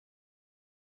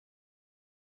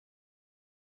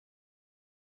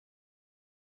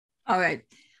All right.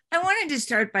 I wanted to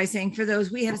start by saying for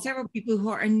those, we have several people who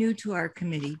are new to our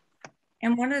committee.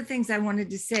 And one of the things I wanted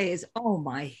to say is, oh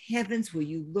my heavens, will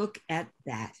you look at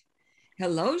that?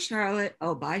 Hello, Charlotte.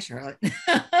 Oh, bye, Charlotte.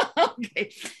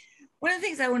 Okay. One of the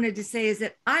things I wanted to say is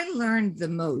that I learned the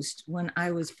most when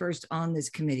I was first on this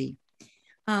committee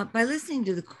by listening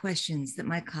to the questions that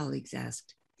my colleagues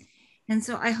asked. And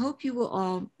so I hope you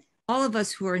will all of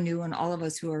us who are new and all of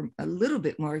us who are a little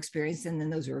bit more experienced, and then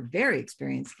those who are very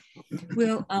experienced,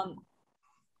 will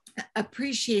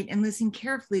appreciate and listen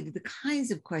carefully to the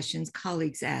kinds of questions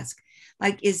colleagues ask.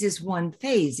 Like, is this one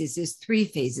phase? Is this three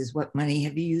phases? What money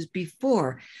have you used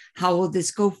before? How will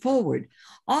this go forward?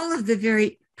 All of the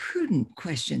very prudent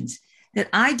questions that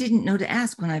I didn't know to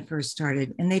ask when I first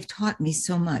started, and they've taught me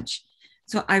so much.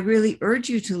 So I really urge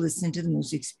you to listen to the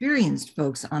most experienced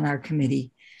folks on our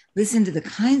committee. Listen to the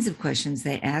kinds of questions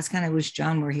they ask. And I wish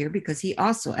John were here because he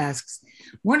also asks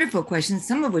wonderful questions,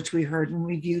 some of which we heard when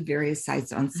we viewed various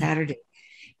sites on Saturday.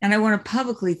 And I want to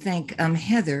publicly thank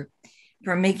Heather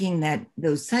for making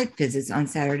those site visits on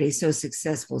Saturday so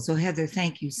successful. So Heather,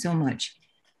 thank you so much.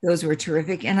 Those were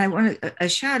terrific. And I want a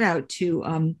shout out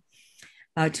to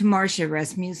Marcia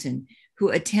Rasmussen, who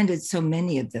attended so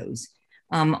many of those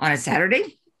on a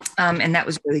Saturday. And that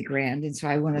was really grand. And so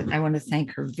I want to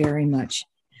thank her very much.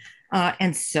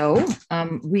 And so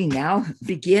we now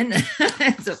begin.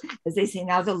 So as they say,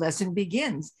 now the lesson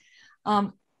begins.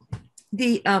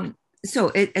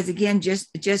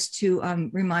 Just to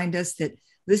remind us that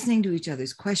listening to each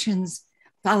other's questions,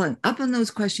 following up on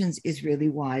those questions is really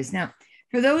wise. Now,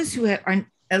 for those who have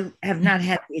not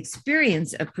had the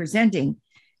experience of presenting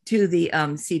to the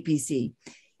CPC,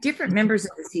 different members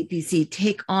of the CPC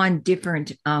take on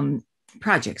different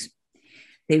projects.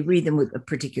 They read them with a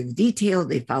particular detail.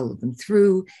 They follow them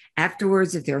through.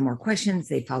 Afterwards, if there are more questions,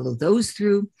 they follow those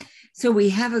through. So we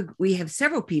have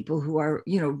several people who are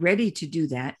ready to do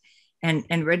that,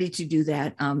 and ready to do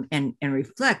that and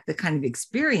reflect the kind of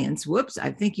experience. Whoops!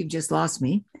 I think you've just lost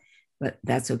me, but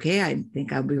that's okay. I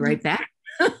think I'll be right back.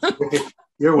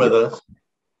 You're with us.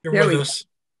 You're with us.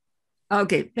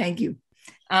 Okay, thank you.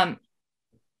 And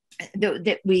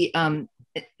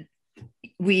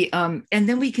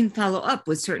then we can follow up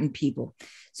with certain people.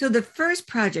 So the first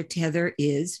project, Heather,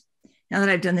 is, now that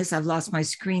I've done this, I've lost my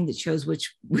screen that shows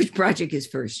which project is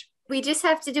first. We just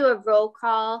have to do a roll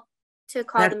call to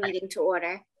call the meeting to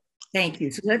order. Thank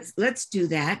you. So let's do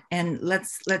that. And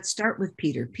let's start with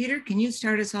Peter. Peter, can you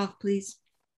start us off, please?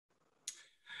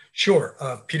 Sure.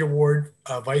 Peter Ward,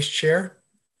 Vice Chair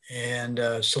and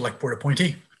Select Board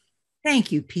appointee.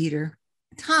 Thank you, Peter.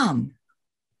 Tom.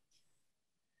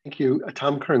 Thank you.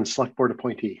 Tom Kern, Select Board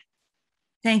appointee.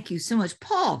 Thank you so much.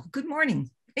 Paul, good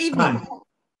morning. Evening. Hi.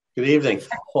 Good evening.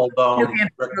 Paul Bone.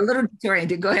 A little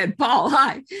disoriented. Go ahead, Paul.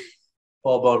 Hi.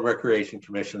 Paul Bone, Recreation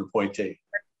Commission appointee.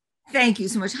 Thank you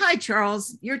so much. Hi,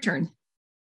 Charles. Your turn.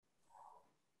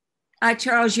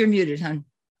 Charles, you're muted, hon.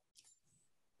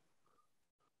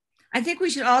 I think we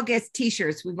should all get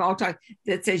T-shirts. We've all talked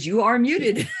that says you are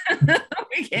muted.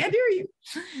 We can't hear you.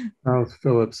 Charles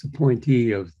Phillips,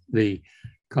 appointee of the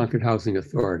Concord Housing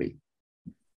Authority.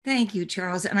 Thank you,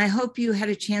 Charles. And I hope you had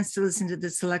a chance to listen to the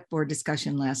select board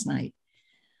discussion last night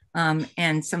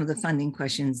and some of the funding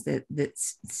questions that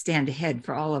stand ahead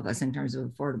for all of us in terms of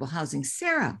affordable housing.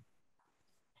 Sarah.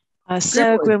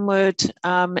 Sarah Grimwood,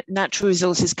 Natural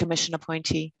Resources Commission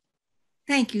appointee.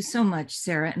 Thank you so much,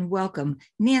 Sarah, and welcome.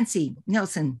 Nancy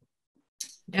Nelson.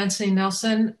 Nancy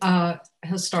Nelson,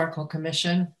 Historical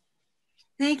Commission.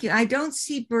 Thank you. I don't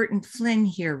see Burton Flynn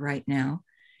here right now.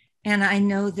 And I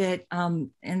know that I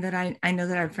know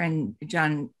that our friend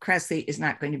John Cressley is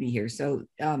not going to be here. So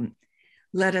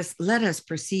let us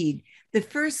proceed. The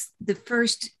first,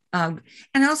 and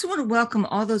I also want to welcome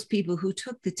all those people who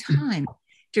took the time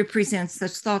to present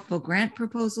such thoughtful grant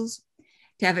proposals,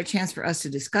 to have a chance for us to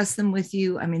discuss them with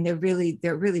you. I mean, they're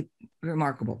really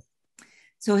remarkable.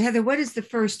 So Heather, what is the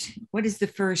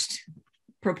first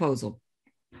proposal?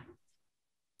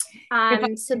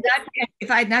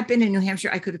 If I had not been in New Hampshire,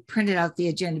 I could have printed out the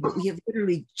agenda, but we have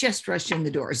literally just rushed in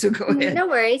the door. So go ahead. No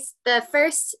worries. The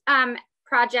first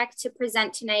project to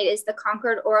present tonight is the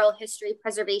Concord Oral History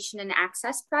Preservation and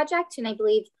Access Project. And I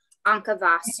believe Anka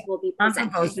Voss will be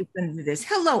presenting. Anka Voss is going to do this.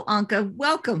 Hello, Anka.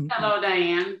 Welcome. Hello,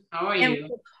 Diane. How are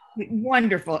you?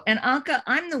 Wonderful. And Anka,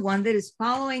 I'm the one that is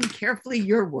following carefully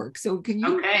your work. So can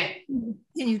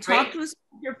you talk to us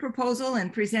about your proposal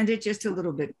and present it just a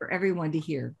little bit for everyone to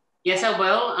hear? Yes, I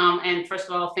will. And first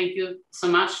of all, thank you so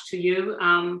much to you,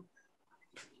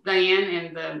 Diane,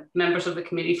 and the members of the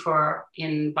committee for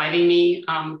inviting me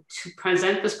to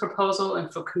present this proposal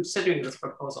and for considering this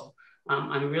proposal.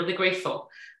 I'm really grateful.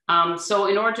 So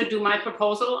in order to do my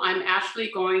proposal, I'm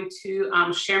actually going to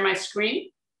share my screen.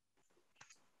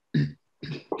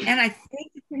 And I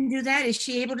think you can do that. Is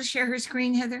she able to share her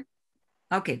screen, Heather?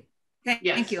 Okay. Yes.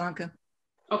 Thank you, Anka.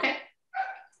 Okay.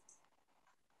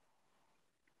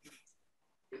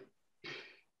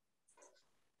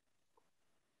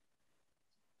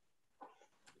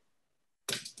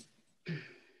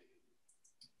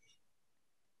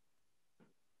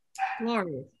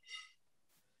 Glorious.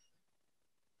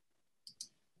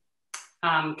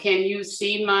 Can you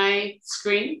see my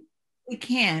screen? We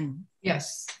can.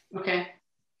 Yes. Okay.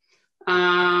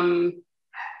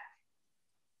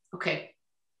 Okay.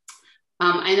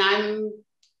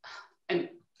 And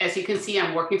as you can see,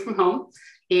 I'm working from home.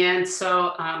 And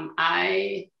so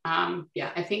I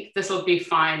think this will be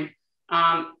fine.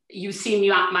 You see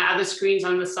my other screens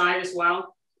on the side as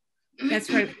well? That's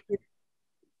right.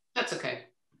 That's okay.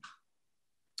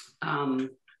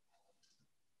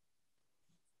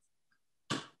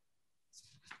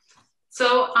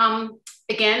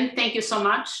 Again, thank you so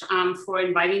much for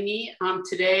inviting me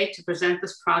today to present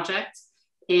this project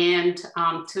and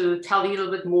to tell you a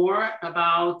little bit more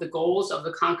about the goals of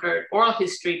the Concord Oral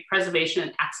History Preservation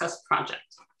and Access Project.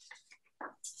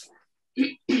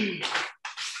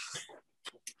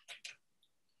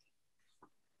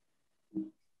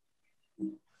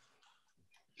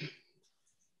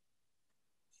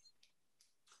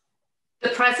 The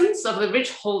presence of the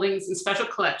rich holdings and special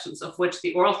collections, of which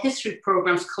the oral history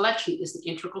program's collection is an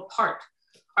integral part,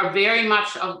 are very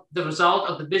much of the result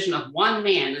of the vision of one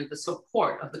man and the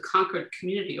support of the Concord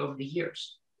community over the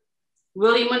years.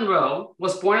 William Monroe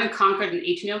was born in Concord in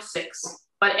 1806,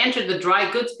 but entered the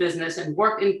dry goods business and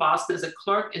worked in Boston as a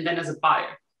clerk and then as a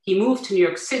buyer. He moved to New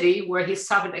York City, where he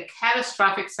suffered a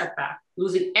catastrophic setback,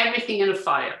 losing everything in a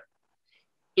fire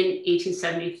in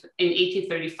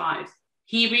 1835.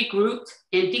 He regrouped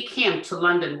and decamped to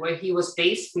London, where he was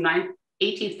based from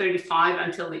 1835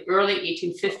 until the early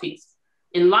 1850s.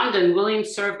 In London, William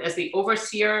served as the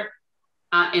overseer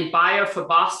and buyer for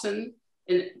Boston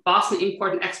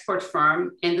import and export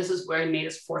firm, and this is where he made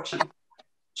his fortune.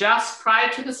 Just prior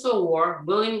to the Civil War,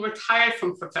 William retired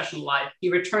from professional life. He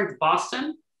returned to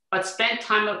Boston, but spent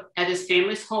time at his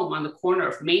family's home on the corner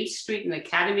of Main Street and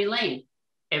Academy Lane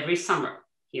every summer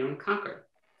here in Concord.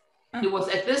 It was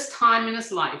at this time in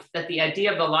his life that the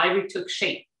idea of the library took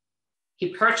shape. He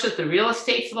purchased the real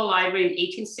estate for the library in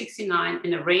 1869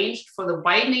 and arranged for the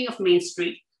widening of Main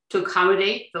Street to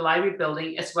accommodate the library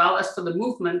building, as well as for the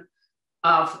movement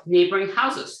of neighboring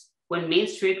houses when Main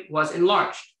Street was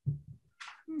enlarged.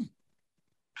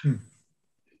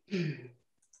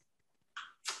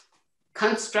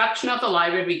 Construction of the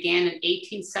library began in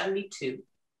 1872,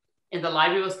 and the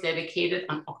library was dedicated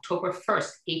on October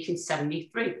 1st,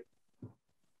 1873.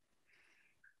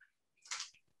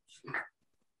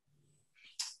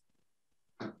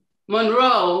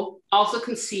 Monroe also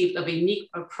conceived of a unique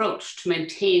approach to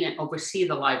maintain and oversee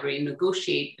the library and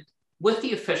negotiated with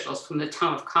the officials from the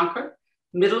town of Concord,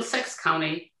 Middlesex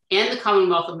County, and the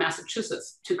Commonwealth of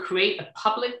Massachusetts to create a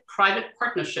public-private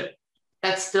partnership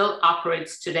that still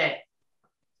operates today.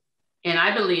 And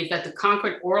I believe that the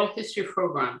Concord Oral History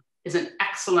Program is an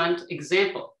excellent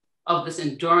example of this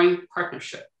enduring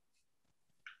partnership.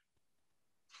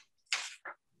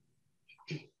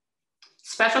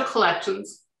 Special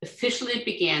collections officially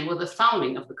began with the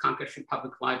founding of the Concord Free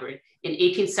Public Library in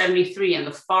 1873 and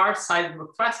the far-sighted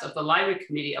request of the Library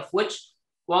Committee, of which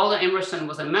Walter Emerson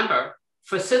was a member,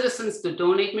 for citizens to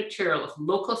donate material of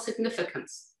local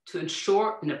significance to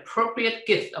ensure an appropriate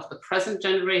gift of the present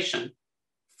generation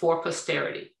for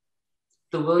posterity.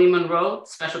 The William Monroe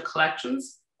Special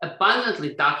Collections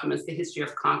abundantly documents the history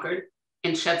of Concord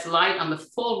and sheds light on the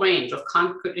full range of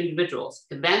Concord individuals,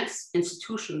 events,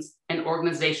 institutions, and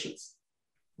organizations.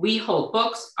 We hold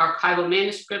books, archival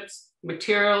manuscripts,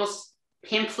 materials,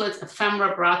 pamphlets,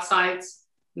 ephemera, broadsides,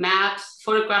 maps,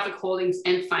 photographic holdings,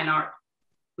 and fine art.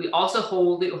 We also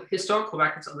hold the historical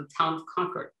records of the town of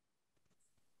Concord.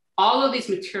 All of these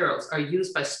materials are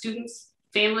used by students,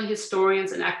 family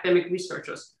historians, and academic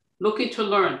researchers looking to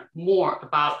learn more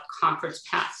about Concord's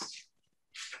past.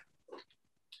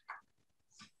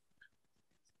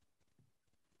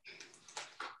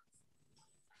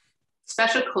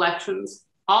 Special Collections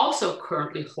also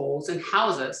currently holds and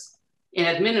houses and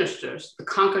administers the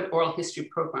Concord Oral History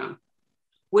Program,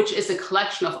 which is a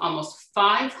collection of almost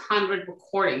 500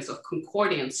 recordings of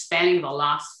Concordians spanning the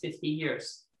last 50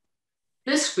 years.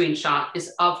 This screenshot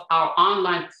is of our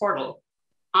online portal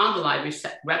on the library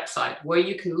website, where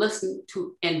you can listen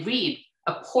to and read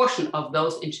a portion of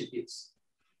those interviews.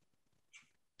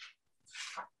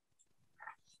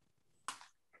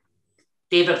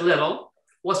 David Little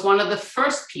was one of the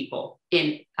first people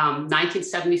in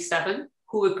 1977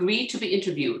 who agreed to be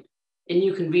interviewed, and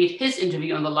you can read his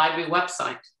interview on the library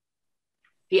website.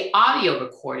 The audio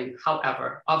recording,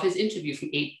 however, of his interview from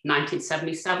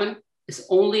 1977 is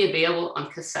only available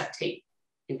on cassette tape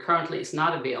and currently is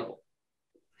not available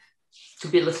to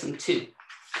be listened to.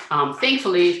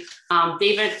 Thankfully,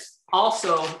 David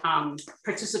also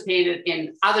participated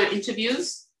in other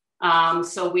interviews.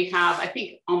 So we have, I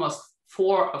think, almost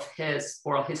 4 of his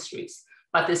oral histories.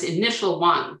 But this initial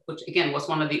one, which again was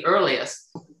one of the earliest,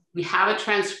 we have a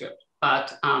transcript,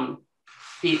 but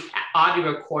the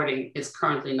audio recording is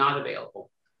currently not available.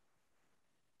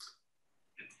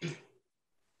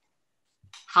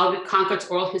 How did Concord's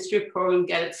oral history program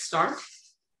get its start?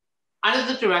 Under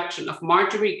the direction of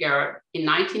Marjorie Garrett in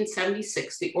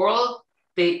 1976,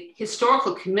 the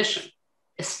Historical Commission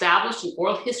established an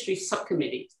oral history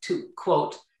subcommittee to,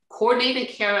 quote, coordinate and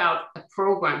carry out a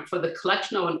program for the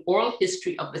collection of an oral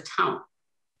history of the town.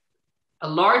 A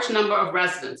large number of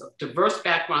residents of diverse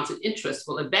backgrounds and interests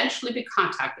will eventually be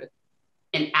contacted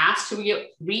and asked to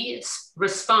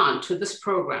respond to this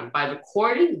program by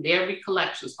recording their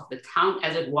recollections of the town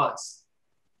as it was.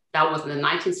 That was in the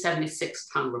 1976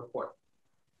 town report.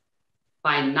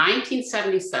 By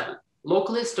 1977,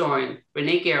 local historian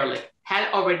Renee Gerlich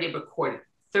had already recorded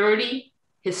 30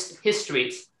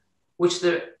 histories, which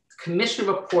the commission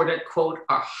reported, quote,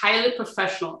 are highly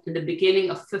professional in the beginning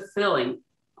of fulfilling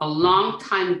a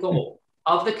long-time goal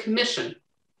of the commission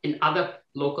and other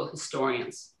local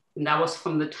historians. And that was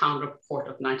from the town report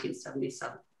of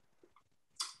 1977.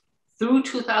 Through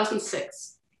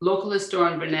 2006, local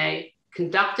historian Renee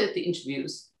conducted the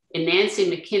interviews and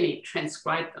Nancy McKinney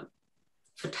transcribed them.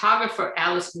 Photographer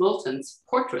Alice Moulton's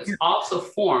portraits also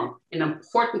form an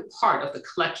important part of the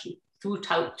collection through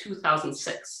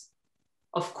 2006.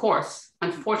 Of course,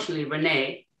 unfortunately,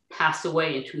 Renee passed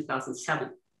away in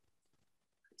 2007.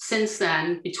 Since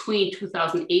then, between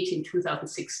 2008 and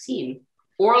 2016,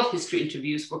 oral history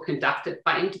interviews were conducted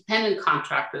by independent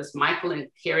contractors Michael and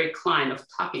Carrie Klein of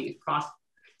Talking Across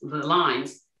the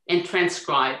Lines and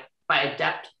transcribed by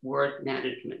adept word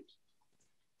management.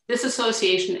 This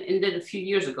association ended a few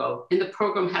years ago, and the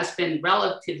program has been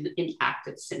relatively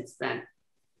inactive since then.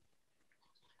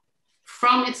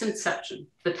 From its inception,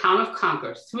 the town of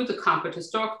Concord, through the Concord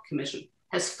Historical Commission,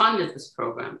 has funded this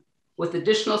program with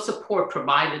additional support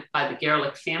provided by the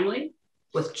Gerlich family,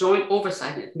 with joint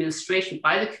oversight and administration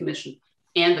by the commission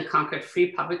and the Concord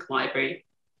Free Public Library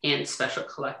and Special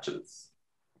Collections.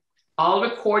 All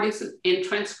recordings and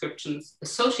transcriptions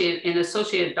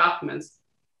associated documents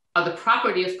are the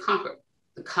property of Concord.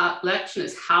 The collection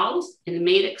is housed and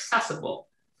made accessible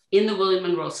in the William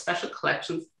Monroe Special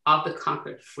Collections of the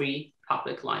Concord Free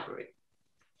Public Library.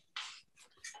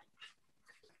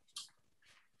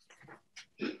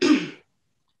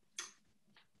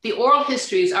 The oral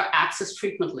histories are accessed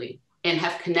frequently and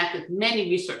have connected many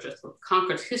researchers with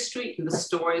Concord's history and the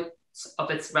stories of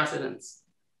its residents.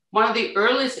 One of the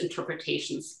earliest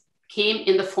interpretations came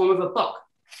in the form of a book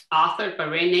authored by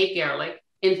Renee Gerlich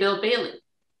and Bill Bailey.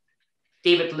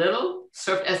 David Little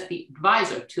served as the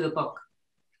advisor to the book.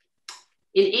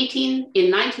 In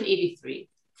 1983,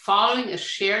 following a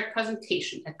shared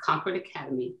presentation at Concord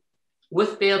Academy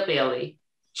with Bill Bailey,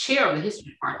 chair of the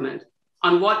history department,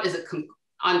 on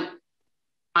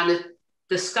a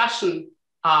discussion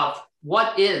of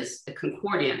what is a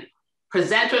Concordian,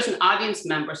 presenters and audience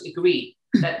members agreed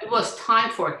that it was time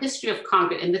for a history of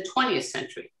Concord in the 20th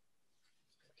century.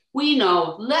 We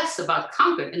know less about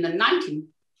Concord in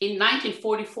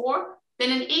 1944 than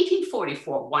in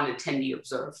 1844, one attendee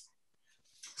observed.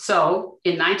 So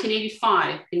in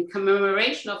 1985, in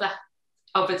commemoration of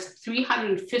its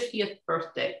 350th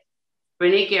birthday,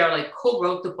 Renee Gerlich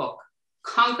co-wrote the book,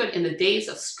 Concord in the Days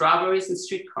of Strawberries and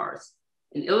Streetcars,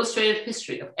 an illustrated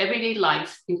history of everyday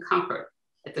life in Concord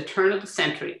at the turn of the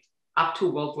century up to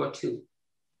World War II.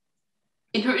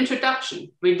 In her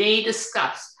introduction, Renee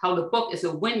discussed how the book is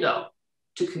a window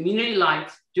to community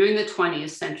life during the 20th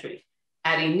century,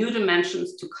 adding new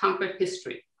dimensions to Concord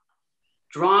history.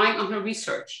 Drawing on her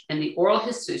research and the oral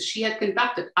histories she had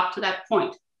conducted up to that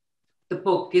point, the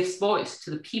book gives voice to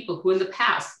the people who in the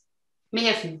past may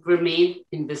have remained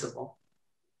invisible.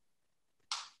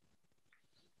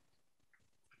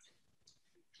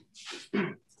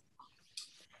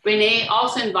 Renee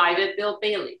also invited Bill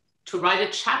Bailey to write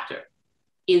a chapter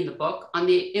in the book on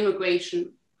the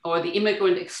immigration or the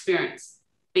immigrant experience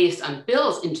based on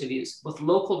Bill's interviews with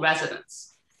local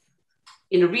residents.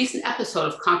 In a recent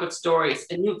episode of Concord Stories,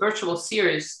 a new virtual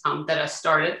series that I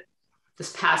started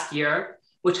this past year,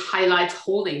 which highlights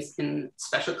holdings in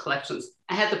special collections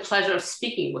I had the pleasure of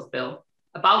speaking with Bill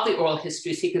about the oral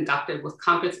histories he conducted with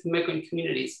Concord's immigrant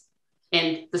communities.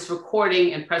 And this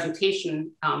recording and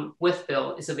presentation with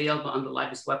Bill is available on the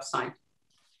library's website.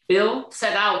 Bill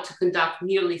set out to conduct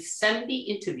nearly 70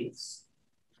 interviews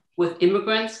with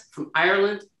immigrants from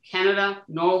Ireland, Canada,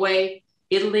 Norway,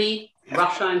 Italy,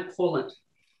 Russia, and Poland.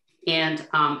 And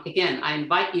again, I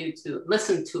invite you to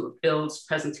listen to Bill's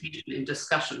presentation and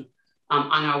discussion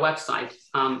on our website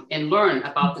and learn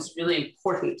about this really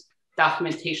important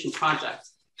documentation project.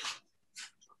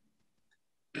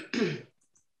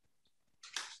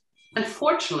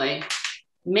 Unfortunately,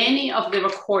 many of the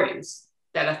recordings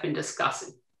that I've been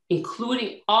discussing,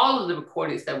 including all of the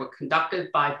recordings that were conducted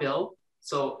by Bill,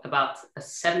 so about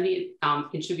 70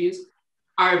 interviews,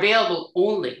 are available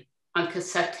only on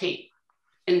cassette tape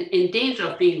and in danger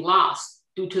of being lost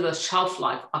due to the shelf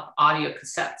life of audio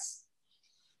cassettes.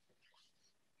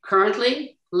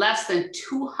 Currently, less than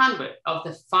 200 of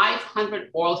the 500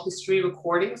 oral history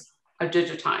recordings are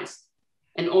digitized,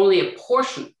 and only a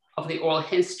portion of the oral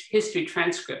history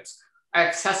transcripts are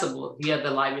accessible via the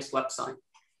library's website.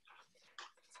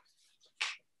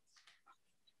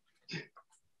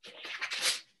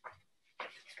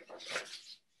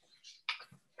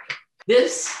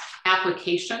 This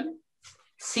application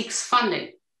seeks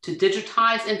funding to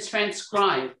digitize and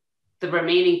transcribe the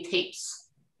remaining tapes.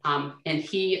 And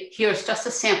here's just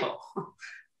a sample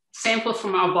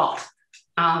from our vault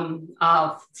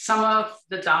of some of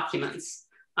the documents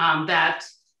that,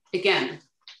 again,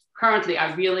 currently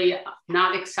are really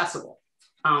not accessible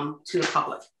to the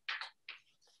public.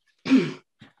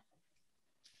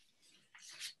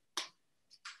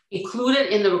 Included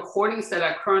in the recordings that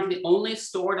are currently only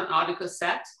stored on audio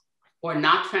cassette or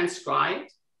not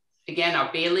transcribed, again,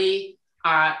 are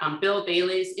Bill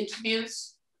Bailey's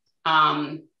interviews,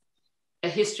 a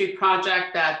history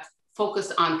project that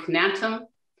focused on Canantum,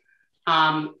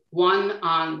 one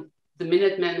on the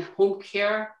Minutemen home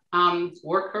care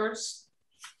workers,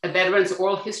 a veterans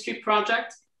oral history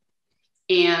project,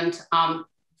 and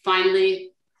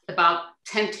finally, about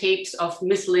 10 tapes of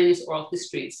miscellaneous oral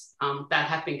histories that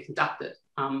have been conducted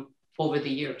over the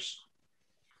years.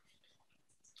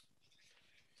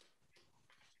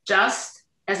 Just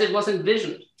as it was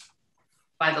envisioned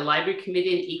by the Library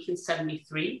Committee in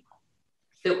 1873,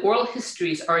 the oral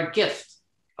histories are a gift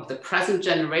of the present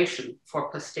generation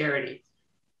for posterity.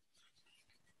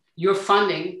 Your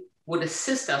funding would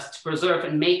assist us to preserve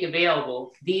and make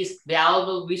available these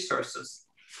valuable resources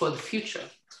for the future,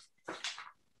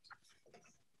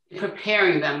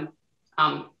 preparing them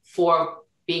for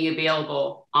being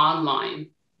available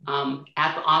online on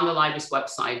the library's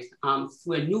website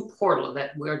through a new portal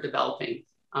that we're developing.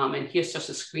 And here's just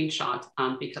a screenshot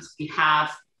because we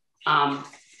have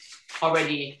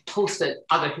already posted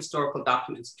other historical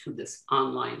documents to this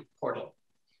online portal.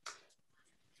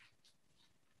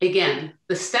 Again,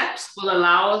 the steps will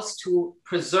allow us to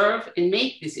preserve and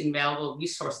make these invaluable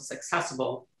resources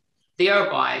accessible,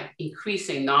 thereby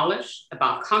increasing knowledge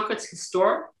about Concord's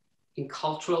historic and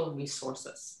cultural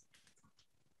resources.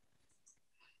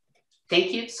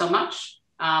 Thank you so much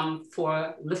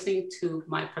for listening to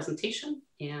my presentation,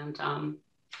 and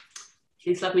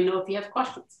please let me know if you have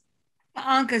questions.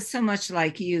 Anka, so much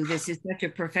like you, this is such a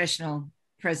professional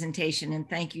presentation, and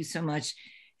thank you so much.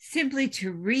 Simply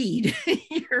to read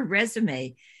your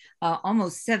resume,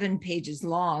 almost 7 pages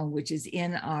long, which is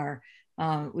in our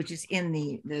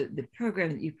the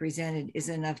program that you presented, is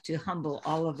enough to humble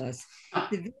all of us.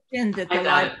 The vision that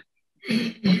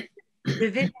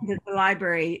the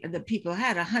library, the people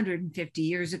had 150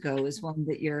 years ago is one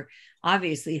that you're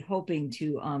obviously hoping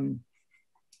to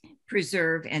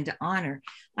preserve and to honor.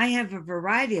 I have a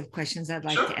variety of questions I'd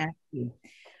like to ask you.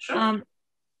 Sure.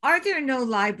 Are there no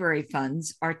library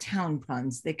funds or town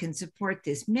funds that can support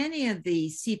this? Many of the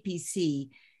CPC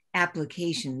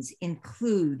applications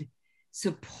include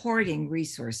supporting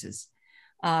resources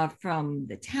from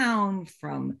the town,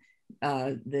 from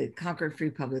the Concord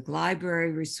Free Public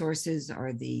Library resources,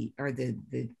 or the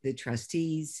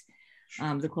trustees,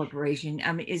 the corporation.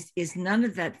 I mean, is none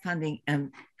of that funding?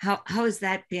 How has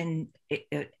that been?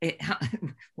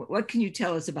 What can you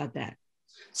tell us about that?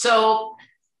 So,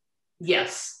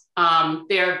 yes,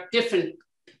 there are different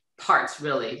parts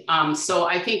really. So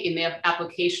I think in the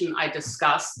application I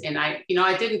discussed, and I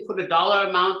didn't put a dollar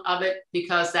amount of it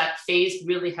because that phase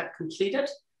really had completed,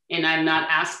 and I'm not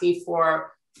asking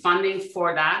for funding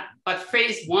for that. But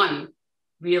phase 1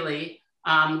 really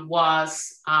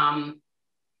was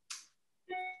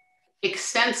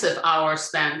extensive hours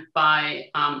spent by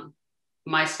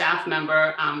my staff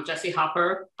member, Jesse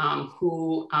Hopper,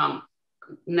 who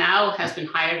now has been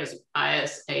hired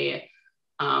as a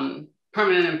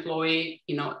permanent employee,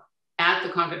 at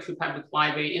the Concord Free Public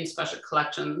Library in special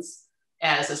collections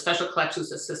as a special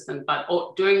collections assistant. But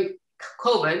during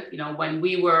COVID, when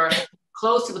we were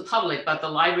closed to the public, but the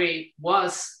library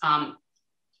was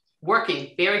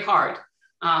working very hard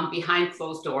behind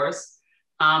closed doors.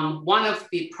 One of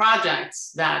the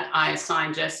projects that I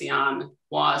assigned Jesse on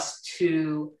was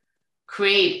to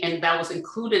create, and that was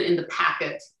included in the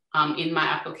packet in my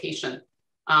application,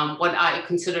 what I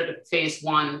considered phase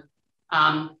one,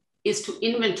 is to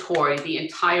inventory the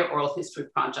entire oral history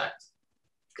project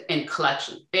and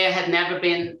collection. There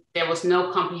was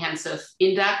no comprehensive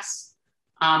index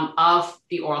of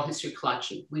the oral history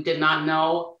collection. We did not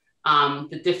know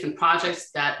the different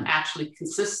projects that actually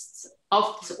consists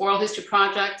of this oral history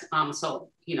project.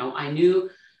 So, I knew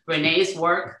Renee's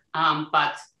work,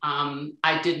 but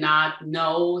I did not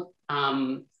know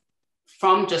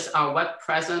from just our web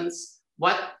presence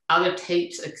what other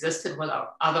tapes existed, what our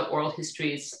other oral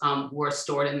histories were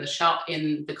stored in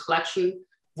the collection,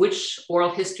 which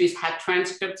oral histories had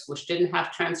transcripts, which didn't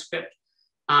have transcript,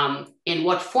 in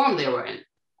what form they were in.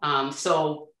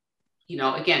 So,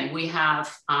 again, we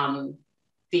have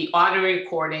the audio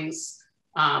recordings,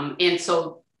 and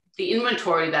so the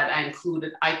inventory that I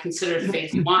included, I considered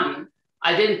phase one.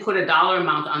 I didn't put a dollar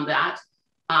amount on that,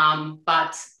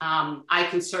 but I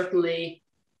can certainly,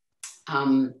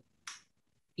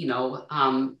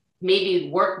 maybe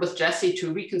work with Jessie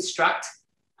to reconstruct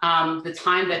the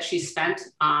time that she spent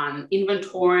on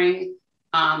inventorying,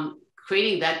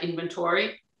 creating that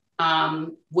inventory,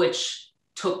 which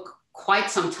took quite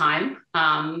some time,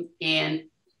 and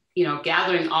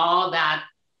gathering all that,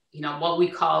 what we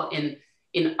call in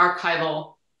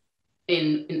archival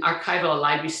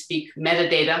library speak,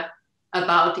 metadata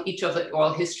about each of the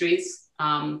oral histories.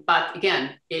 But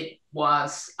again, it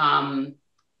was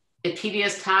a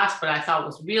tedious task, but I thought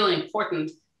was really important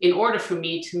in order for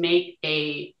me to make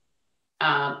a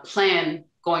plan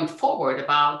going forward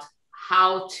about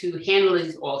how to handle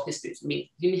these oral histories. I mean,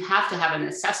 you have to have an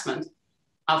assessment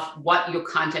of what your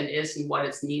content is and what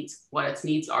its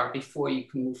needs are before you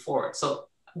can move forward. So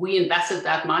we invested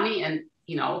that money, and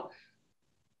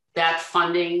that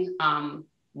funding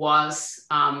was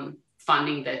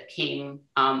funding that came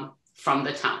from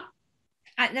the town.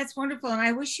 That's wonderful, and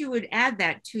I wish you would add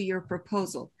that to your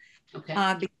proposal, okay?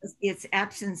 Because its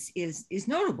absence is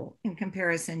notable in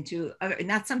comparison to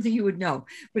not something you would know,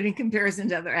 but in comparison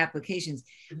to other applications.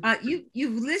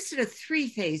 You've listed a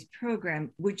 3-phase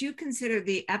program. Would you consider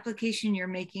the application you're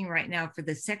making right now for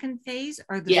the second phase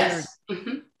or the yes. third?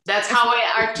 Mm-hmm. That's how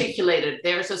I articulated.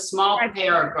 There's a small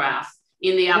paragraph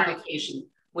in the application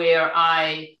where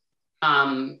I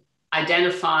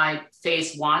identified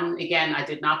phase one. Again, I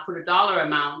did not put a dollar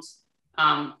amount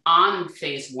on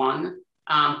phase one,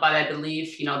 but I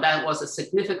believe that was a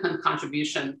significant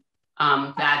contribution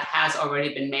that has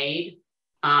already been made.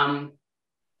 In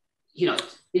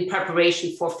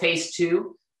preparation for phase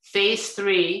two. Phase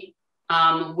three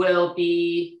will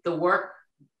be the work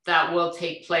that will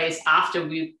take place after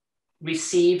we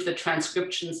receive the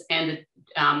transcriptions and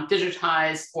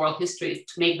digitized oral histories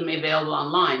to make them available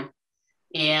online.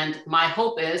 And my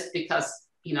hope is, because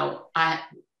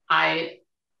I'm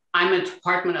a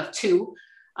department of 2,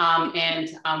 and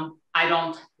I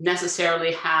don't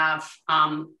necessarily have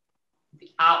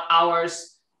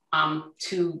hours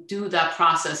to do that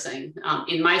processing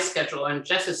in my schedule and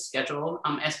Jess's schedule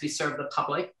as we serve the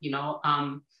public,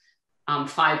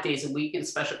 5 days a week in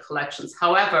special collections.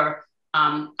 However,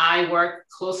 I work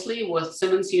closely with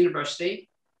Simmons University,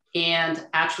 and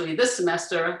actually this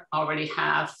semester already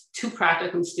have 2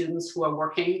 practicum students who are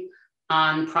working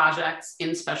on projects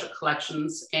in special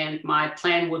collections. And my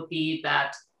plan would be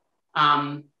that,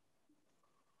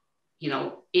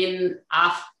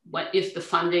 if the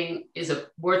funding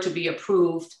were to be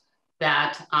approved,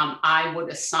 that I would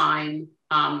assign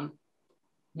 1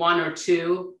 or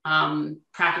 2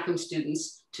 practicum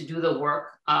students to do the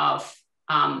work of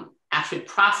actually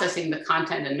processing the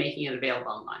content and making it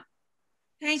available online.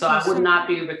 So I would not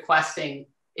be requesting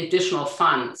additional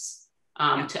funds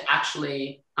to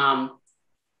actually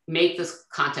make this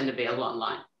content available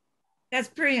online. That's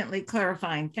brilliantly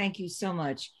clarifying. Thank you so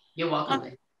much. You're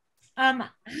welcome. How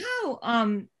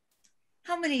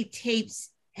many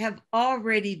tapes have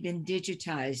already been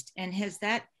digitized? And has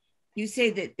that, you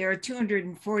say that there are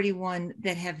 241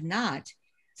 that have not.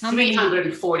 How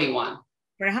 341.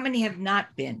 How many have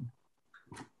not been?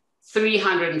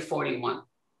 341.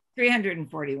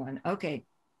 341, okay.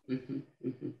 Mm-hmm,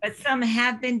 mm-hmm. But some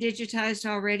have been digitized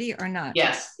already or not?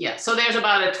 Yes, yes. So there's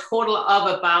about a total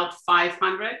of about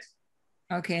 500.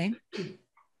 Okay.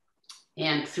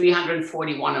 and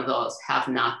 341 of those have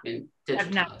not been digitized.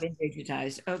 Have not been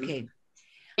digitized. Okay.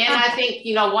 And I think,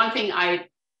 you know, one thing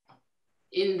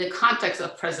in the context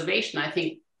of preservation, I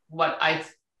think what I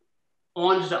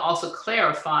wanted to also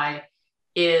clarify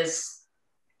is,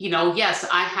 you know, yes,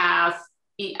 I have,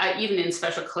 even in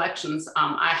special collections,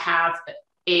 I have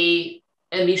a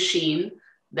machine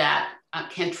that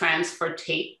can transfer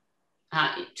tape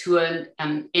to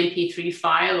an MP3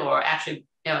 file, or actually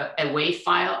a WAV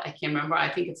file. I can't remember. I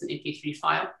think it's an MP3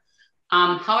 file.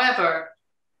 However,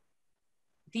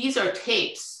 these are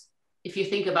tapes. If you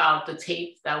think about the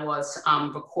tape that was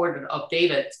recorded of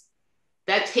David,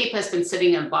 that tape has been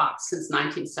sitting in a box since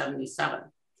 1977.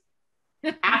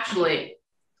 Actually,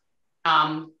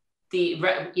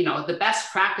 the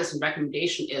best practice and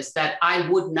recommendation is that I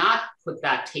would not put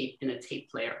that tape in a tape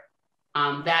player.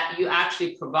 That you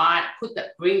actually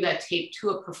bring that tape to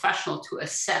a professional to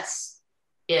assess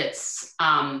its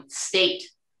state,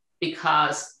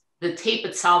 because the tape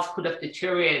itself could have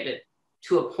deteriorated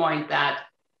to a point that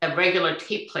a regular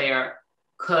tape player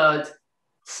could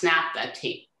snap that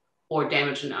tape or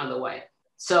damage it in another way.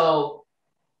 So,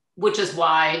 which is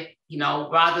why, you know,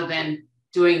 rather than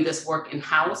doing this work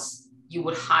in-house, you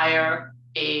would hire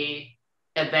a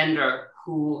vendor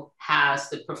who has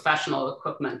the professional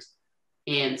equipment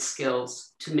and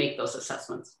skills to make those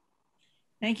assessments.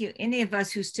 Thank you. Any of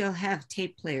us who still have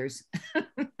tape players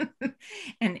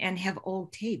and have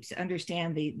old tapes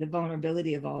understand the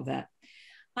vulnerability of all that.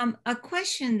 A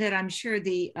question that I'm sure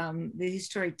the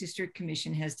Historic District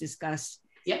Commission has discussed.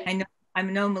 Yeah. I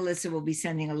know Melissa will be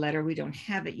sending a letter. We don't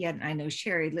have it yet. And I know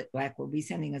Sherry Litwack will be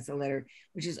sending us a letter,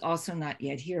 which is also not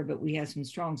yet here, but we have some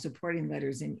strong supporting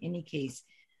letters in any case.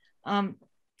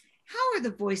 How are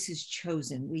the voices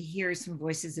chosen? We hear some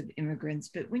voices of immigrants,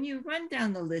 but when you run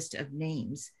down the list of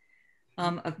names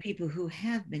of people who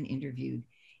have been interviewed,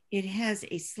 it has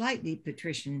a slightly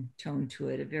patrician tone to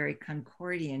it, a very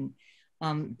Concordian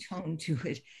tone to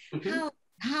it. Mm-hmm.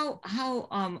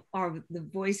 How are the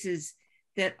voices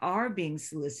that are being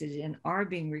solicited and are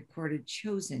being recorded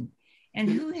chosen, and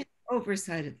who has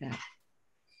oversight of that?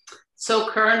 So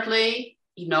currently,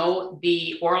 you know,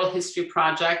 the Oral History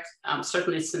Project,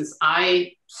 certainly since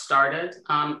I started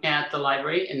at the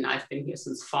library, and I've been here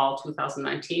since fall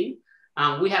 2019,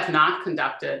 we have not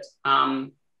conducted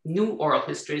new oral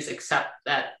histories, except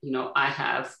that, you know, I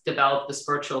have developed this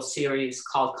virtual series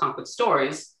called Concord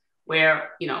Stories,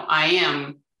 where, you know, I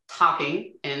am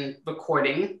talking and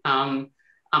recording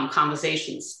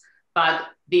conversations. But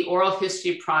the Oral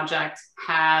History Project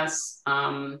has,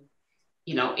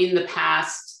 you know, in the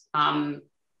past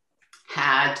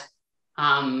had,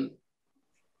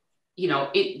 you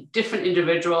know, different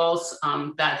individuals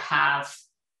that have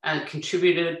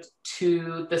contributed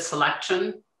to the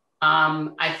selection.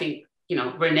 I think, you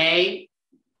know, Renee,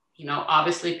 you know,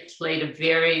 obviously played a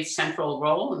very central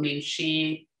role. I mean,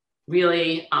 she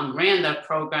really ran that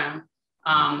program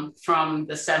from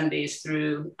the 70s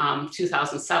through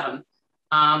 2007.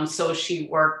 So she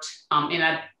worked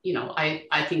you know,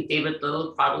 I think David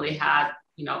Little probably had,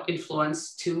 you know,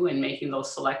 influence too in making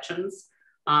those selections.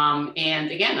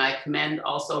 And again, I commend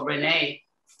also Renee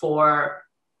for,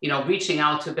 you know, reaching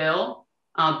out to Bill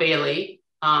Bailey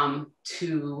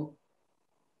to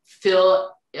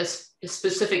fill a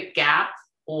specific gap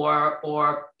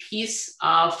or piece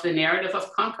of the narrative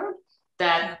of Concord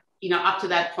that, you know, up to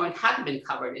that point hadn't been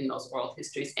covered in those oral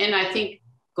histories. And I think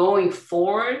going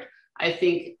forward, I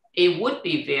think it would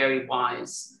be very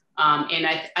wise. And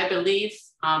I believe,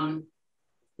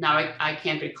 now I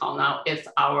can't recall now if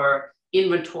our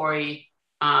inventory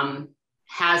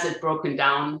has it broken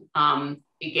down,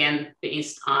 again,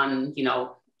 based on, you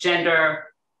know, gender,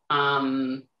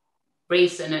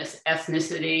 race and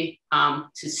ethnicity,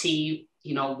 to see,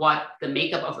 you know, what the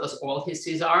makeup of those oral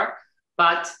histories are.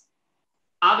 But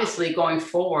obviously going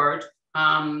forward,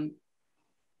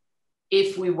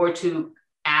 if we were to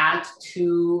add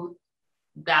to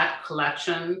that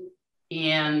collection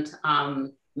and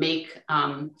make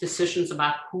decisions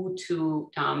about who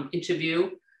to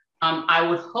interview, I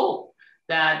would hope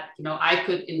that, you know, I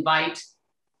could invite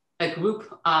a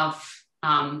group of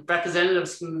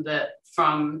representatives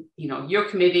from you know, your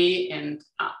committee and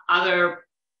other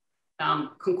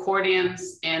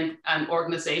Concordians and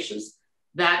organizations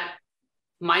that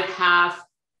might have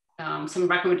some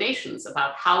recommendations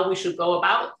about how we should go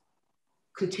about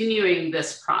continuing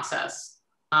this process.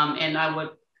 And I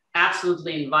would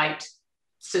absolutely invite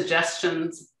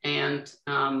suggestions and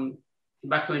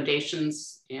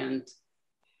recommendations, and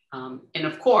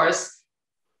of course,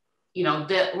 you know,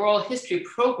 the oral history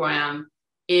program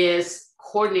is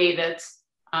coordinated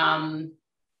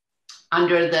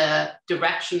under the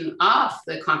direction of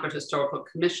the Concord Historical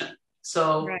Commission.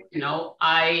 So, Right. you know,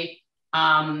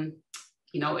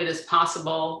 it is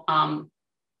possible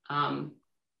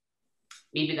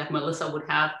maybe that Melissa would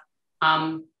have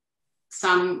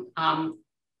some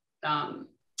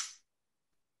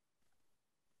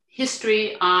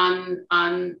history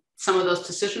on some of those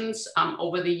decisions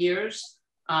over the years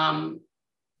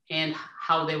and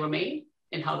how they were made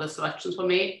and how the selections were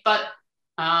made. But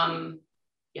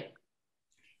yeah.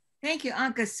 Thank you,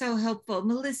 Anka, so helpful.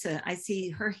 Melissa, I see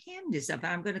her hand is up.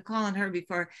 I'm going to call on her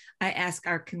before I ask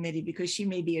our committee because she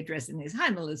may be addressing this. Hi,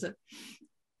 Melissa.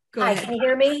 Go ahead. Can you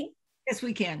hear me? Yes,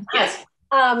 we can. Yes.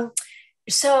 Yeah,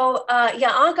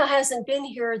 Anka hasn't been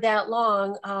here that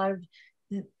long.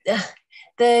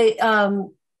 The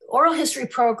oral history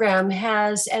program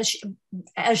has,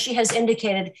 as she has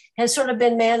indicated, has sort of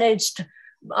been managed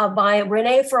by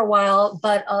Renee for a while,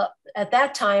 but at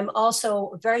that time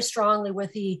also very strongly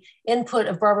with the input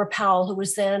of Barbara Powell, who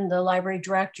was then the library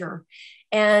director.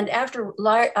 And after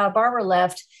Barbara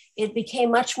left, it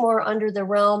became much more under the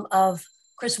realm of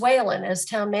Chris Whalen as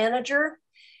town manager.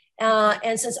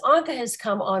 And since Anka has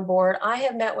come on board, I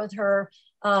have met with her.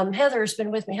 Heather's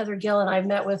been with me, Heather Gill, and I've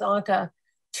met with Anka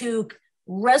to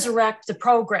resurrect the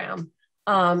program,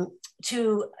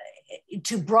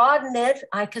 to broaden it,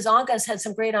 because Anka's had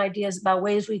some great ideas about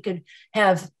ways we could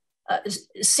have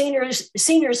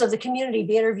seniors of the community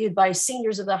be interviewed by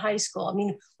seniors of the high school. I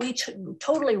mean, we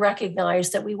totally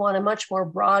recognize that we want a much more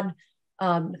broad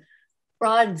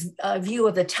view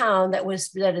of the town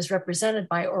that is represented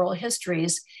by oral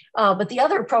histories. But the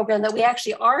other program that we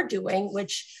actually are doing,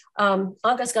 which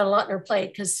Anka's got a lot on her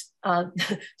plate because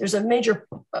there's a major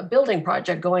building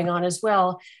project going on as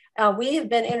well. We have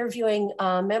been interviewing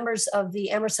members of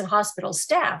the Emerson Hospital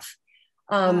staff,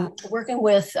 working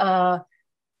with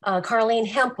Carlene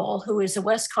Hempel, who is a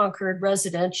West Concord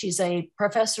resident. She's a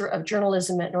professor of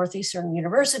journalism at Northeastern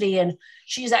University, and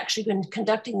she's actually been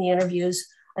conducting the interviews.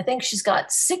 I think she's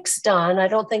got 6 done.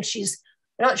 I'm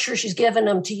not sure she's given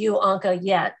them to you, Anka,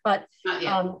 yet, but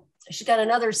she's got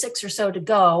another 6 or so to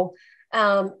go.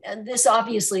 And this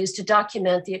obviously is to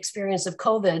document the experience of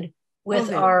COVID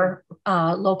with our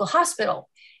local hospital.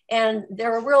 And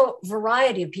there are a real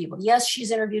variety of people. Yes, she's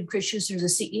interviewed Chris Schuster, the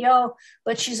CEO,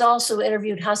 but she's also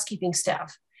interviewed housekeeping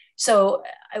staff. So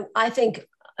I think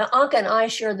Anka and I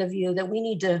share the view that we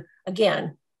need to,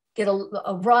 again, get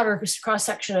a broader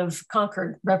cross-section of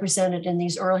Concord represented in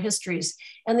these oral histories.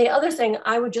 And the other thing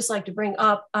I would just like to bring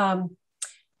up,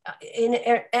 in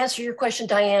answer to your question,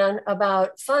 Diane,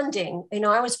 about funding. You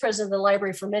know, I was president of the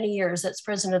library for many years. That's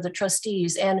president of the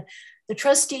trustees. And the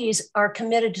trustees are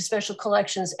committed to special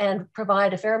collections and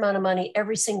provide a fair amount of money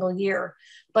every single year,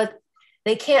 but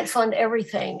they can't fund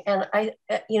everything. And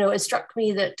it struck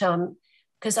me that,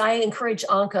 because I encouraged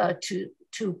Anka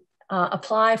to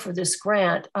apply for this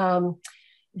grant,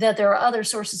 that there are other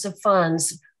sources of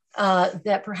funds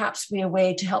that perhaps be a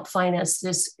way to help finance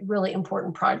this really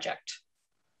important project.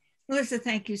 Melissa,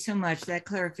 thank you so much. That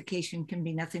clarification can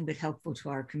be nothing but helpful to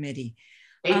our committee.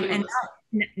 And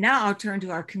now I'll turn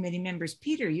to our committee members.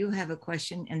 Peter, you have a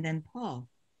question, and then Paul.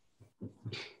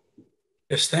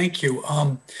 Yes, thank you.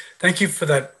 Thank you for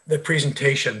the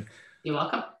presentation. You're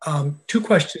welcome. 2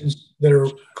 questions that are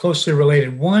closely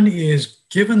related. One is,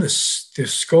 given the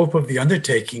scope of the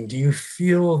undertaking, do you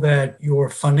feel that your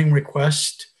funding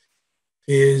request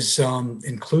is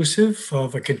inclusive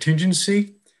of a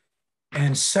contingency?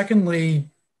 And secondly,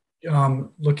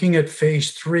 looking at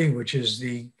phase 3, which is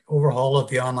the overhaul of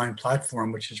the online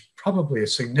platform, which is probably a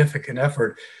significant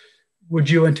effort, would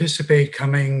you anticipate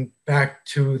coming back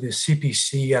to the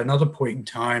CPC at another point in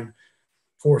time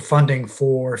for funding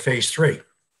for phase 3?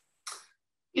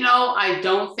 You know, I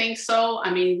don't think so.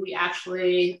 I mean, we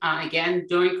actually, again,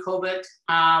 during COVID,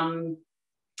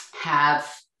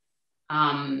 have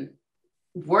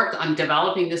worked on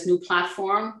developing this new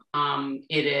platform.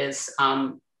 It is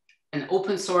an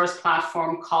open source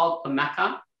platform called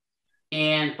Omeka.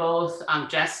 And both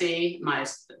Jesse,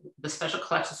 the special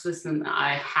collections assistant, and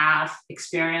I have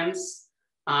experience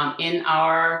in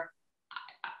our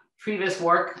previous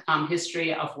work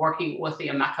history of working with the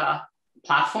Omeka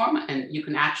platform. And you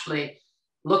can actually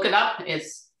look it up.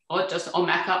 It's just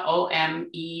Omeka,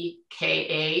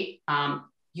 O-M-E-K-A.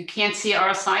 You can't see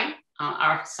our site.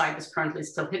 Our site is currently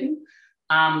still hidden,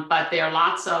 but there are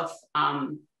lots of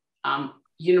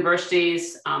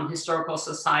universities, historical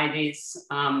societies,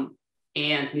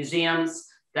 and museums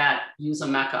that use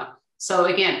Omeka. So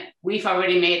again, we've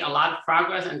already made a lot of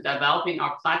progress in developing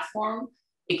our platform.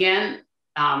 Again,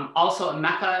 also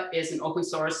Omeka is an open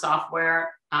source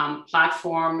software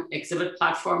platform, exhibit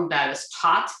platform that is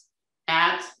taught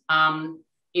at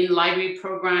in library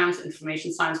programs,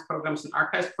 information science programs, and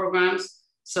archives programs.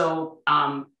 So,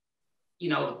 you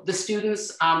know, the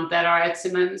students that are at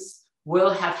Simmons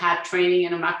will have had training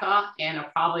in Omeka and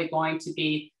are probably going to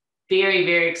be very,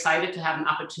 very excited to have an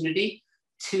opportunity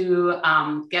to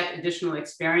get additional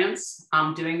experience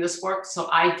doing this work. So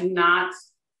I do not,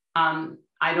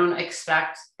 I don't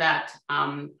expect that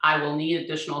I will need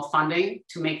additional funding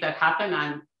to make that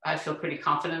happen. I feel pretty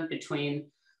confident between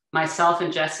myself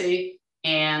and Jesse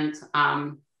and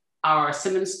our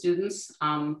Simmons students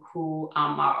who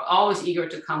are always eager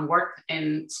to come work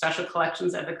in special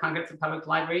collections at the Concord Public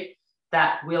Library,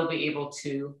 that we'll be able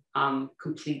to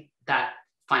complete that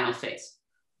final phase.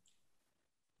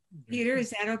 Peter,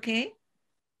 is that okay?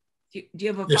 Do you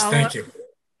have a yes, follow-up? thank you.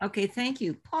 Okay, thank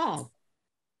you. Paul.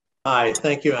 Hi,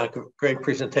 thank you, Anka. Great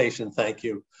presentation. Thank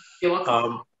you. You're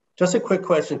welcome. Just a quick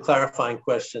question, clarifying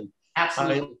question.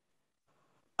 Absolutely.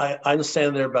 I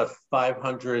understand there are about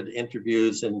 500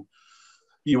 interviews and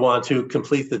you want to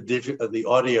complete the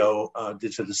audio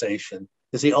digitization.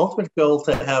 Is the ultimate goal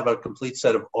to have a complete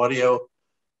set of audio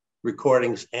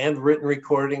recordings and written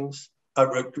recordings,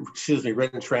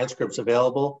 written transcripts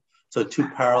available? So 2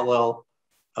 parallel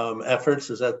efforts,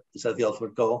 is that the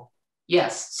ultimate goal?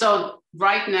 Yes, so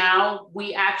right now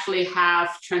we actually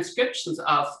have transcriptions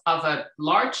of a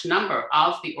large number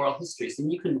of the oral histories,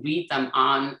 and you can read them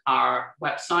on our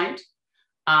website,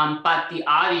 but the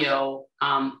audio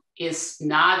is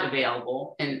not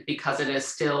available because it is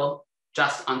still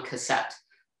just on cassette.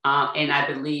 And I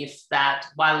believe that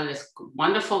while it is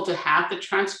wonderful to have the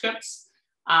transcripts,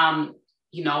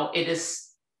 you know, it is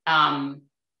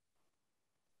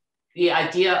the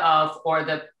idea of, or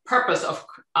the purpose of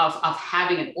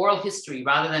having an oral history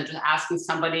rather than just asking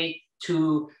somebody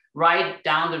to write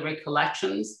down the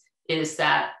recollections is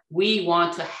that we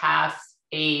want to have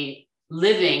a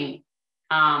living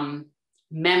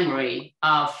memory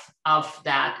of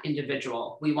that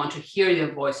individual. We want to hear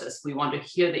their voices. We want to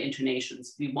hear the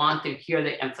intonations. We want to hear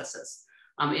the emphasis.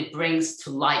 It brings to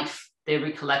life their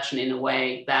recollection in a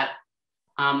way that,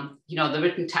 you know, the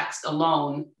written text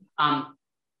alone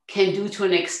can do to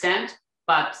an extent,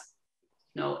 but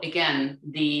you know, again,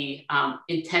 the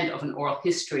intent of an oral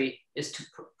history is to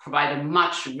provide a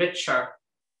much richer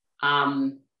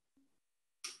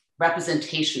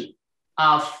representation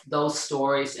of those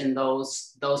stories and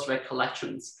those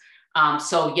recollections.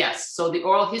 So yes, so the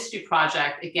Oral History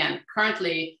Project, again,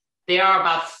 currently there are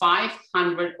about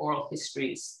 500 oral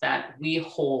histories that we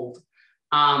hold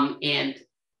and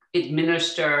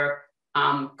administer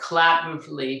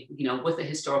collaboratively, you know, with the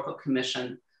Historical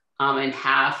Commission and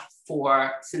have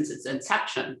since its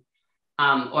inception,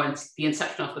 or the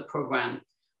inception of the program.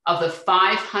 Of the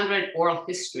 500 oral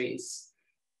histories,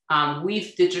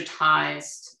 we've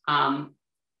digitized a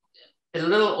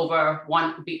little over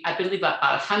I believe about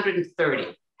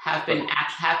 130 have been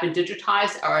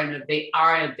digitized,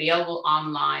 are available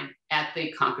online at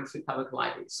the Concord Free Public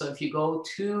Library. So if you go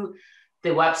to the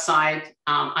website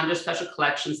under special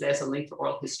collections, there's a link to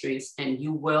oral histories, and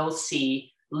you will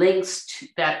see links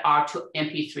that are to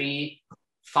MP3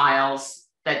 files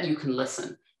that you can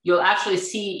listen. You'll actually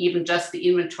see even just the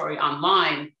inventory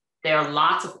online. There are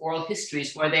lots of oral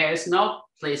histories where there is no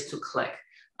place to click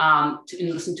to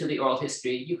listen to the oral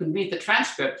history. You can read the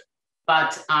transcript,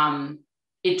 but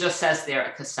it just says there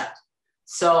a cassette.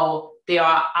 So there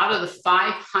are, out of the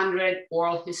 500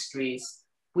 oral histories,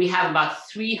 we have about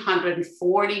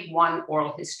 341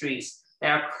 oral histories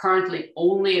that are currently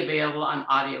only available on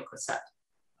audio cassette.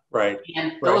 Right.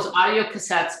 And those audio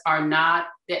cassettes are not,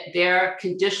 their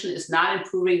condition is not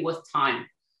improving with time.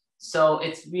 So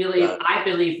it's really, I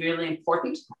believe, really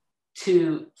important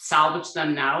to salvage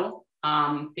them now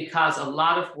because a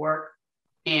lot of work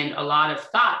and a lot of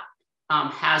thought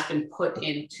has been put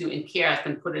into, and care has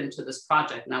been put into this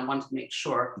project. And I want to make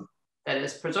sure that it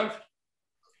is preserved.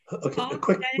 Okay, a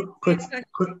quick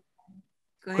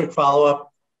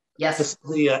follow-up. Yes.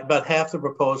 About half the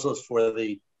proposals for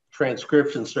the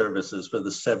transcription services for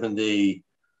the 70,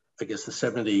 I guess the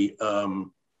 70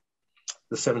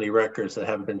 records that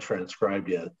haven't been transcribed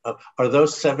yet. Are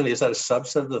those 70, is that a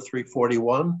subset of the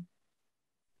 341?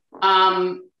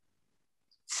 Some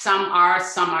are,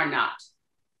 some are not.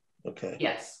 Okay.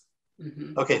 Yes.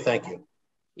 Mm-hmm. Okay, thank you.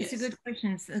 These are good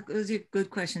questions. Those are good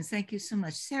questions. Thank you so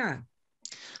much. Sarah.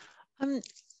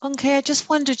 Okay, I just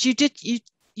wondered,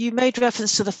 you made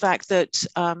reference to the fact that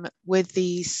with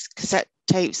these cassette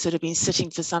tapes that have been sitting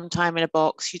for some time in a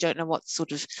box, you don't know what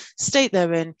sort of state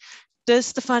they're in.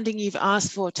 Does the funding you've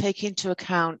asked for take into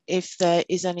account if there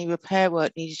is any repair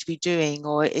work needed to be doing,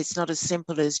 or it's not as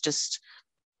simple as just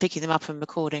picking them up and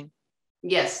recording?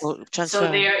 Yes. or So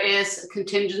transferring? there is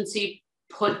contingency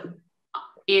put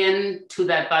into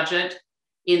that budget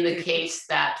in the case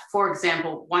that, for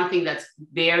example, one thing that's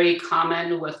very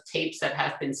common with tapes that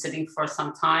have been sitting for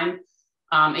some time,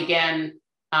 what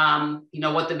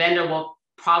the vendor will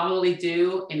probably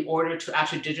do in order to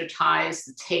actually digitize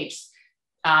the tapes,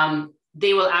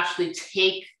 they will actually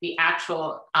take the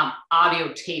actual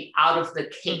audio tape out of the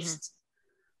case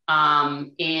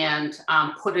and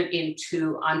put it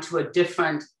onto a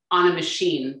different, on a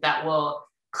machine that will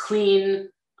clean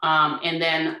and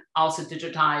then also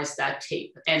digitize that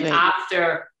tape. And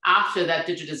after that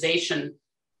digitization,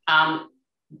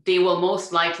 they will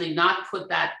most likely not put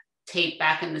that tape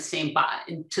back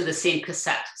into the same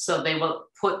cassette. So they will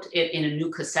put it in a new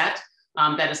cassette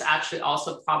that is actually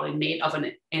also probably made of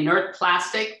an inert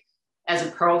plastic, as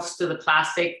opposed to the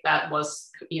plastic that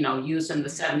was, used in the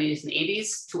 70s and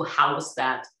 80s to house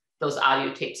those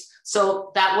audio tapes.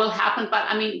 So that will happen. But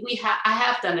I mean, I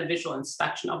have done a visual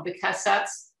inspection of the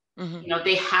cassettes.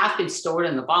 They have been stored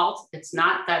in the vault. It's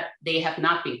not that they have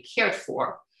not been cared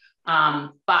for.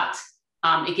 But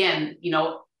again,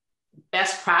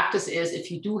 best practice is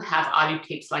if you do have audio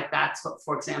tapes like that, so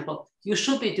for example, you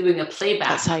should be doing a playback.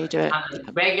 That's how you do it. On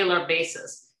a regular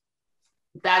basis.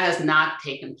 That has not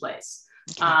taken place.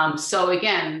 Okay. So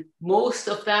again, most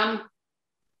of them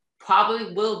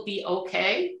probably will be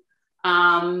okay.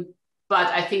 But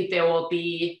I think there will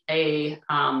be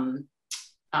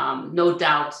no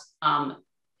doubt,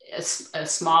 a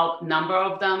small number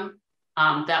of them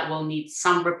that will need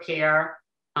some repair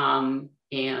and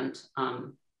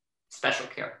special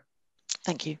care.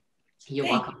 Thank you. You're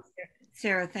welcome.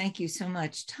 Sarah, thank you so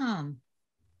much. Tom.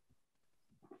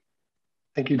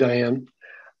 Thank you, Diane.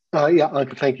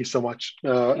 Anka, thank you so much.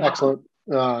 Excellent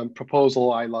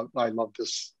proposal. I love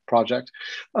this project.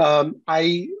 There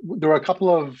were a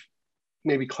couple of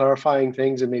maybe clarifying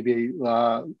things and maybe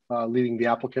leading the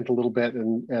applicant a little bit,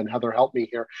 and Heather helped me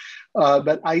here.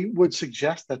 But I would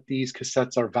suggest that these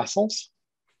cassettes are vessels.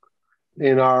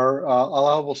 In our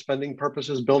allowable spending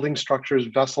purposes, building structures,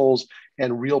 vessels,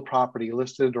 and real property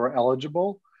listed or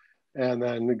eligible. And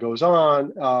then it goes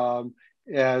on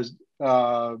as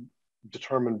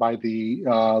determined by the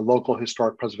local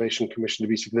Historic Preservation Commission to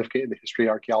be significant in the history,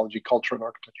 archaeology, culture, and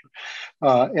architecture.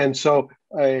 And so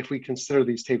if we consider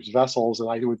these tapes vessels, and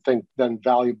I would think then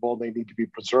valuable, they need to be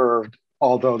preserved,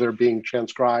 although they're being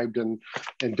transcribed and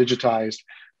digitized,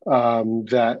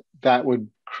 that would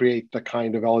create the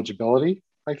kind of eligibility,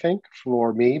 I think,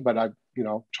 for me. But I'm,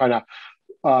 trying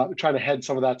to head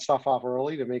some of that stuff off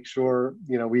early to make sure,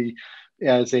 we,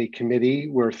 as a committee,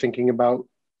 we're thinking about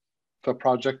the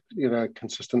project in a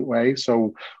consistent way,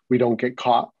 so we don't get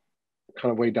caught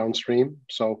kind of way downstream.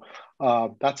 So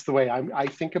that's the way I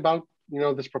think about,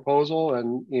 this proposal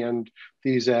and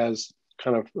these as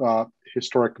kind of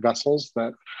historic vessels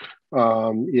that,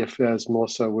 if, as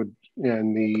Melissa would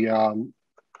and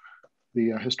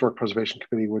the Historic Preservation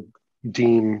Committee would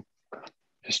deem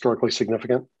historically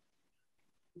significant.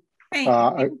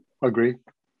 I agree.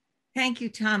 Thank you,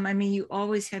 Tom. I mean, you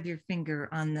always have your finger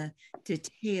on the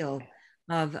detail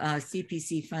of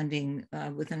CPC funding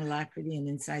with an alacrity and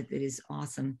insight that is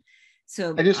awesome.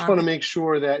 So I just want to make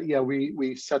sure that,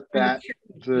 we set that,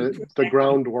 the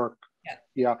groundwork.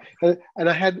 Yeah. And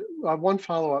I had one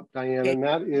follow-up, Diane, and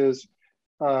that is,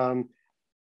 I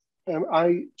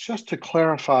just to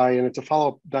clarify, and it's a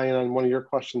follow-up, Diane, on one of your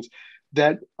questions,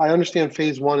 that I understand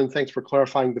phase 1, and thanks for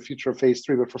clarifying the future of phase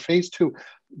 3, but for phase 2,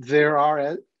 there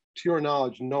are, to your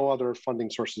knowledge, no other funding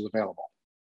sources available.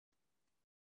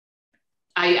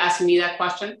 Are you asking me that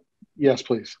question? Yes,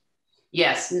 please.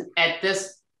 Yes, at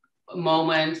this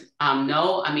moment,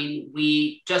 no. I mean,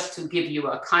 just to give you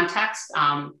a context,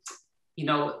 the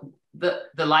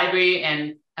library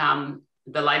and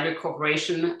the Library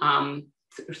Corporation,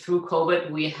 through COVID,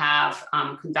 we have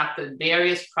conducted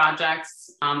various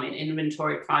projects and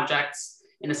inventory projects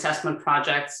and assessment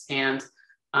projects. And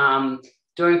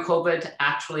during COVID,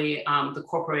 actually, the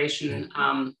corporation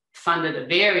funded a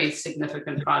very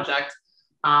significant project.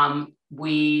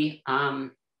 We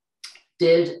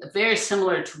did very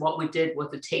similar to what we did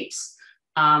with the tapes.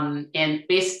 And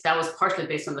that was partially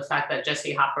based on the fact that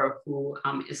Jesse Hopper, who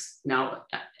is now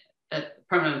a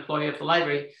permanent employee of the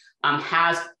library,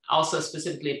 has also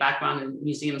specifically a background in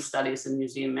museum studies and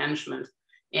museum management.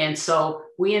 And so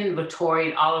we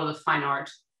inventoried all of the fine art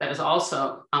that is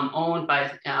also owned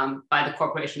by the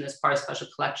corporation as part of special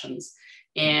collections.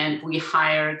 And we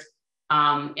hired,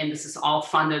 and this is all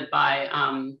funded by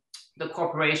the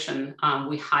corporation,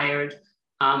 we hired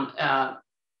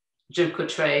Jim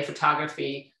Coutre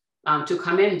Photography to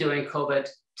come in during COVID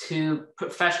to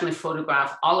professionally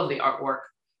photograph all of the artwork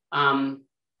of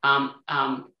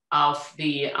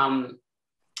the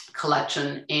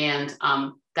collection. And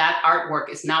that artwork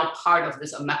is now part of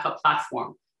this Omeka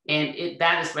platform, and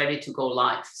that is ready to go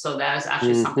live. So that is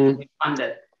actually something we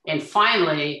funded. And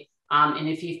finally, and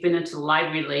if you've been into the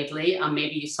library lately,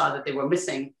 maybe you saw that they were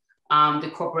missing,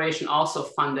 the corporation also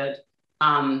funded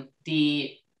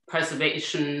the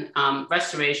preservation,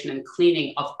 restoration, and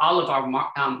cleaning of all of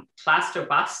our plaster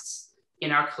busts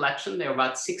in our collection. There are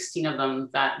about 16 of them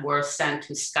that were sent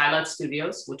to Skylight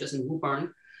Studios, which is in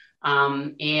Woburn.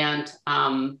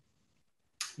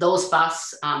 Those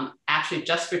busts actually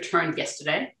just returned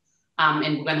yesterday,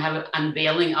 and we're going to have an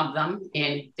unveiling of them,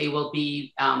 and they will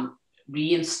be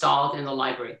reinstalled in the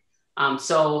library. That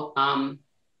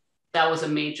was a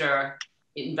major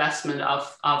investment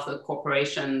of the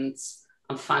corporation's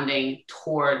funding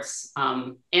towards,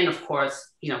 and of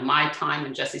course, you know, my time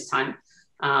and Jesse's time,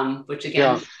 which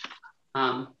again,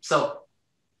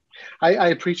 I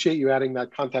appreciate you adding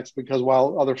that context, because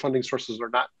while other funding sources are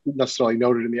not necessarily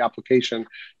noted in the application,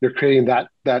 you're creating that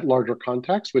larger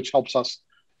context, which helps us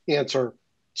answer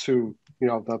to, you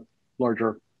know, the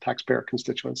larger taxpayer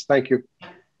constituents. Thank you.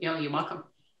 You're welcome.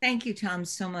 Thank you, Tom,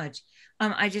 so much.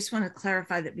 I just want to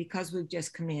clarify that because we've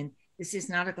just come in, this is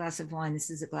not a glass of wine, this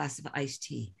is a glass of iced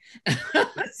tea.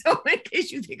 So in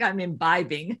case you think I'm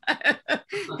imbibing,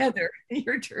 Heather,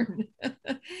 your turn. Heather,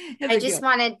 I just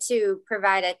wanted to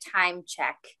provide a time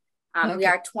check. Okay. We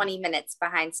are 20 minutes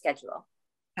behind schedule.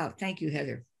 Oh, thank you,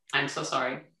 Heather. I'm so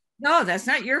sorry. No, that's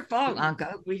not your fault,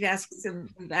 Anka. We've asked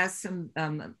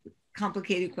some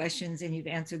complicated questions, and you've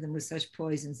answered them with such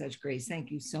poise and such grace.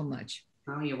 Thank you so much.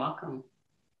 Oh, you're welcome.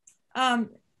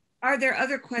 Are there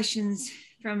other questions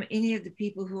from any of the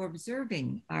people who are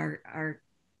observing our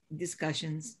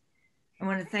discussions? I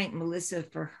want to thank Melissa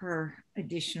for her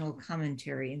additional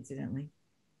commentary, incidentally.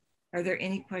 Are there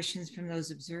any questions from those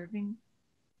observing?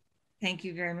 Thank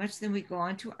you very much. Then we go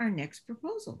on to our next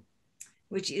proposal,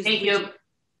 which is— Thank you.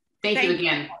 Thank you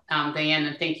again, Diane,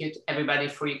 and thank you to everybody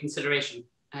for your consideration.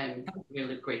 I'm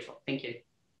really grateful. Thank you.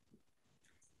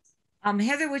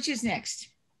 Heather, which is next?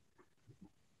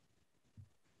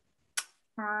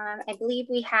 I believe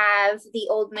we have the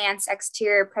Old Manse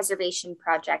Exterior Preservation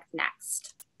Project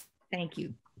next. Thank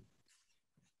you.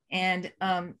 And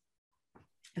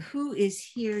who is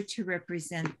here to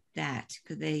represent that?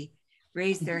 Could they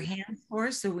raise their hands for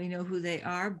us so we know who they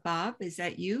are? Bob, is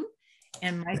that you?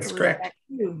 And Michael, that's correct. Is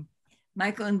that you?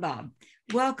 Michael and Bob,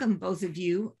 welcome both of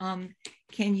you.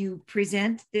 Can you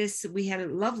present this? We had a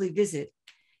lovely visit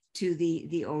to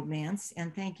the Old Manse,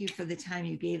 and thank you for the time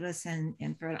you gave us and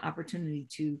for an opportunity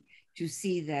to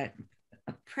see that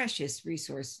a precious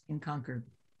resource in Concord.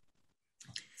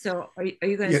 So are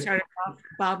you going to start it off,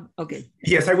 Bob? Okay.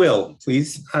 Yes, I will,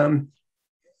 please.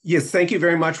 Yes, thank you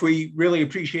very much. We really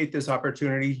appreciate this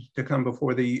opportunity to come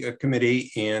before the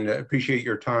committee and appreciate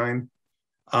your time.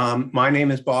 My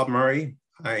name is Bob Murray.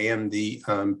 I am the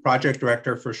project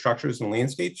director for structures and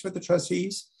landscapes for the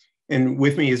trustees. And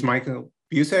with me is Michael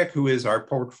Busek, who is our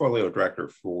portfolio director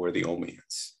for the Old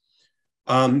Manse.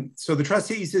 So the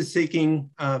trustees is seeking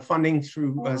funding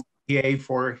through CPA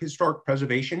for historic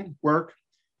preservation work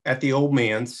at the Old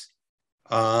Manse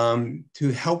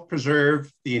to help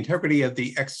preserve the integrity of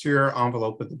the exterior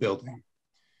envelope of the building.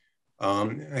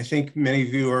 I think many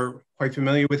of you are quite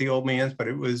familiar with the Old Manse, but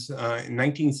it was in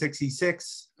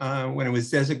 1966 when it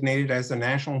was designated as a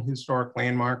National Historic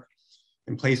Landmark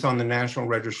and placed on the National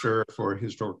Register for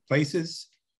Historic Places.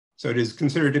 So it is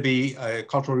considered to be a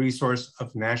cultural resource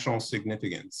of national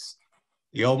significance.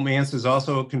 The Old Manse is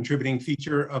also a contributing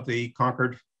feature of the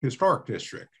Concord Historic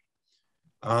District.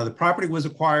 The property was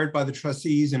acquired by the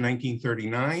trustees in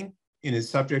 1939 and is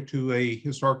subject to a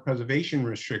historic preservation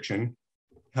restriction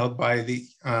held by the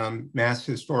Mass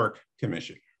Historic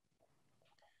Commission.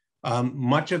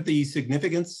 Much of the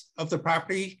significance of the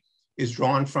property is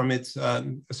drawn from its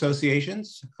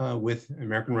associations with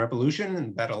American Revolution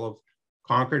and Battle of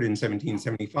Concord in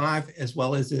 1775, as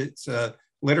well as its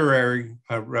literary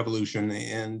revolution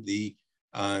and the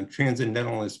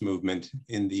Transcendentalist movement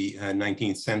in the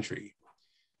 19th century.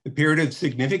 The period of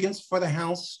significance for the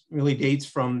house really dates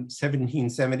from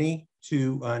 1770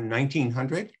 to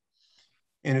 1900.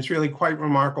 And it's really quite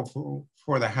remarkable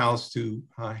for the house to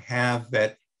have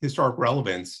that historic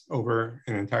relevance over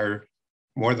an entire,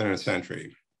 more than a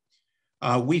century.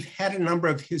 We've had a number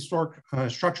of historic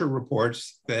structure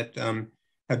reports that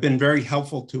have been very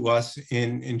helpful to us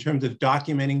in terms of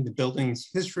documenting the building's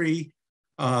history,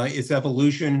 its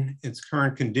evolution, its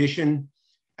current condition,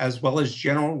 as well as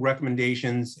general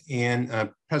recommendations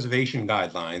and preservation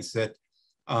guidelines that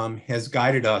has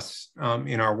guided us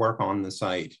in our work on the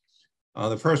site.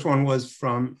 The first one was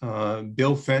from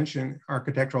Bill Finch, an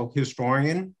architectural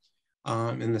historian,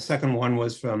 and the second one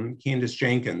was from Candace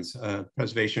Jenkins, a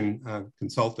preservation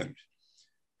consultant.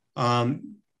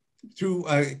 Through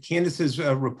Candace's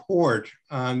report,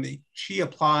 she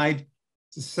applied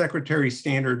the Secretary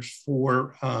standards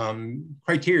for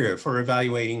criteria for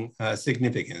evaluating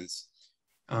significance.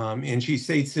 And she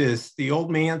states this: the Old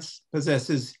Manse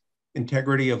possesses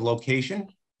integrity of location,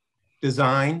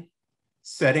 design,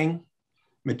 setting,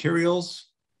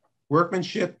 materials,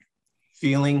 workmanship,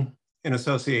 feeling, and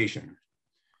association.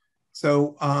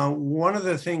 So one of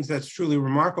the things that's truly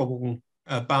remarkable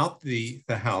about the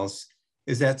house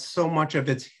is that so much of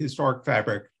its historic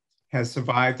fabric has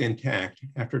survived intact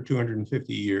after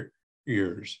 250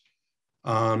 years.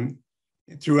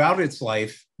 Throughout its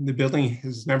life, the building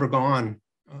has never gone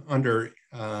under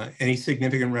any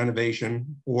significant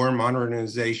renovation or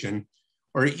modernization,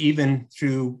 or even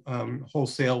through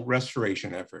wholesale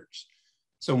restoration efforts.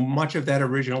 So much of that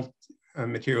original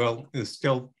material is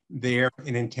still there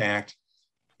and intact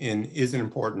and is an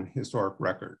important historic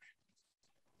record.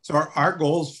 So our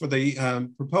goals for the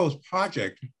proposed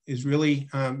project is really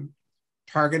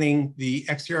targeting the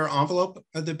exterior envelope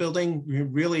of the building,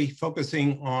 really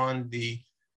focusing on the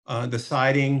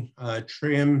siding,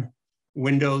 trim,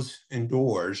 windows, and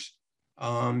doors,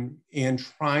 and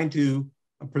trying to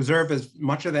preserve as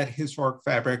much of that historic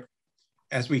fabric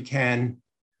as we can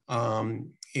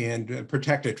and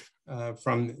protect it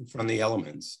from the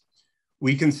elements.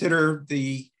 We consider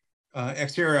the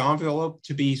exterior envelope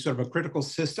to be sort of a critical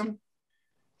system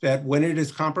that, when it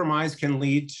is compromised, can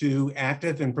lead to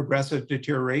active and progressive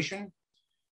deterioration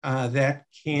that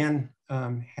can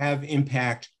have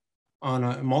impact on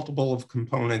a multiple of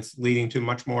components, leading to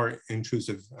much more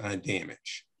intrusive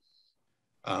damage.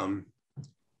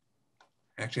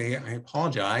 Actually, I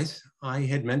apologize. I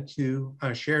had meant to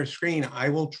share a screen. I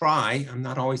will try. I'm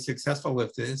not always successful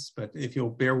with this, but if you'll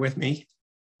bear with me.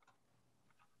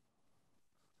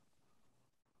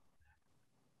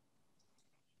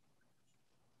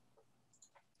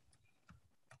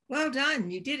 Well done,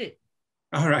 you did it.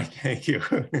 All right, thank you.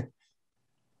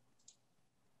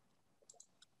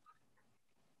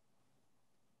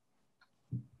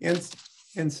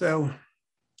 And so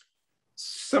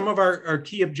some of our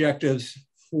key objectives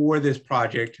for this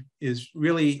project is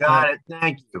really— Got it,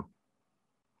 thank you.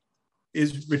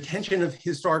 Is retention of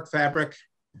historic fabric,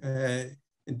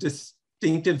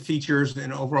 distinctive features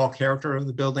and overall character of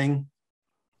the building,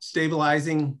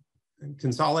 stabilizing,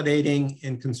 consolidating,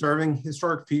 and conserving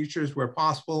historic features where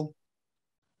possible.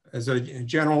 As a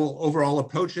general overall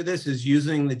approach to this is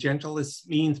using the gentlest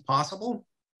means possible,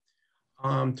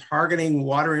 targeting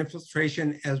water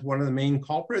infiltration as one of the main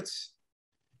culprits,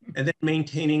 and then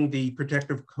maintaining the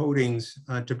protective coatings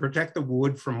to protect the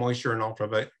wood from moisture and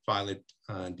ultraviolet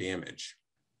damage.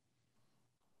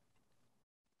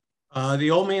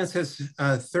 The Old Manse has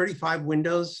 35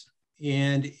 windows,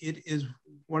 and it is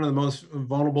one of the most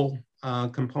vulnerable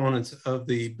components of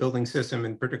the building system,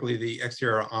 and particularly the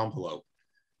exterior envelope.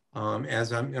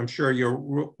 As I'm sure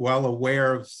you're well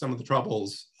aware of some of the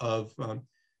troubles of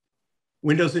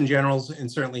windows in general,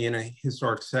 and certainly in a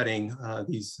historic setting,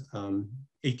 these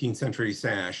 18th century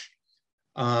sash.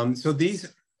 So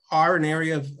these are an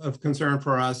area of concern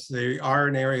for us. They are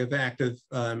an area of active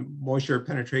moisture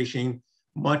penetration.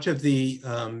 Much of the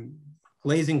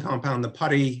glazing compound, the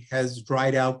putty, has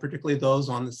dried out, particularly those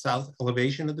on the south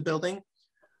elevation of the building.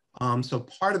 So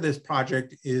part of this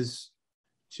project is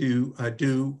to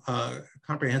do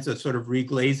comprehensive sort of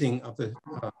reglazing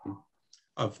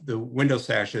of the window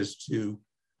sashes to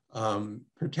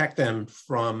protect them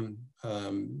from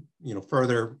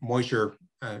further moisture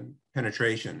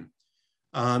penetration.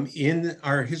 In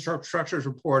our historic structures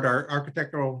report, our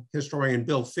architectural historian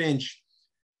Bill Finch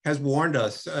has warned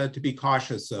us to be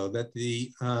cautious, so that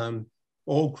the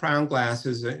old crown glass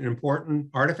is an important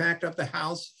artifact of the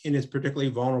house and is particularly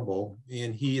vulnerable.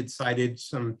 And he had cited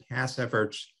some past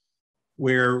efforts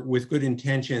where, with good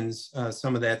intentions,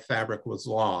 some of that fabric was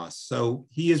lost. So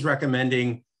he is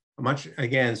recommending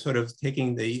again, sort of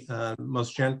taking the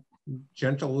most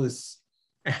gentlest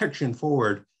action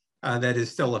forward that is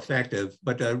still effective,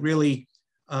 but really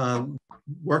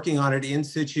working on it in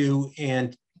situ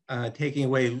and taking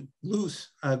away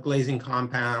loose glazing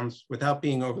compounds without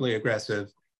being overly aggressive,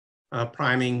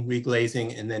 priming,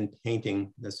 reglazing, and then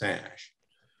painting the sash.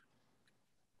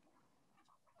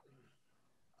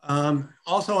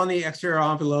 Also on the exterior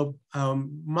envelope,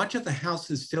 much of the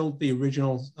house is still the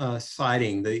original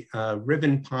siding, the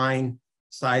ribbon pine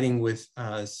siding with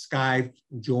skived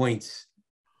joints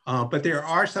But there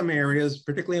are some areas,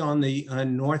 particularly on the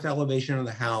north elevation of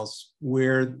the house,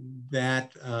 where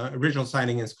that original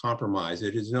siding is compromised.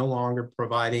 It is no longer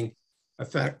providing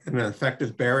an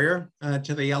effective barrier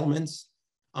to the elements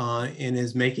and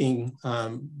is making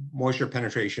moisture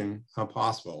penetration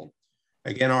possible.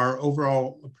 Again, our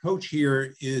overall approach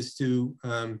here is to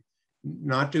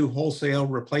not do wholesale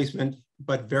replacement,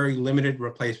 but very limited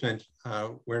replacement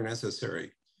where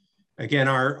necessary. Again,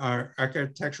 our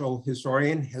architectural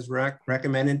historian has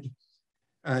recommended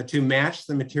to match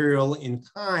the material in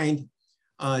kind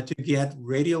to get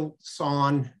radial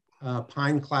sawn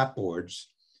pine clapboards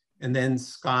and then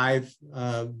skive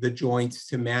the joints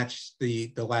to match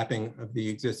the lapping of the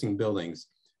existing buildings.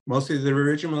 Most of the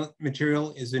original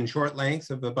material is in short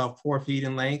lengths of about 4 feet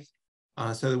in length.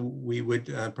 So we would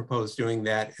propose doing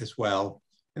that as well,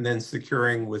 and then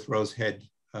securing with rose head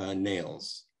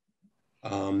nails.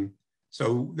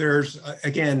 So there's,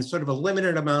 again, sort of a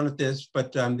limited amount of this,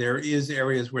 but there is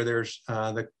areas where there's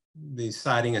the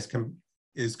siding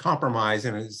is compromised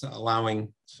and is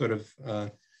allowing sort of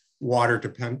water to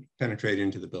penetrate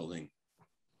into the building.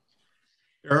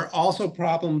 There are also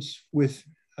problems with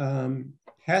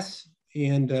pests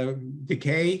and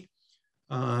decay.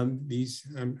 I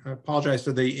apologize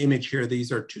for the image here.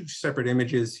 These are 2 separate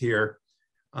images here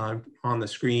on the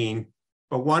screen.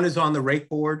 But one is on the rake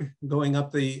board going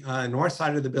up the north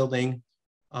side of the building,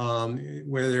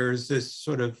 where there's this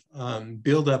sort of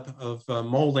buildup of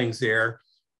moldings there,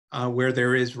 where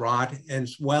there is rot,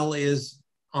 as well as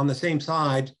on the same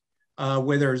side,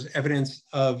 where there's evidence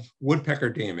of woodpecker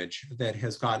damage that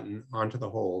has gotten onto the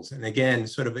holes. And again,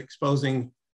 sort of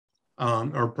exposing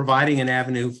or providing an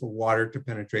avenue for water to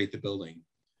penetrate the building.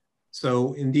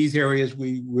 So in these areas,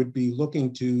 we would be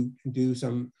looking to do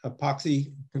some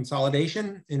epoxy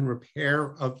consolidation and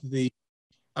repair of the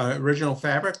original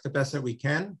fabric the best that we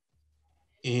can.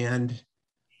 And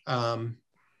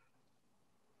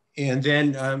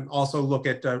then also look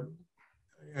at,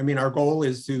 I mean, our goal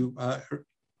is to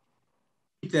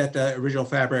keep that original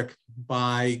fabric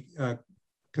by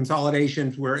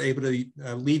consolidations. We're able to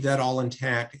leave that all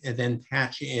intact and then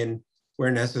patch in where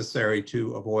necessary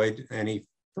to avoid any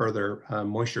further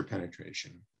moisture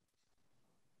penetration.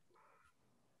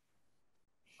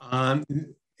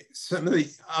 Some of the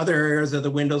other areas of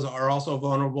the windows are also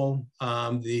vulnerable.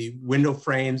 The window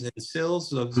frames and sills,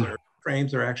 those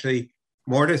frames are actually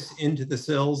mortised into the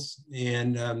sills,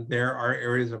 and there are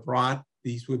areas of rot.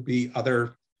 These would be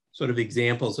other sort of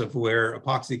examples of where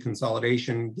epoxy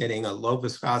consolidation, getting a low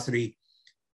viscosity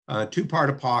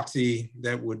 2-part epoxy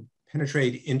that would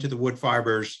penetrate into the wood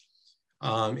fibers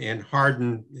and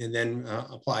harden, and then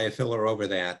apply a filler over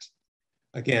that.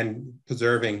 Again,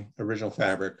 preserving original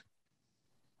fabric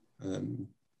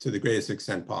to the greatest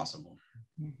extent possible.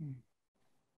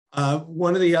 Mm-hmm.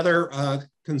 One of the other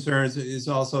concerns is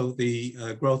also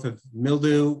the growth of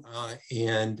mildew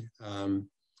and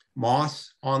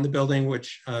moss on the building,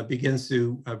 which begins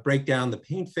to break down the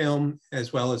paint film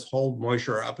as well as hold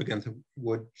moisture up against the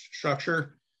wood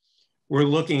structure. We're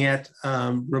looking at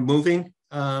removing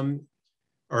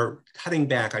or cutting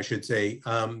back, I should say,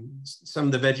 some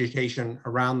of the vegetation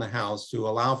around the house to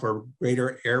allow for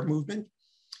greater air movement.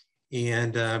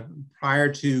 And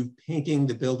prior to painting,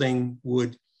 the building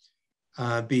would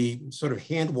be sort of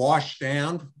hand washed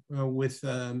down with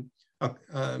a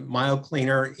mild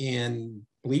cleaner in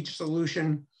bleach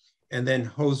solution, and then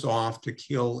hose off to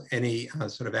kill any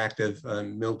sort of active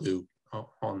mildew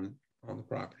on the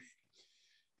property.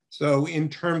 So in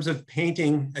terms of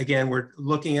painting, again, we're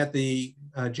looking at the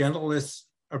gentlest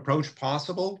approach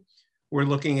possible. We're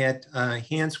looking at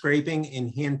hand scraping and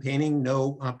hand painting,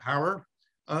 no power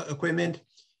equipment,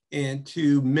 and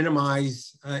to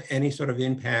minimize any sort of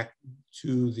impact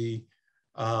to the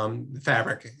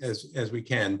fabric as we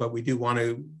can. But we do want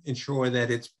to ensure that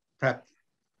it's prepped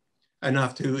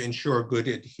enough to ensure good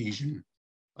adhesion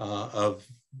of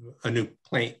a new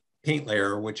paint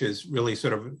layer, which is really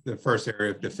sort of the first area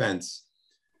of defense.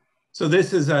 So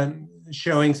this is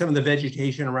showing some of the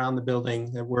vegetation around the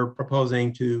building that we're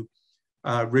proposing to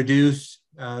reduce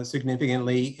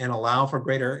significantly and allow for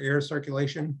greater air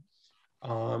circulation.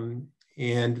 And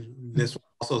this will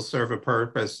also serve a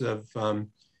purpose of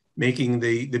making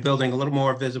the building a little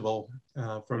more visible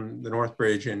from the North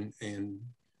Bridge and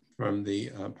from the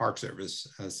Park Service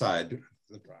side of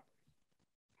the property.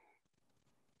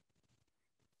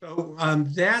 So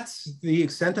that's the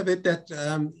extent of it that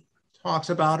talks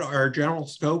about our general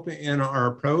scope and our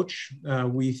approach.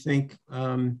 We think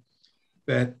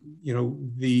that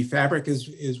the fabric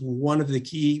is one of the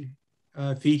key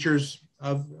features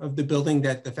of the building,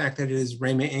 that the fact that it has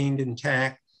remained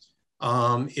intact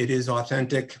It is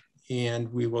authentic,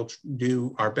 and we will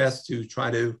do our best to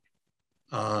try to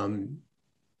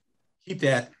keep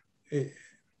that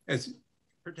as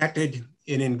protected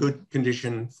and in good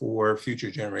condition for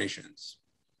future generations.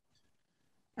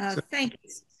 Thank you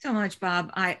so much,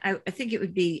 Bob. I think it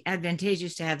would be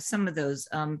advantageous to have some of those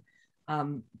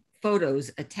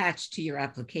photos attached to your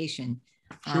application.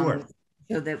 Sure.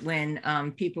 So that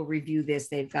when people review this,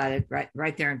 they've got it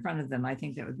right there in front of them. I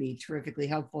think that would be terrifically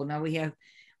helpful. Now we have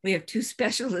two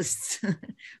specialists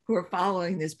who are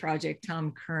following this project,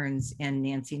 Tom Kearns and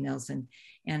Nancy Nelson.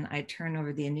 And I turn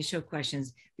over the initial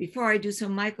questions. Before I do so,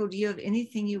 Michael, do you have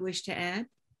anything you wish to add?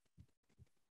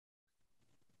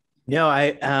 No,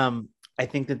 I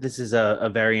think that this is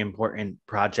a very important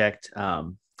project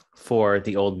for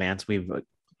the Old Manse. We've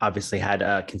obviously had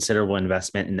a considerable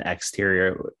investment in the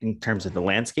exterior in terms of the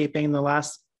landscaping in the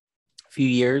last few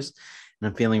years. And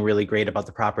I'm feeling really great about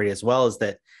the property as well as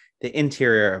the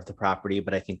interior of the property,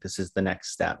 but I think this is the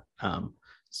next step.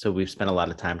 So we've spent a lot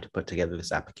of time to put together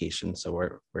this application. So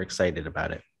we're excited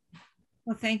about it.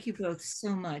 Well, thank you both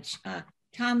so much.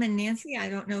 Tom and Nancy, I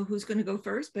don't know who's going to go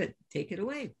first, but take it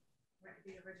away.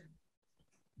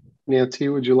 Nancy,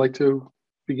 would you like to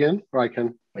begin, or I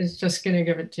can? I was just going to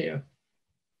give it to you.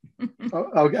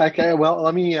 Okay. Well,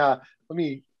 let me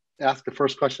ask the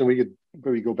first question. We could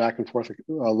maybe go back and forth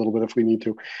a little bit if we need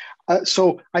to.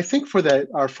 So I think for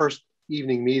our first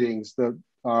evening meetings,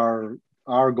 our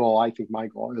goal, I think my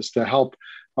goal, is to help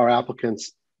our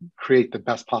applicants create the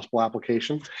best possible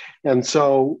application. And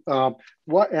so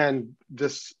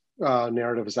this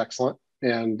narrative is excellent,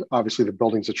 and obviously the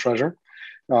building's a treasure,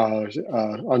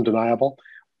 undeniable.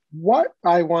 What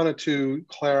I wanted to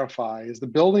clarify is the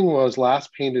building was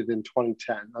last painted in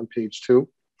 2010 on page 2,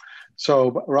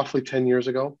 so roughly 10 years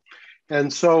ago.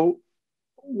 And so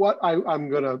what I'm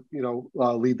going to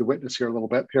lead the witness here a little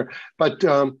bit here, but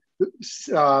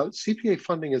CPA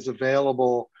funding is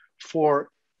available for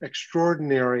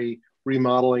extraordinary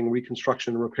remodeling,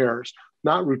 reconstruction, and repairs,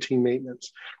 not routine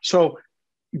maintenance. So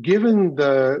given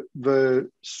the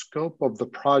scope of the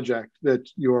project that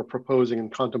you're proposing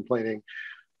and contemplating,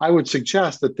 I would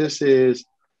suggest that this is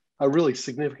a really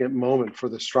significant moment for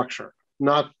the structure,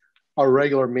 not a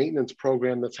regular maintenance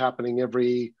program that's happening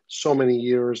every so many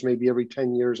years, maybe every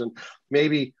 10 years. And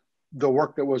maybe the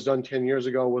work that was done 10 years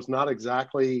ago was not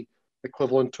exactly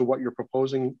equivalent to what you're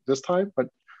proposing this time, but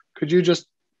could you just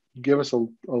give us a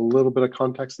little bit of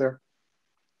context there?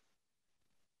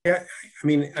 Yeah, I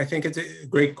mean, I think it's a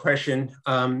great question.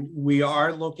 We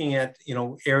are looking at,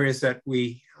 areas that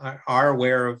we are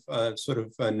aware of, sort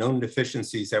of known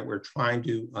deficiencies that we're trying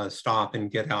to stop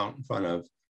and get out in front of.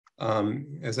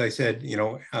 As I said,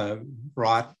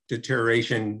 rot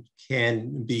deterioration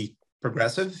can be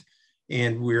progressive,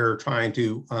 and we're trying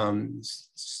to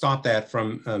stop that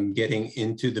from getting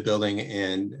into the building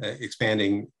and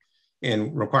expanding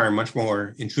and requiring much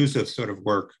more intrusive sort of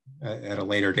work at a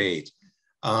later date.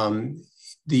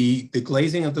 The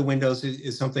glazing of the windows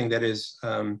is something that is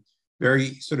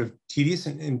very sort of tedious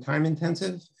and time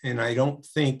intensive. And I don't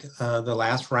think the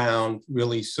last round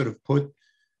really sort of put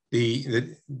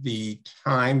the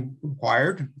time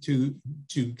required to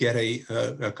get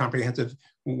a comprehensive.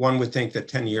 One would think that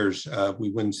 10 years we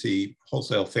wouldn't see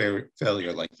wholesale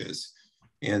failure like this.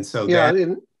 And so that's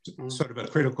sort of a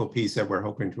critical piece that we're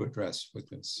hoping to address with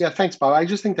this. Yeah, thanks, Bob. I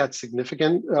just think that's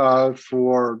significant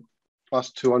for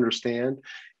us to understand,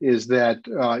 is that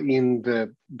in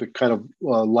the kind of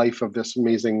life of this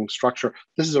amazing structure,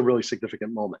 this is a really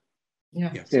significant moment.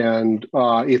 Yeah. Yes. And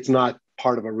it's not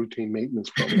part of a routine maintenance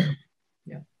program.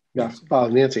 Yeah.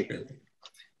 Nancy.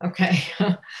 Okay.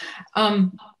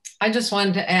 I just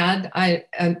wanted to add,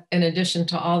 in addition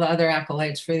to all the other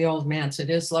accolades for the Old Manse, it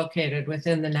is located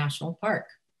within the national park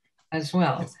as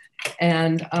well. Yes.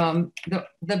 And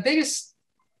the biggest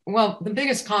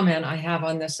comment I have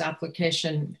on this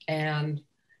application and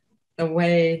the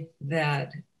way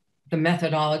that the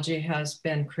methodology has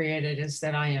been created is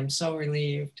that I am so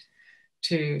relieved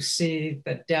to see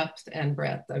the depth and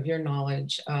breadth of your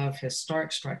knowledge of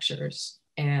historic structures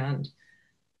and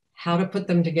how to put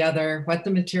them together, what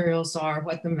the materials are,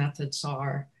 what the methods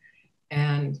are.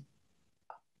 And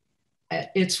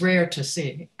it's rare to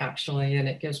see, actually, and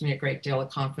it gives me a great deal of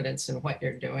confidence in what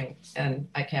you're doing. And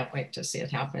I can't wait to see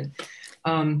it happen.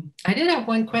 I did have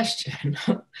one question.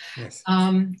 Yes.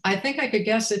 I think I could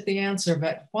guess at the answer,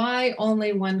 but why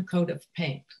only one coat of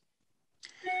paint?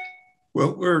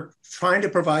 Well, we're trying to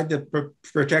provide the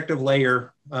protective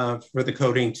layer for the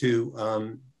coating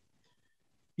to,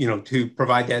 to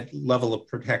provide that level of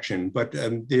protection. But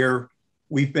there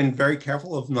we've been very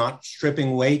careful of not stripping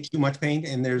away too much paint,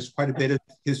 and there's quite a bit of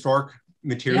historic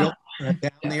material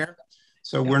down there.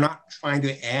 So we're not trying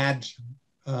to add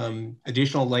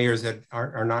additional layers that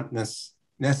are not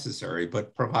necessary,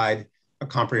 but provide a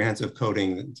comprehensive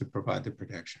coating to provide the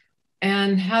protection.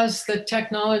 And has the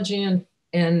technology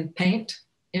in paint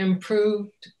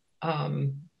improved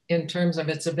in terms of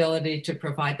its ability to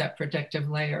provide that protective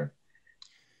layer?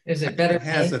 Is it better? It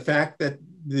has the fact that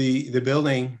the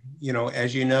building, you know,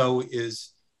 as you know,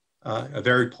 is a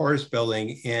very porous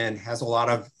building and has a lot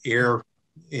of air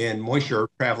and moisture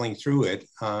traveling through it.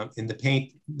 In the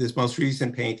paint, this most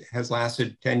recent paint has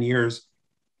lasted 10 years.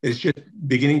 It's just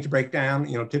beginning to break down.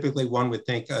 You know, typically one would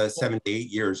think 7 to 8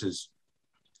 years is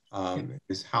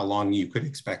how long you could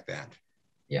expect that.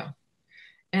 Yeah.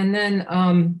 And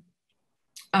then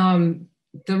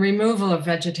the removal of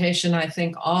vegetation, I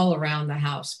think, all around the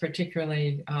house,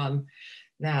 particularly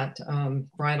that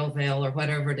bridal veil or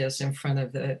whatever it is in front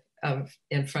of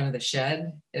the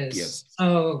shed, is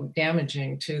so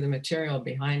damaging to the material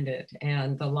behind it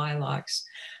and the lilacs.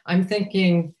 I'm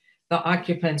thinking the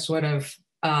occupants would have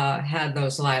had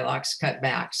those lilacs cut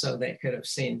back so they could have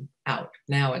seen out.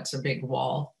 Now it's a big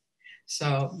wall.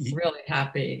 So really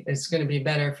happy. It's going to be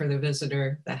better for the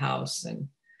visitor, the house, and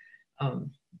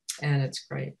it's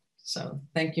great. So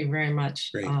thank you very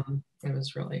much. It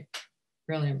was really,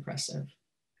 really impressive.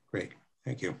 Great,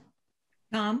 thank you.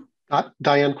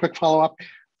 Diane, quick follow-up.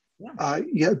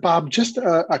 Yeah, Bob, just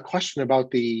a question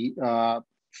about the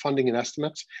funding and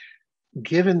estimates.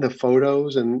 Given the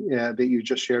photos and that you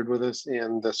just shared with us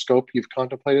and the scope you've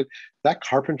contemplated, that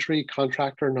carpentry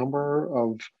contractor number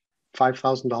of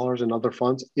 $5,000 in other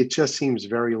funds, it just seems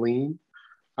very lean.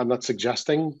 I'm not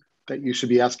suggesting that you should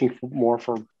be asking for more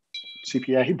for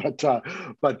CPA,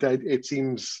 but it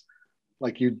seems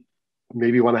like you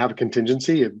maybe want to have a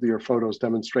contingency. Your photos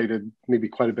demonstrated maybe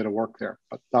quite a bit of work there,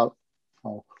 but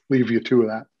I'll leave you to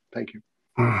that. Thank you.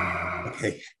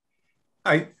 Okay.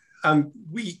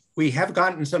 We have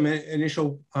gotten some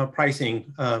initial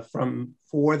pricing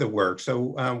for the work,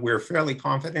 so we're fairly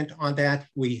confident on that.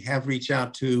 We have reached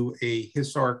out to a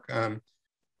historic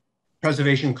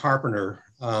preservation carpenter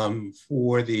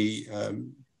for the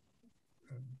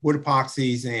wood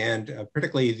epoxies and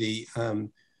particularly the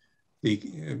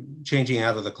changing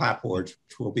out of the clapboards,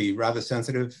 which will be rather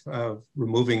sensitive,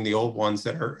 removing the old ones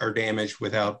that are damaged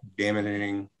without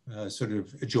damaging sort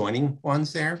of adjoining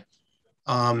ones there.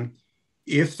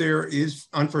 If there is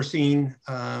unforeseen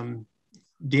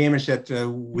damage that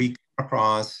we come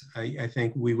across, I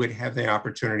think we would have the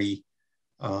opportunity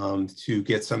to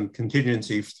get some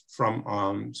contingency from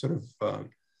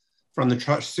from the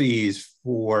trustees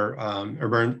for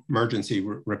emergency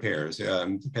repairs,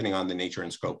 depending on the nature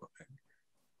and scope of it.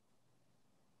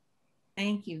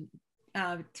 Thank you.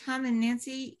 Tom and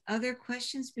Nancy, other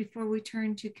questions before we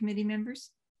turn to committee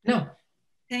members? No.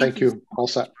 Thank you. All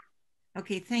set.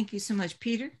 Okay, thank you so much.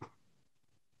 Peter?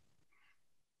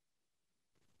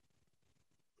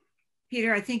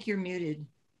 Peter, I think you're muted.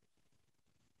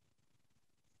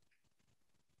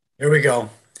 There we go.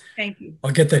 Thank you.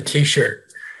 I'll get that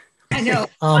t-shirt. I know.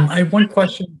 I have one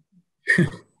question.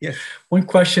 Yes. One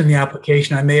question in the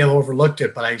application, I may have overlooked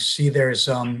it, but I see there's,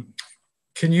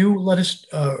 can you let us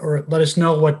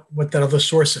know what that other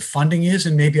source of funding is?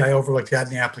 And maybe I overlooked that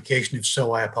in the application. If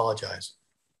so, I apologize.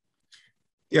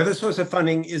 The other source of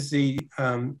funding is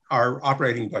our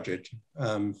operating budget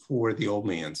for the Old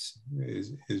Manse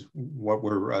is what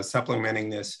we're supplementing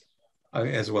this,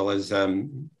 as well as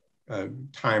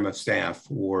time of staff,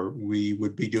 or we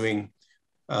would be doing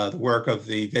the work of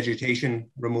the vegetation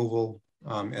removal,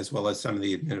 as well as some of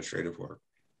the administrative work.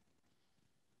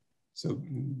 So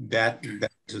that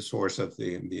is a source of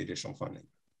the additional funding,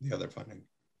 the other funding.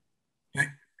 Okay.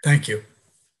 Thank you.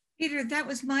 Peter, that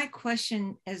was my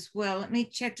question as well. Let me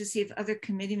check to see if other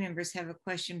committee members have a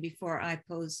question before I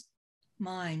pose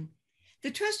mine.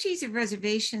 The Trustees of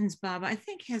Reservations, Bob, I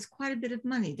think has quite a bit of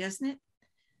money, doesn't it?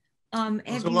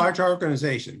 It's a large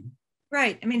organization.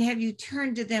 Right. I mean, have you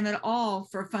turned to them at all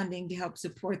for funding to help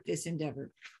support this endeavor?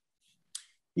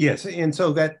 Yes, and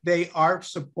so that they are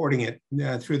supporting it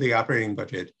through the operating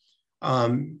budget.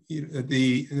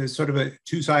 There's sort of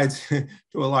two sides to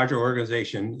a larger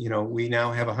organization. You know, we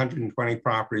now have 120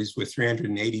 properties with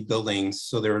 380 buildings,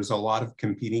 so there is a lot of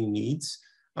competing needs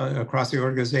across the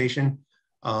organization.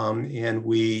 And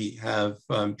we have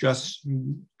just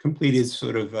completed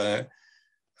sort of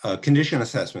condition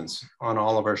assessments on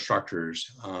all of our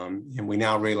structures. And we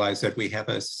now realize that we have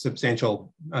a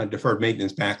substantial deferred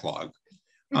maintenance backlog.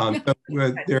 But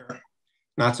there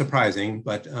not surprising,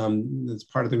 but it's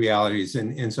part of the realities.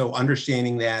 And so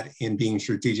understanding that and being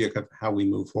strategic of how we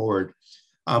move forward.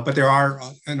 But there are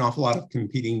an awful lot of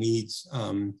competing needs.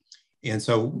 And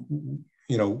so,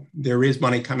 you know, there is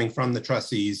money coming from the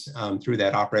trustees through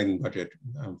that operating budget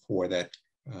for that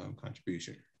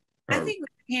contribution. I think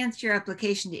we enhanced your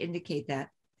application to indicate that,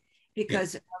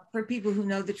 because for people who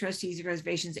know the trustees of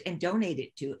reservations and donate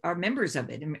it to, are members of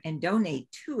it and donate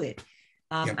to it,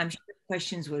 I'm sure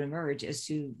questions would emerge as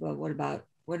to, well,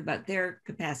 what about their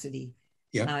capacity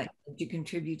to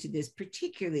contribute to this,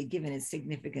 particularly given its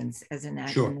significance as a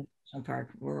national park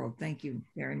world. Thank you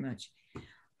very much.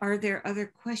 Are there other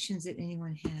questions that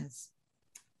anyone has?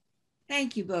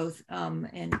 Thank you both,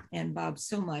 and Bob,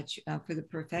 so much for the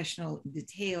professional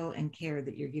detail and care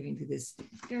that you're giving to this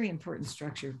very important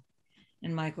structure,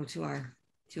 and Michael, to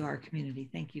our community.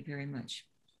 Thank you very much.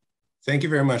 Thank you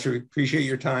very much. We appreciate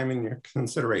your time and your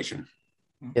consideration.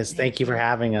 Yes, thank you for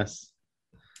having us.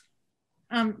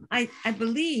 I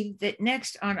believe that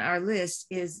next on our list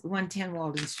is 110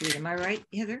 Walden Street. Am I right,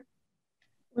 Heather?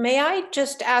 May I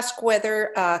just ask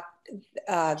whether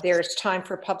there's time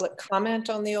for public comment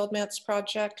on the Old Manse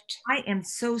project? I am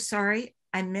so sorry.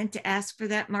 I meant to ask for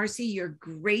that, Marcy. You're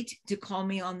great to call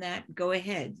me on that. Go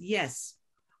ahead. Yes.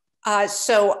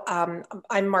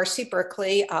 I'm Marcy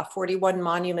Berkeley, 41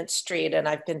 Monument Street, and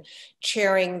I've been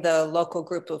chairing the local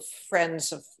group of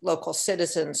Friends of Local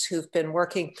Citizens who've been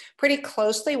working pretty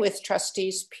closely with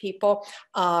trustees people.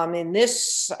 In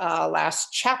this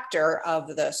last chapter of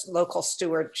the local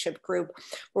stewardship group,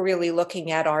 we're really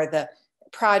looking at are the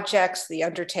projects, the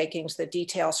undertakings, the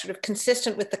details, sort of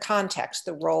consistent with the context,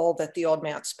 the role that the Old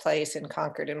Manse plays in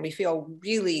Concord. And we feel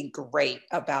really great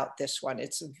about this one.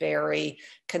 It's very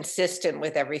consistent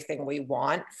with everything we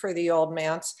want for the Old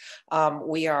Manse.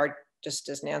 We are, just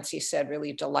as Nancy said,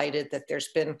 really delighted that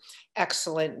there's been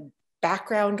excellent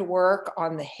background work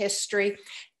on the history.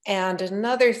 And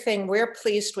another thing we're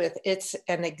pleased with, it's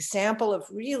an example of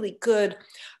really good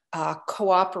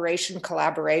cooperation,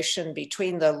 collaboration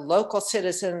between the local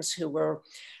citizens who were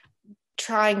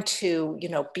trying to, you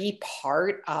know, be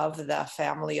part of the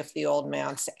family of the Old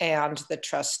Manse and the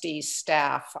trustee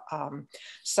staff.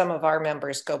 Some of our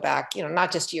members go back, you know,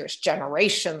 not just years,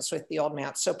 generations with the Old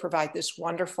Manse, so provide this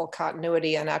wonderful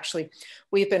continuity. And actually,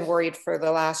 we've been worried for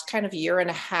the last kind of year and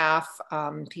a half,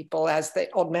 people, as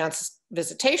the Old Manse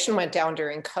visitation went down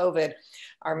during COVID,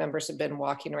 our members have been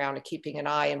walking around and keeping an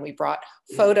eye, and we brought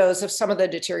photos of some of the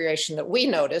deterioration that we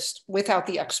noticed without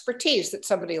the expertise that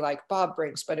somebody like Bob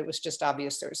brings, but it was just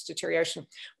obvious there was deterioration.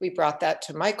 We brought that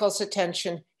to Michael's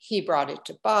attention. He brought it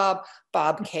to Bob.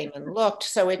 Bob came and looked.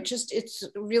 So it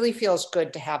really feels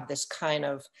good to have this kind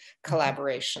of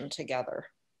collaboration together.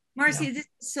 Marcy, this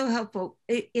is so helpful.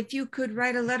 If you could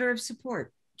write a letter of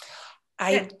support.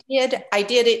 I did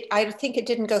it. I think it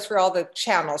didn't go through all the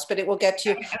channels, but it will get to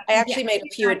you. I actually made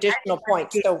a few additional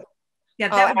points. So yeah,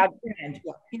 that would be good.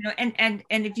 You know, and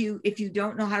if you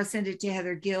don't know how to send it to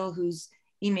Heather Gill, whose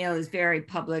email is very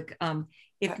public,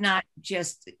 if not,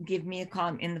 just give me a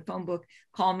call in the phone book,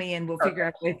 call me, and we'll figure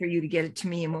out a way for you to get it to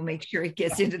me, and we'll make sure it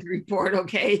gets into the report.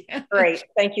 Okay. Great.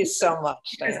 Thank you so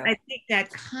much. I think that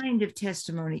kind of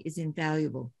testimony is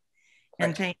invaluable.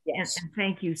 And thank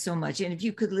you so much. And if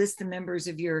you could list the members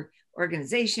of your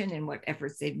organization and what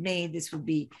efforts they've made, this would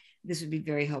be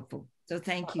very helpful. So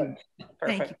thank you.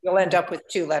 Perfect. Thank you. You'll end up with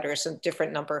 2 letters and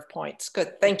different number of points.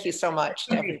 Good. Thank you so much.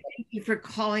 Thank you for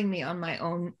calling me on my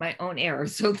own error.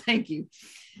 So thank you.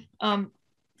 All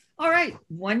right,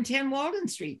 110 Walden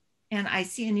Street, and I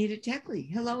see Anita Techley.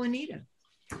 Hello, Anita.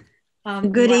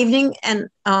 Good evening, and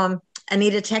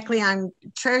Anita Techley. I'm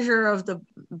treasurer of the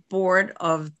board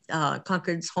of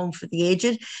Concord's Home for the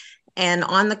Aged. And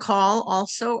on the call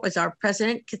also is our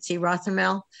president, Kitsy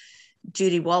Rothermel.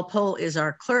 Judy Walpole is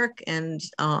our clerk, and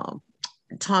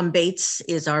Tom Bates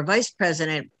is our vice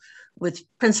president with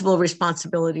principal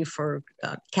responsibility for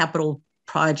capital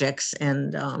projects.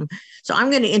 And so I'm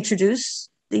going to introduce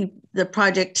the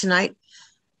project tonight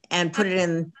and put it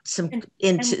in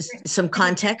into some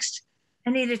context.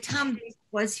 Anita, Tom Bates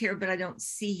was here, but I don't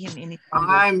see him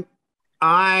anymore.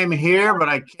 I'm here, but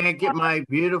I can't get my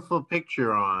beautiful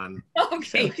picture on.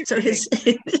 Okay.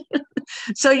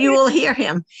 So you will hear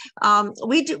him.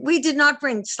 We did not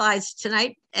bring slides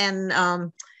tonight,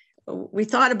 and we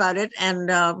thought about it,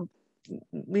 and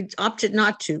we opted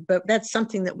not to. But that's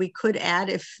something that we could add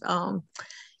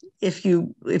if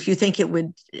you think it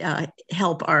would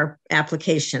help our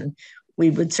application.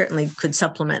 We would certainly could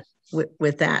supplement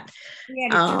with that.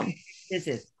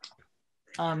 Visit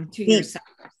to your site.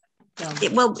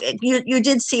 Well, you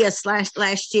did see us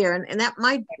last year, and that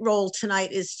my role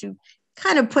tonight is to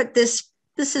kind of put this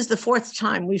this is the fourth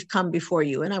time we've come before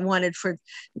you. And I wanted for,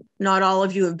 not all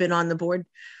of you have been on the board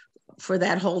for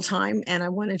that whole time. And I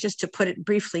wanted just to put it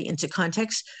briefly into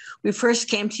context. We first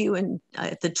came to you in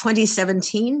at the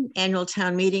 2017 annual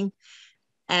town meeting,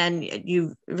 and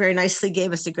you very nicely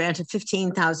gave us a grant of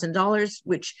 $15,000,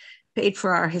 which paid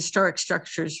for our historic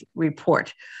structures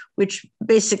report, which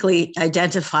basically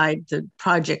identified the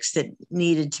projects that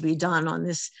needed to be done on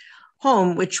this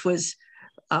home, which was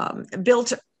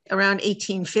built around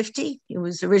 1850. It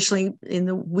was originally in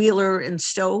the Wheeler and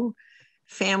Stowe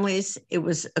families. It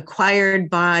was acquired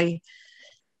by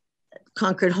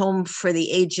Concord Home for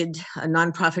the Aged, a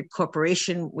nonprofit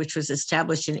corporation, which was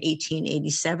established in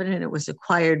 1887, and it was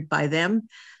acquired by them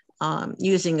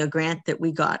using a grant that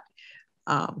we got,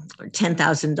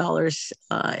 $10,000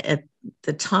 at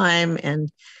the time. And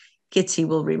Kitsy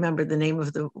will remember the name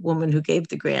of the woman who gave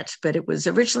the grant, but it was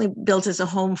originally built as a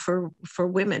home for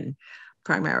women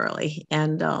primarily.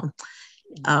 And the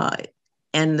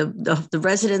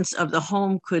residents of the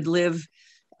home could live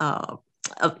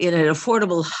in an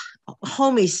affordable,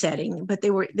 homey setting, but they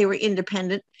were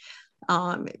independent.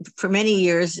 For many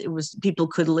years, it was people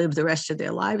could live the rest of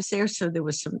their lives there. So there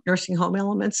was some nursing home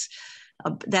elements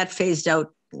that phased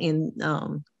out in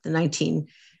the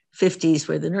 1950s,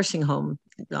 where the nursing home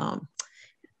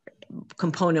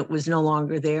component was no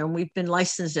longer there. And we've been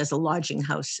licensed as a lodging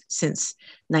house since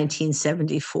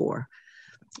 1974.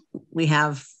 We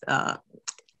have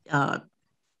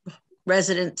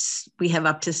residents. We have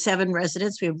up to 7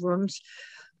 residents. We have rooms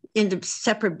into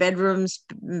separate bedrooms,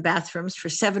 bathrooms for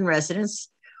 7 residents.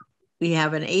 We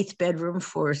have an 8th bedroom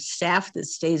for staff that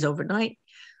stays overnight.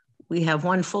 We have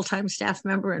 1 full-time staff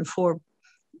member and 4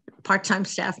 part-time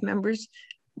staff members.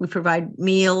 We provide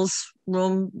meals,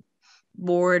 room,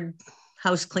 board,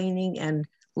 house cleaning, and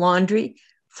laundry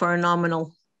for a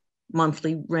nominal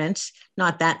monthly rent.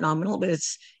 Not that nominal, but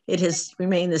it has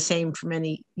remained the same for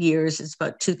many years. It's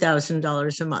about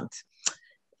 $2,000 a month.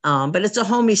 But it's a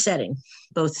homey setting,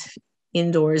 both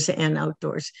indoors and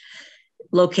outdoors,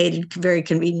 located very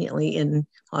conveniently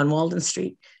on Walden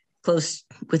Street, close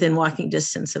within walking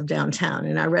distance of downtown.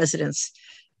 And our residents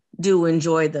do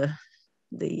enjoy the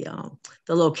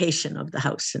location of the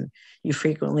house, and you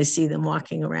frequently see them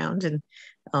walking around and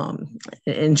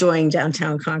enjoying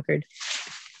downtown Concord.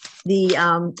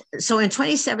 So in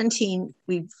 2017,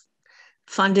 we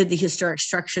funded the historic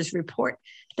structures report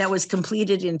that was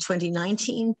completed in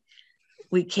 2019.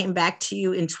 We came back to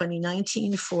you in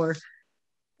 2019 for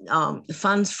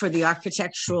funds for the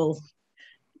architectural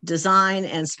design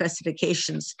and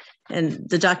specifications and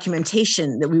the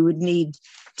documentation that we would need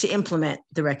to implement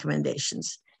the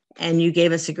recommendations. And you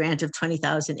gave us a grant of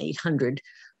 $20,800,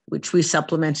 which we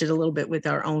supplemented a little bit with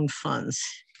our own funds.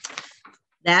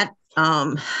 That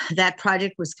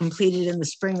project was completed in the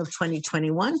spring of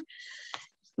 2021.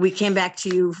 We came back to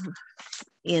you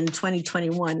in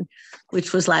 2021,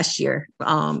 which was last year,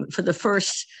 for the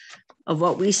first of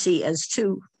what we see as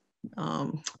 2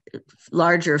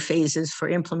 larger phases for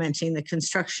implementing the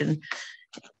construction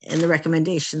and the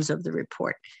recommendations of the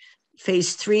report.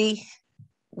 Phase 3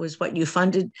 was what you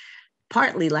funded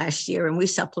partly last year, and we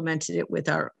supplemented it with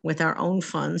our own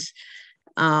funds.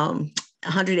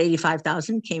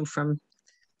 $185,000 came from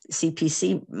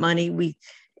CPC money.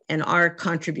 And our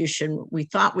contribution we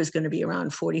thought was going to be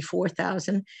around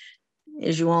 $44,000.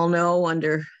 As you all know,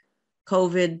 under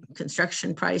COVID,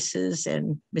 construction prices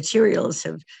and materials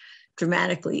have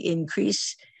dramatically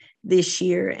increased this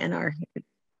year, and our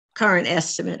current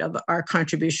estimate of our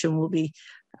contribution will be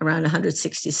around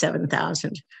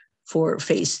 $167,000 for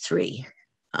phase 3.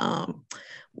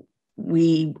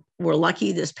 We were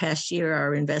lucky this past year.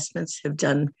 Our investments have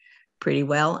done pretty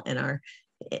well, and our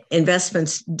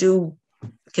investments do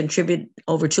contribute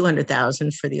over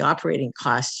 $200,000 for the operating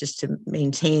costs just to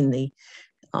maintain the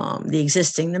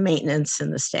existing, the maintenance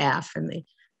and the staff and the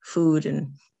food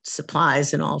and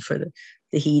supplies and all for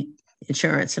the heat,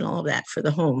 insurance and all of that for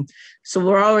the home. So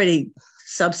we're already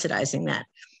subsidizing that.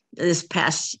 This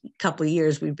past couple of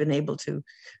years, we've been able to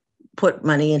put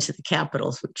money into the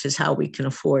capitals, which is how we can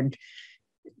afford.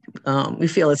 We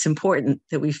feel it's important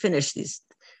that we finish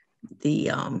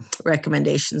the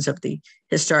recommendations of the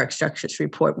historic structures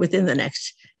report within the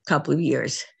next couple of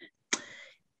years.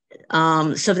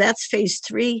 So that's phase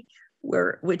 3,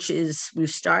 which is we've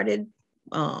started.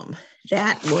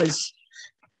 That was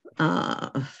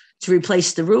to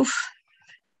replace the roof,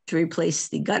 to replace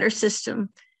the gutter system,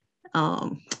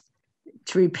 to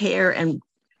repair and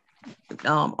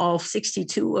all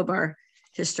 62 of our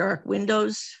historic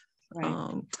windows,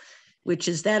 right. Which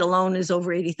is that alone is over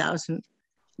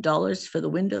 $80,000 for the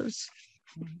windows.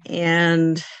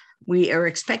 And we are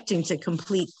expecting to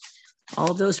complete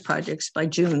all those projects by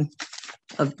June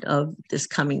of this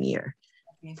coming year.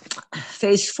 Okay.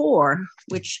 Phase 4,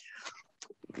 which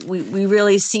we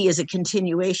really see as a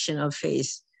continuation of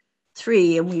phase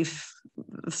 3, and we've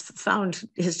found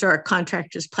historic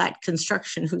contractors, Platt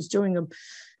Construction, who's doing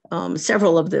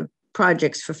several of the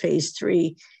projects for phase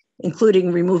 3,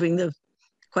 including removing the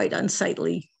quite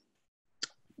unsightly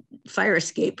fire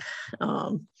escape,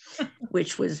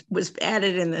 which was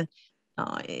added in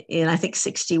I think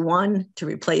 61 to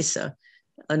replace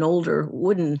an older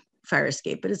wooden fire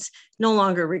escape, but it's no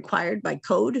longer required by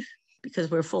code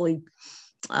because we're fully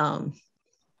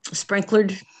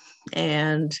sprinklered,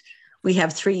 and we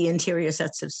have 3 interior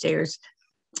sets of stairs,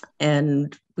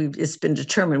 and it's been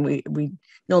determined we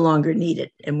no longer need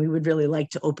it, and we would really like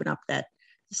to open up that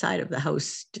side of the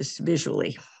house just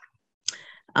visually.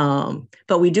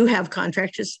 But we do have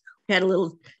contractors. We had a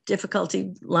little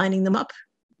difficulty lining them up,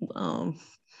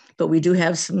 but we do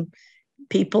have some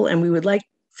people, and we would like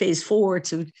phase 4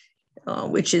 to,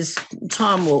 which is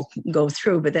Tom will go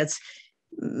through, but that's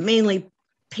mainly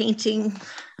painting,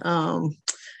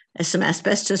 some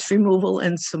asbestos removal,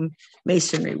 and some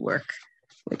masonry work,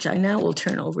 which I now will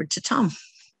turn over to Tom.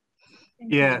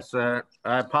 Yes, I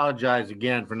apologize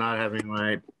again for not having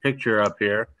my picture up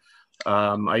here.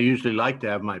 I usually like to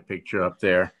have my picture up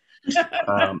there,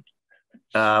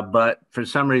 but for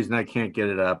some reason I can't get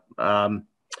it up.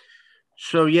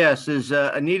 So yes, as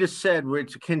Anita said,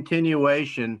 it's a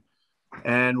continuation,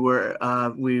 and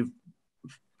we've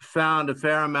found a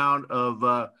fair amount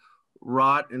of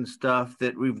rot and stuff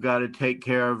that we've got to take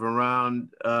care of around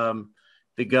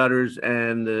the gutters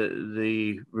and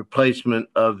the replacement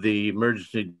of the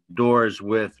emergency doors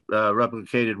with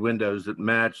replicated windows that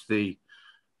match the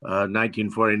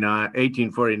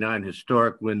 1849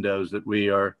 historic windows that we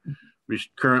are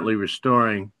currently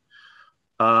restoring.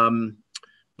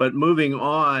 But moving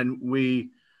on,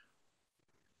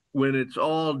 when it's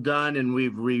all done and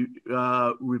we've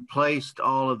replaced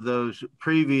all of those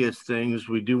previous things,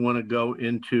 we do want to go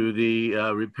into the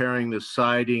repairing the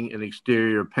siding and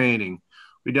exterior painting.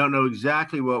 We don't know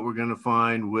exactly what we're going to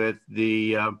find with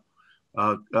the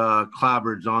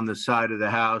clapboards on the side of the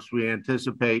house. We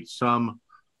anticipate some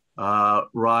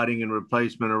rotting and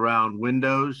replacement around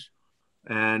windows,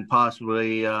 and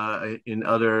possibly in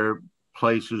other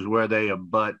places where they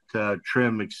abut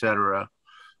trim, etc.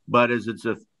 But as it's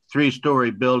a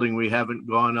 3-story building, we haven't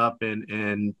gone up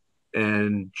and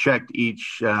checked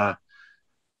each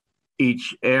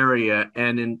area,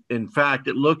 and in fact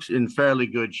it looks in fairly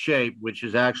good shape, which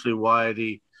is actually why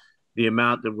the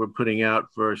amount that we're putting out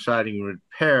for siding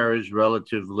repair is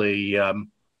relatively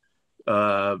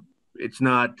it's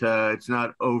not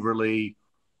overly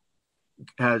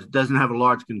doesn't have a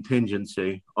large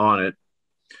contingency on it.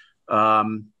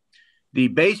 The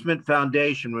basement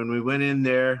foundation, when we went in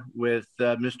there with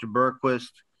Mr.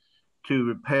 Berquist to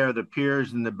repair the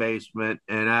piers in the basement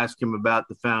and ask him about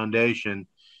the foundation,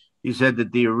 he said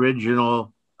that the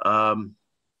original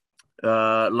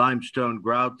limestone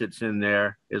grout that's in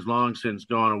there is long since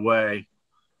gone away.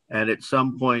 And at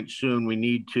some point soon, we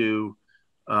need to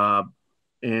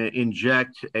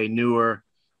inject a newer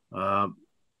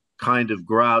kind of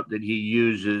grout that he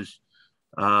uses.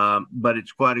 But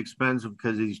it's quite expensive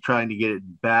because he's trying to get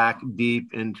it back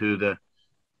deep into the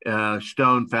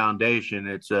stone foundation.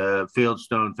 It's a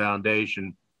fieldstone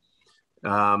foundation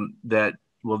that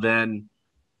will then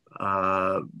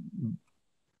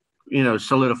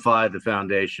solidify the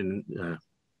foundation.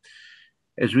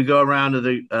 As we go around to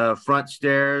the front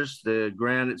stairs, the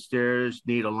granite stairs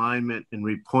need alignment and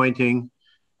repointing.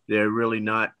 They're really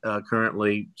not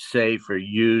currently safe or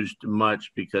used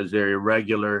much because they're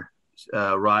irregular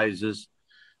rises.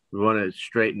 We want to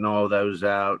straighten all those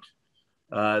out.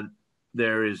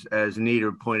 There is, as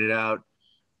Nita pointed out,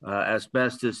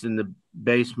 asbestos in the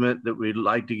basement that we'd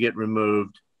like to get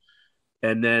removed.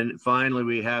 And then finally,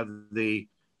 we have the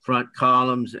front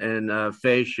columns and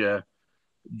fascia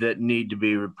that need to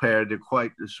be repaired. They're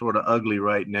quite sort of ugly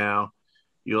right now.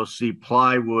 You'll see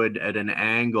plywood at an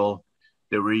angle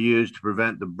that we use to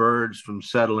prevent the birds from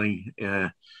settling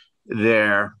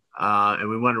there. And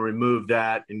we want to remove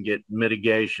that and get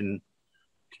mitigation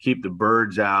to keep the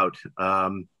birds out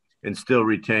and still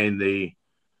retain the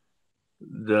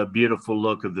beautiful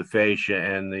look of the fascia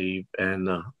and the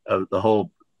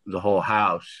whole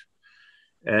house.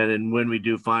 And then when we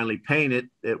do finally paint it,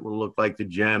 it will look like the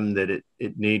gem that it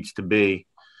needs to be.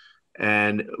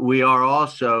 And we are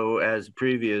also, as the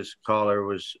previous caller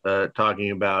was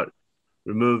talking about,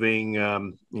 removing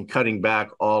and cutting back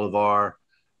all of our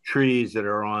trees that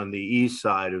are on the east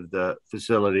side of the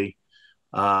facility.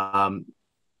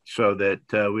 so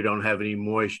that we don't have any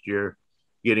moisture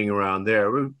getting around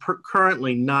there. We're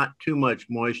currently not too much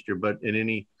moisture, but in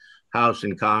any house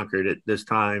in Concord at this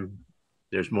time,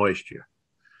 there's moisture.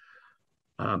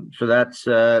 So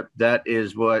that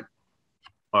is what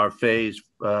our phase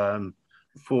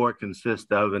 4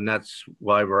 consists of, and that's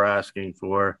why we're asking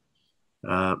for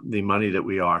the money that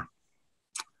we are.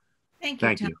 Thank you,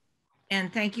 Thank Tom. you.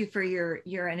 And thank you for your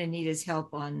and Anita's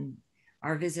help on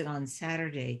our visit on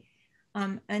Saturday.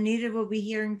 Anita, will we be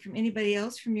hearing from anybody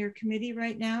else from your committee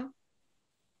right now?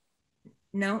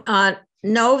 No?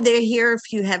 No, they're here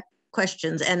if you have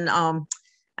questions. And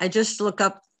I just looked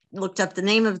up the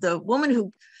name of the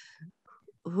woman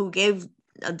who gave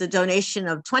the donation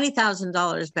of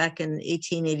 $20,000 back in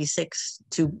 1886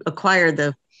 to acquire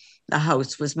the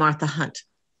house was Martha Hunt.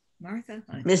 Martha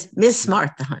Hunt. Miss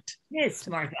Martha Hunt. Miss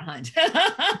Martha Hunt.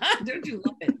 Don't you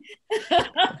love it?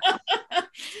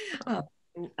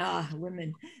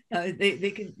 Women,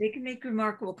 they can make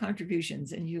remarkable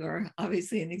contributions, and you are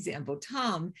obviously an example.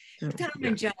 Tom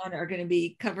and John are going to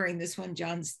be covering this one.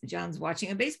 John's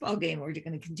watching a baseball game. We're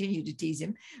going to continue to tease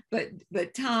him, but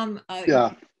Tom,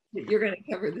 you're going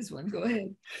to cover this one. Go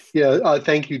ahead. Yeah,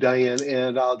 thank you, Diane.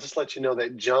 And I'll just let you know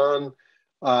that John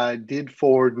did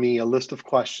forward me a list of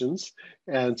questions.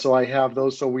 And so I have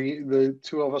those. So the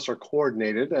two of us are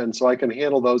coordinated, and so I can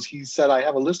handle those. He said, I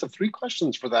have a list of 3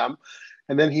 questions for them.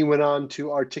 And then he went on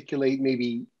to articulate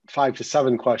maybe 5 to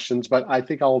 7 questions, but I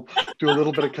think I'll do a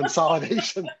little bit of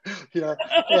consolidation. Yeah.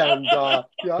 And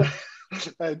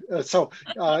so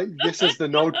this is the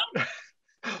note.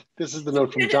 This is the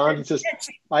note from John.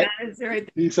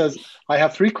 He says, I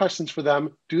have 3 questions for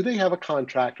them. Do they have a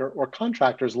contractor or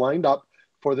contractors lined up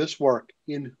for this work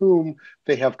in whom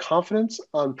they have confidence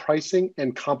on pricing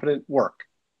and competent work?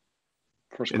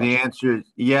 First question. And the answer is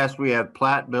yes, we have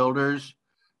Platt Builders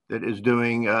that is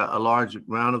doing a large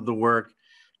amount of the work.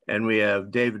 And we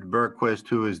have David Berquist,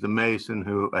 who is the mason,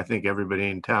 who I think everybody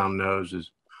in town knows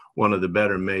is one of the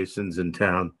better masons in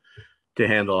town to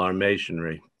handle our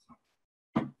masonry.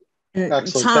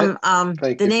 Excellent. Tom,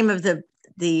 the name of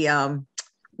the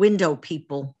window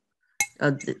people,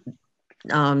 do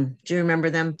you remember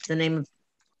them? The name of?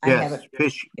 Yes,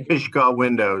 Fishkaw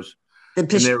Windows.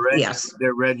 Yes.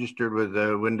 They're registered with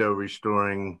the Window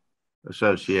Restoring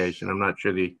Association. I'm not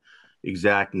sure the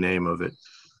exact name of it.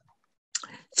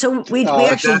 So we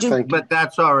actually do. But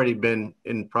that's already been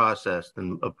in process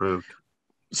and approved.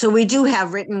 So we do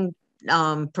have written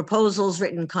proposals,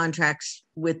 written contracts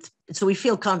so we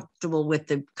feel comfortable with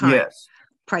the current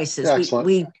prices.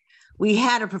 Excellent. We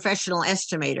had a professional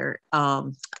estimator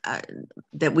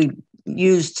that we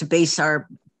used to base our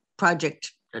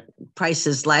project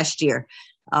prices last year.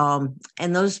 And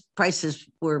those prices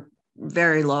were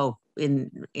very low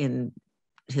in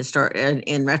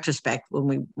retrospect. When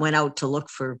we went out to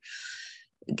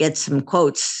get some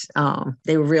quotes,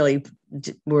 they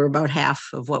were about half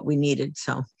of what we needed.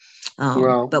 So,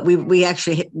 but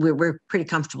we're pretty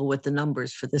comfortable with the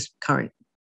numbers for this current.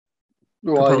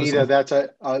 Well, proposal.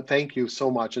 Anita, thank you so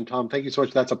much. And Tom, thank you so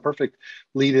much. That's a perfect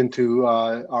lead into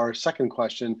our second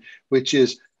question, which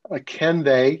is, can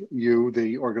the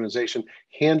organization,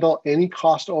 handle any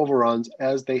cost overruns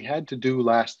as they had to do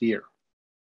last year?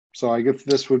 So I guess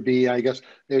this would be,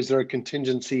 is there a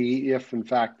contingency if in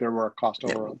fact there were cost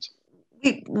overruns?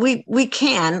 We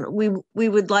can. We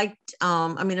would like,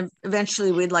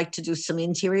 eventually we'd like to do some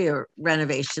interior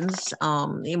renovations.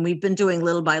 And we've been doing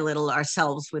little by little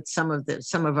ourselves with some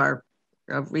of our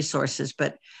resources.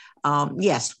 But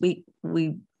yes, we're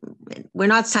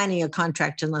not signing a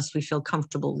contract unless we feel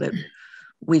comfortable that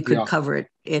we could cover it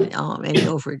in any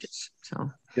overages.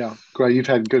 So. Yeah, great. You've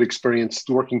had good experience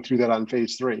working through that on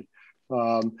phase 3.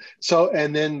 And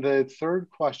then the third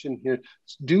question here,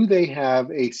 do they have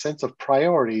a sense of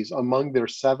priorities among their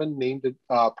 7 named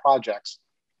projects?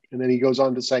 And then he goes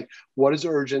on to say, what is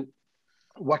urgent?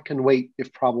 What can wait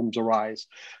if problems arise?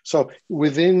 So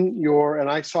within and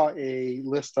I saw a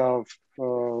list of,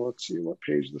 let's see what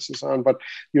page this is on, but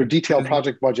your detailed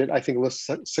project budget, I think lists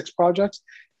 6 projects.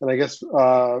 And I guess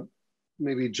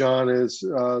maybe John is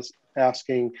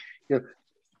asking,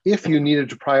 if you needed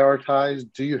to prioritize,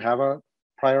 do you have a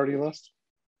priority list?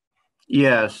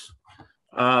 Yes.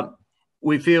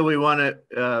 We feel we want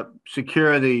to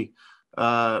secure the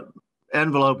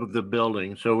envelope of the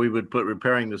building. So we would put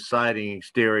repairing the siding,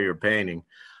 exterior painting.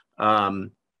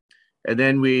 And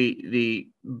then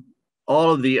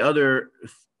all the other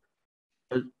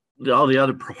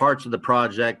parts of the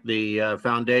project, the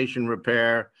foundation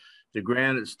repair, the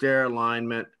granite stair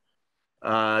alignment,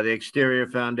 the exterior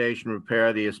foundation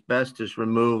repair, the asbestos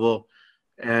removal,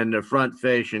 and the front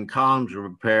fascia and columns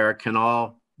repair can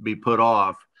all be put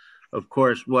off. Of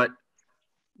course, what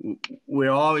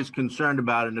we're always concerned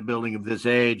about in a building of this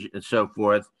age and so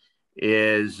forth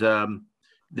is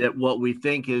that what we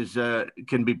think is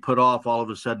can be put off all of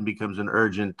a sudden becomes an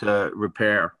urgent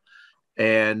repair.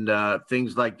 And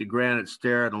things like the granite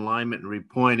stair and alignment and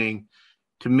repointing,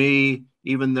 to me,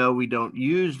 even though we don't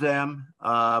use them,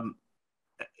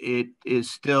 it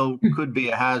is still could be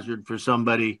a hazard for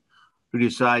somebody who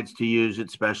decides to use it,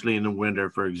 especially in the winter,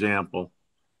 for example.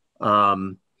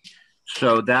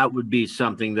 So that would be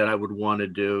something that I would want to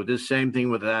do. The same thing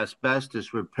with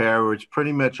asbestos repair, where it's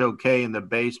pretty much okay in the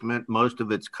basement. Most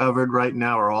of it's covered right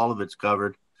now, or all of it's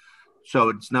covered. So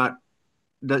it's not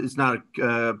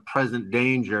a present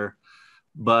danger,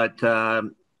 but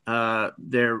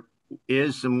there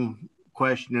is some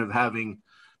question of having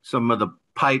some of the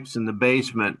pipes in the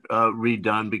basement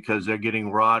redone because they're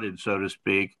getting rotted, so to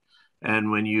speak.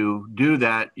 And when you do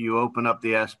that, you open up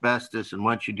the asbestos. And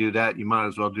once you do that, you might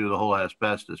as well do the whole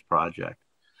asbestos project.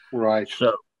 Right.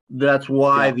 So that's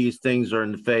why these things are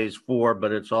in phase 4,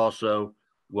 but it's also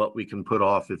what we can put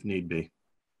off if need be.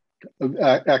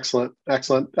 Excellent.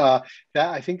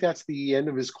 I think that's the end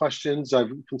of his questions.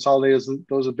 I've consolidated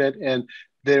those a bit. And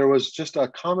there was just a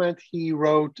comment he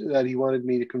wrote that he wanted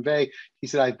me to convey. He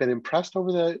said, I've been impressed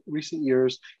over the recent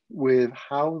years with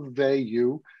how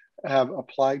you have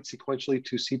applied sequentially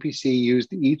to CPC,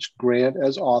 used each grant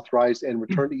as authorized, and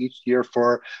returned each year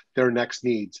for their next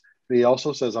needs. And he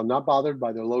also says, I'm not bothered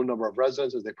by the low number of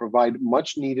residents as they provide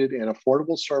much needed and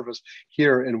affordable service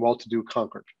here in well-to-do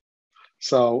Concord.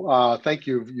 So thank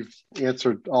you. You've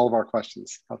answered all of our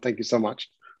questions. Thank you so much.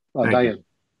 Diane.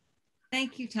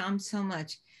 Thank you, Tom, so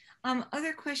much.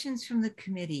 Other questions from the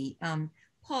committee?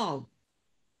 Paul.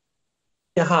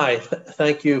 Yeah, hi.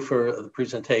 Thank you for the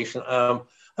presentation.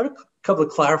 I have a couple of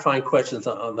clarifying questions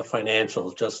on the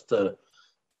financials, just a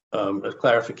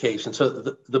clarification. So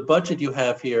the budget you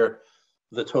have here,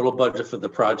 the total budget for the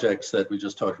projects that we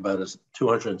just talked about is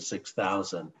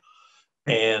 $206,000.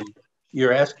 And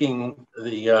you're asking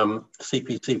the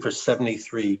CPC for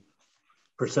 73%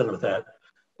 of that.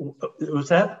 Was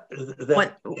that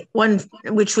one,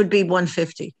 which would be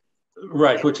 150?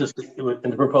 Right, which is, and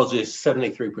the proposal is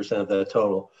 73% of that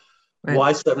total. Right.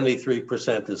 Why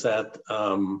 73%? Is that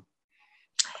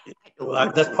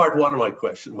that's part one of my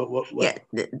question. Yeah,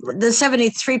 the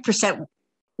 73%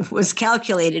 was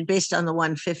calculated based on the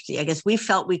 150. I guess we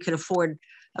felt we could afford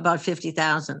about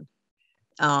 50,000.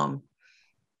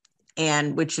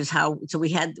 And which is how, so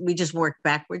we just worked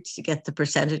backwards to get the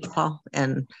percentage, Paul.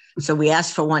 And so we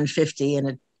asked for 150,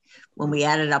 and when we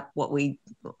added up what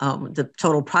the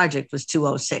total project was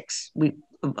 206. We,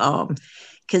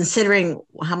 considering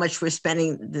how much we're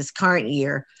spending this current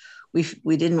year,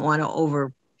 we didn't want to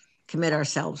over commit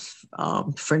ourselves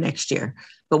for next year,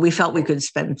 but we felt we could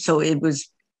spend. So it was,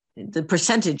 the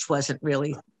percentage wasn't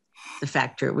really the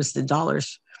factor, it was the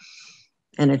dollars.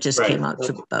 And it just came out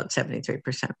to about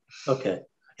 73%. Okay.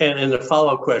 And the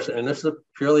follow-up question, and this is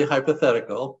purely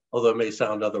hypothetical, although it may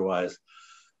sound otherwise.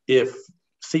 If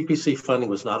CPC funding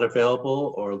was not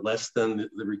available or less than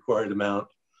the required amount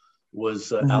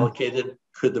was allocated,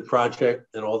 could the project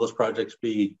and all those projects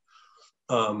be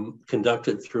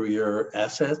conducted through your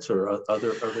assets or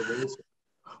other means?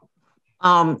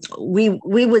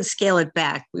 We would scale it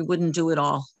back. We wouldn't do it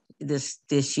all this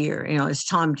year. You know, as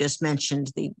Tom just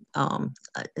mentioned,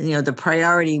 the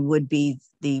priority would be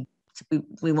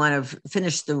we want to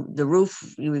finish the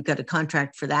roof. We've got a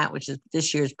contract for that, which is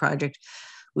this year's project.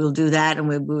 We'll do that, and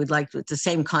we would like, with the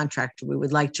same contractor, we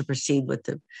would like to proceed with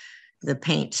the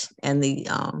paint and the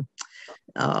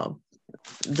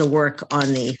work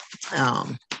on the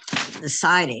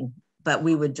siding, but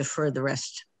we would defer the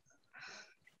rest.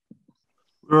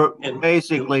 And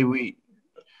basically, we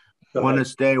want to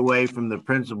stay away from the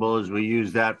principal, as we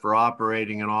use that for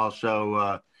operating, and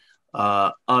also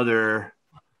other,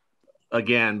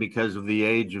 again, because of the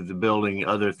age of the building,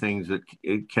 other things that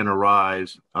it can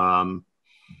arise.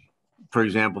 For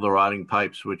example, the rotting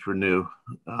pipes, which were new.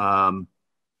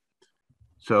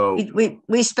 So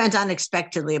we spent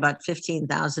unexpectedly about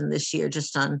 15,000 this year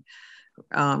just on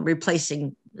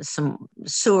replacing some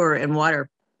sewer and water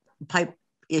pipe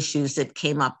issues that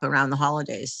came up around the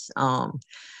holidays. And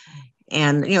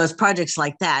it's projects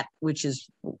like that, which is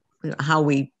how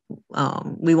we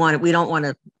don't want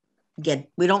to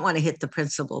hit the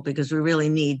principal, because we really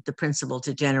need the principal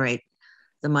to generate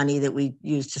the money that we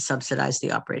use to subsidize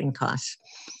the operating costs.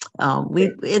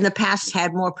 We in the past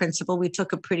had more principal. We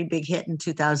took a pretty big hit in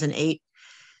 2008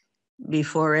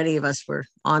 before any of us were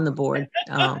on the board.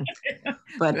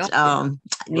 But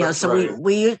you know, so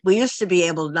Right. we used to be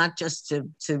able not just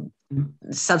to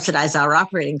subsidize our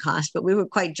operating costs, but we were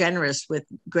quite generous with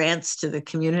grants to the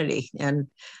community. And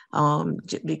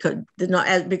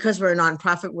because we're a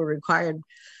nonprofit, we're required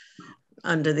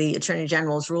under the Attorney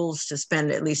General's rules to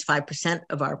spend at least 5%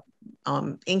 of our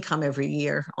income every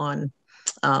year on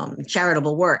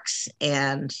charitable works.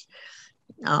 And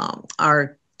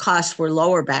our costs were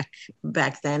lower back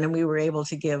then, and we were able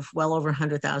to give well over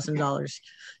 $100,000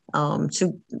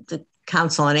 to the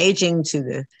Council on Aging, to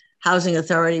the Housing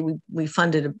Authority. We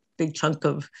funded a big chunk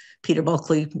of Peter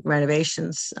Bulkley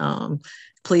renovations,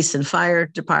 police and fire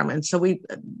department. So we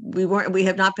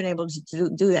have not been able to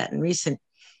do that in recent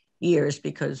years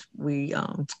because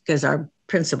our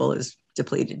principal is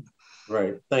depleted.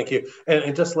 Right. Thank you.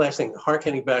 And just last thing,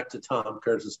 hearkening back to Tom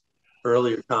Kearns'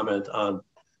 earlier comment on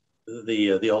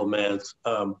the old man's,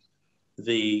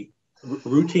 the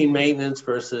routine maintenance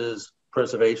versus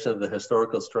preservation of the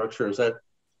historical structure. Is that,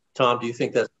 Tom, do you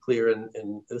think that's clear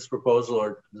in this proposal,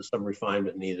 or is some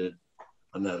refinement needed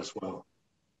on that as well?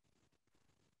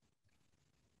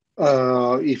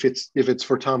 If it's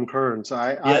for Tom Kearns,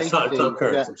 Tom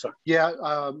Kearns. I'm sorry. Yeah,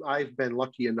 I've been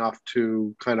lucky enough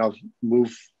to kind of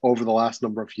move over the last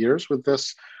number of years with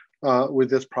this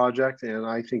project, and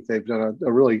I think they've done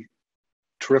a really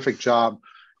terrific job,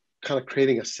 kind of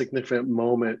creating a significant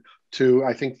moment to.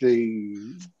 I think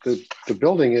the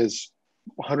building is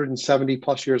 170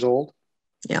 plus years old.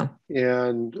 Yeah,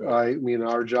 and I mean,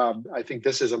 our job. I think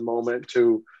this is a moment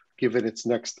to give it its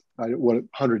next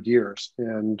 100 years,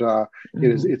 and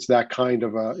it's that kind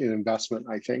of an investment,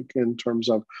 I think, in terms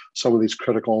of some of these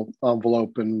critical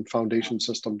envelope and foundation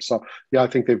systems. So yeah, I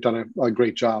think they've done a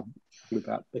great job with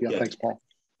that. Yeah, thanks, Paul.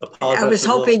 I was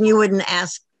hoping you wouldn't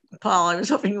ask, Paul. I was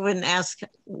hoping you wouldn't ask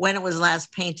when it was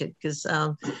last painted, because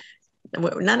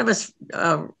none of us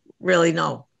really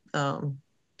know.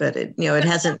 But it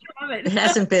hasn't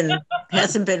been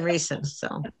recent.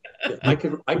 So I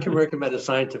can recommend a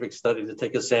scientific study to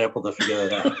take a sample to figure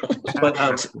that out. But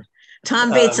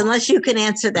Tom Bates, unless you can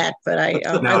answer that, but I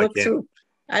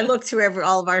looked through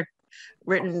all of our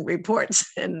written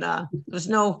reports, and there's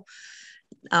no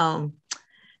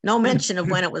mention of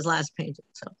when it was last painted.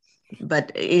 So,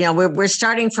 but we're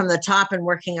starting from the top and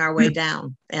working our way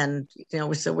down, and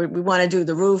so we want to do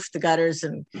the roof, the gutters,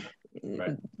 and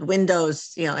right.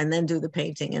 Windows, and then do the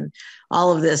painting, and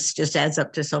all of this just adds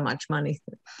up to so much money.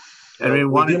 And we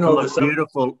wanted to look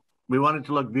beautiful. We wanted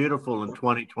to look beautiful in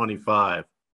 2025.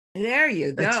 There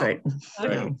you go. That's right.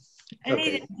 Okay.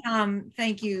 Anita, Tom,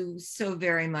 thank you so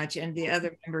very much, and the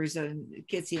other members of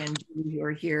Kitsy and Judy who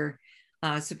are here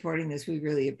supporting this. We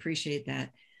really appreciate that.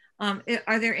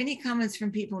 Are there any comments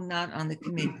from people not on the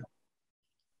committee?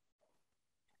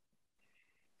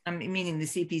 Meaning the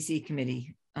CPC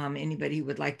committee. Anybody who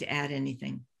would like to add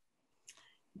anything?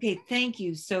 Okay, thank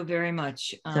you so very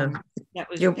much. Thank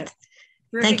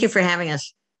you for having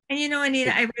us. And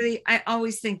Anita, I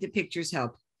always think that pictures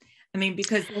help. I mean,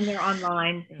 because when they're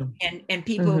online and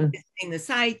people visiting the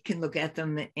site can look at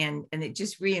them, and it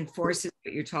just reinforces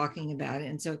what you're talking about.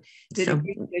 And so the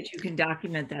degree that you can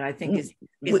document that, I think is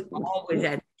always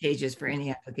advantageous for any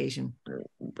application.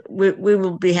 We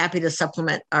will be happy to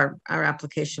supplement our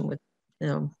application with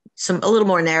a little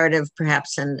more narrative,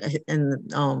 perhaps, and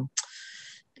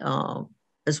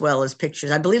as well as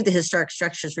pictures. I believe the historic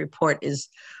structures report is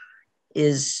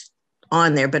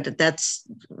on there, but that's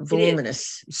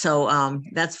voluminous. So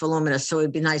that's voluminous. So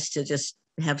it'd be nice to just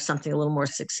have something a little more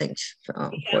succinct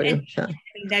for you. So.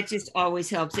 That just always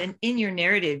helps. And in your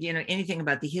narrative, anything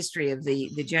about the history of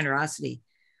the generosity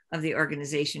of the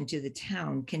organization to the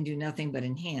town can do nothing but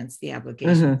enhance the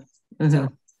application. So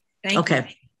thank you.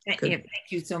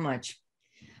 Thank you so much.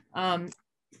 And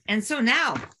so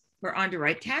now we're on to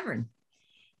Wright Tavern.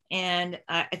 And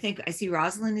I think I see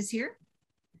Rosalind is here.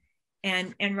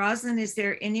 And Rosalind, is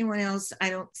there anyone else? I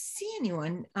don't see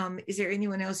anyone. Is there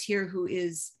anyone else here who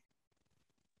is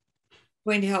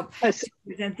going to help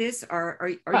present this?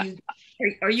 Or are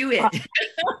you it?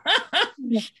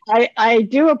 I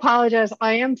do apologize.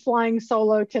 I am flying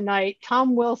solo tonight.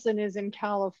 Tom Wilson is in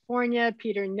California.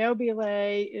 Peter Nobile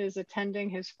is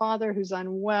attending his father who's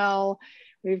unwell.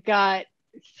 We've got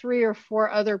 3 or 4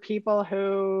 other people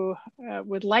who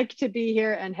would like to be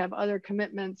here and have other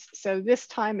commitments. So this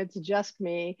time it's just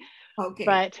me. Okay.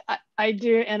 But I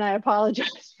do, and I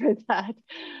apologize for that.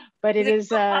 But it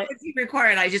is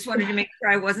required. I just wanted to make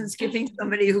sure I wasn't skipping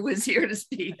somebody who was here to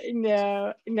speak.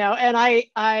 No. And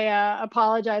I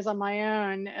apologize on my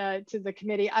own to the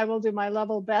committee. I will do my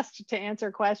level best to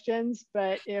answer questions,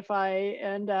 but if I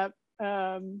end up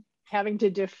having to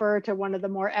defer to one of the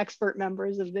more expert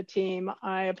members of the team.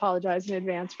 I apologize in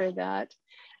advance for that.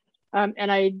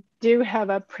 And I do have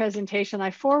a presentation.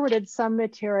 I forwarded some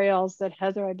materials that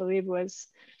Heather, I believe, was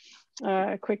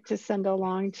quick to send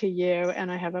along to you.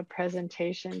 And I have a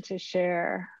presentation to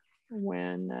share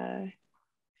when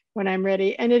I'm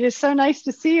ready. And it is so nice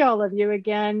to see all of you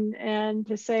again and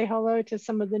to say hello to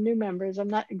some of the new members. I'm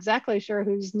not exactly sure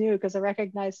who's new because I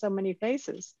recognize so many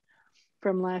faces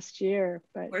from last year.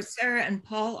 But or Sarah and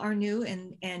Paul are new,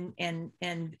 and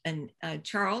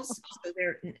Charles. So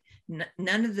they're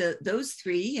none of those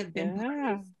three have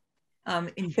been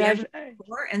in Denver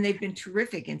before, and they've been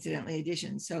terrific, incidentally,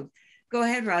 additions. So go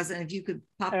ahead, Rosalind, if you could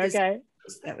pop this.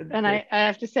 That would be and I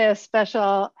have to say a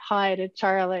special hi to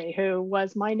Charlie, who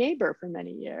was my neighbor for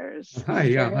many years. Hi,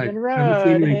 yeah, hi. Road. I haven't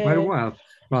seen you in Hey. quite a while,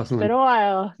 Rosalind. It's been a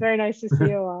while. Very nice to see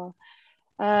you all.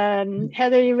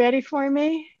 Heather, you ready for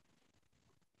me?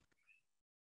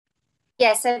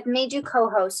 Yes, I've made you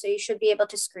co-host, so you should be able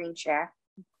to screen share.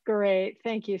 Great,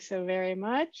 thank you so very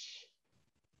much.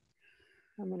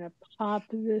 I'm gonna pop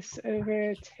this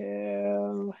over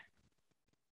to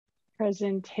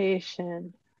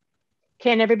presentation.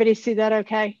 Can everybody see that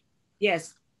okay?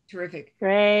 Yes, terrific.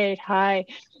 Great, hi.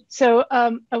 So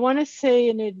I wanna say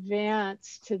in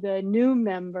advance to the new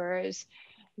members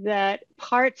that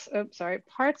parts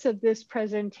of this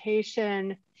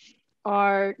presentation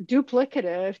are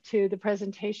duplicative to the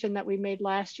presentation that we made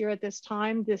last year at this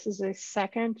time. This is a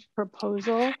second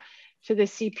proposal to the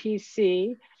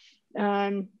CPC.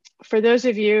 For those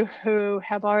of you who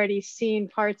have already seen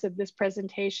parts of this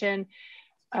presentation,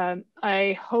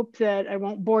 I hope that I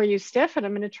won't bore you stiff, and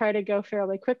I'm going to try to go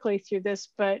fairly quickly through this,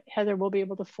 but Heather will be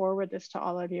able to forward this to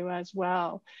all of you as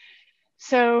well.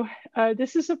 So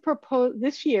this is a proposal.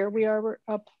 This year we are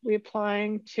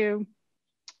applying to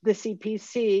the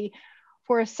CPC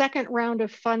for a second round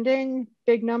of funding,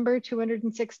 big number,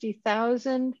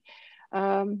 260,000.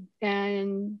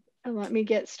 And let me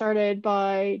get started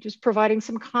by just providing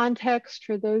some context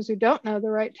for those who don't know the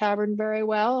Wright Tavern very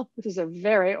well. This is a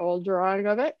very old drawing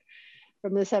of it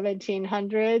from the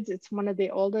 1700s. It's one of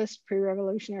the oldest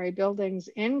pre-revolutionary buildings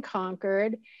in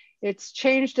Concord. It's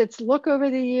changed its look over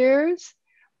the years,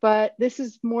 but this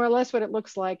is more or less what it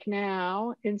looks like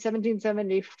now. In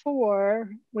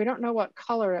 1774, we don't know what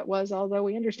color it was, although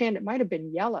we understand it might have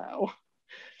been yellow,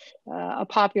 a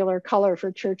popular color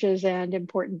for churches and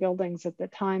important buildings at the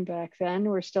time back then.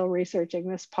 We're still researching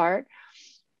this part.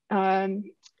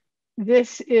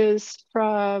 This is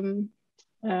from,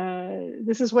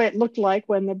 this is what it looked like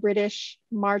when the British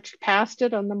marched past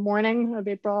it on the morning of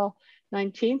April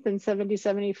 19th in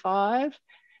 1775.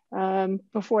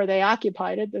 Before they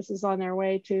occupied it. This is on their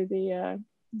way to the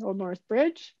Old North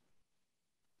Bridge.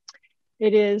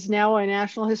 It is now a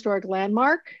National Historic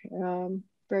Landmark.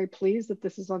 Very pleased that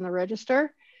this is on the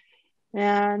register.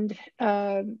 And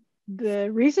the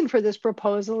reason for this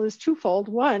proposal is twofold.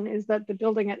 One is that the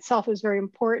building itself is a very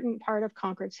important part of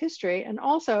Concord's history. And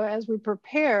also, as we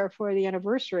prepare for the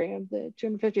anniversary of the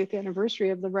 250th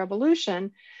anniversary of the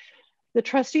Revolution, the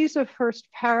trustees of First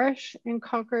Parish in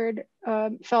Concord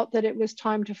felt that it was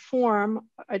time to form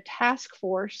a task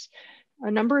force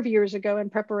a number of years ago in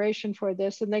preparation for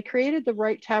this. And they created the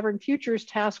Wright Tavern Futures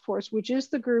Task Force, which is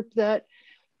the group that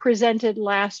presented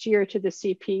last year to the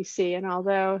CPC. And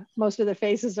although most of the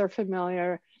faces are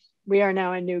familiar, we are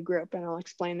now a new group, and I'll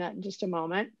explain that in just a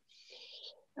moment.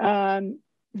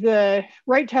 The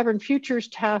Wright Tavern Futures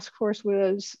Task Force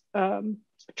was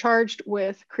charged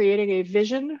with creating a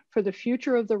vision for the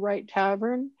future of the Wright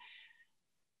Tavern.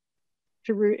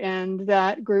 And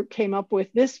that group came up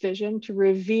with this vision to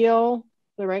reveal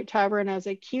the Wright Tavern as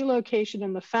a key location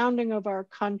in the founding of our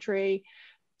country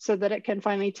so that it can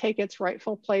finally take its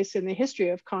rightful place in the history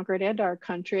of Concord and our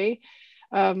country.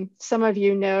 Some of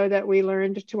you know that we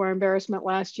learned to our embarrassment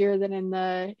last year that in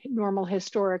the normal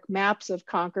historic maps of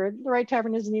Concord, the Wright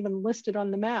Tavern isn't even listed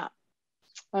on the map,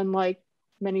 unlike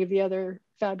many of the other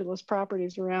fabulous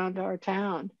properties around our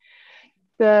town.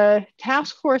 The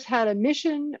task force had a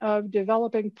mission of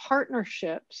developing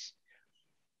partnerships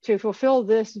to fulfill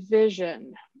this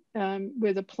vision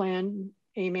with a plan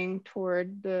aiming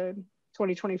toward the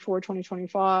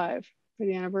 2024-2025 for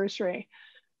the anniversary.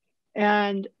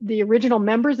 And the original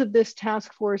members of this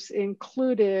task force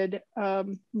included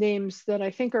names that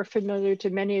I think are familiar to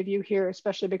many of you here,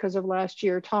 especially because of last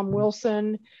year. Tom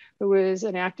Wilson, who is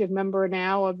an active member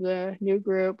now of the new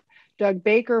group. Doug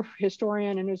Baker,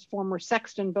 historian and his former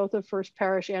sexton, both of First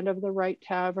Parish and of the Wright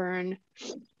Tavern.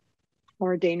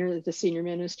 Or Daner, the senior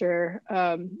minister.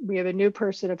 We have a new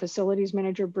person, a facilities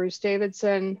manager, Bruce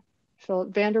Davidson,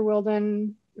 Philip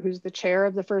Vanderwilden, who's the chair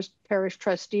of the First Parish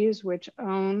Trustees, which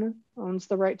owns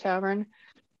the Wright Tavern.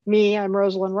 Me, I'm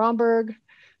Rosalind Romberg.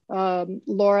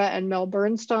 Laura and Mel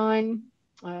Bernstein.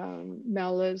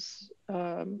 Mel is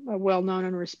a well-known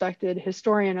and respected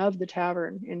historian of the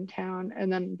tavern in town,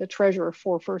 and then the treasurer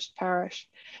for First Parish.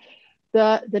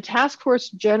 The task force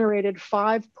generated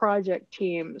 5 project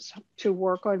teams to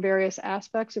work on various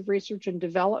aspects of research and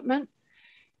development.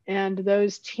 And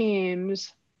those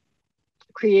teams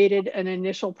created an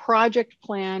initial project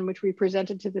plan, which we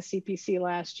presented to the CPC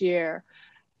last year,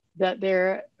 that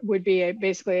there would be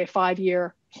basically a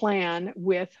 5-year plan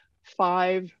with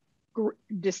 5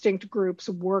 distinct groups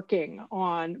working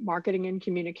on marketing and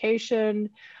communication,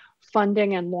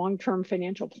 funding and long-term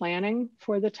financial planning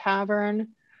for the tavern.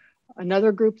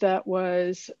 Another group that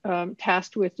was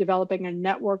tasked with developing a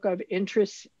network of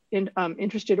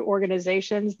interested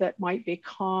organizations that might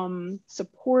become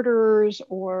supporters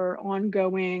or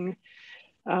ongoing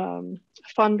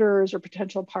funders or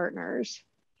potential partners.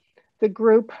 The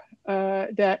group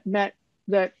that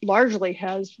largely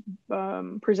has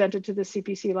presented to the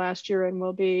CPC last year and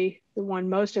will be the one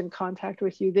most in contact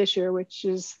with you this year, which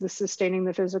is the Sustaining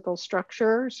the Physical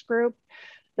Structures group.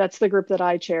 That's the group that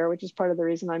I chair, which is part of the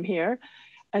reason I'm here.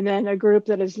 And then a group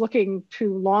that is looking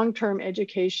to long-term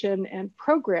education and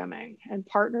programming and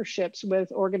partnerships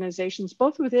with organizations,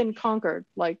 both within Concord,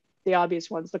 like the obvious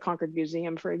ones, the Concord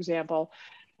Museum, for example,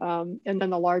 and then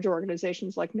the larger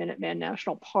organizations like Minuteman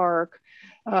National Park,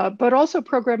 but also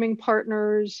programming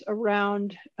partners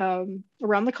around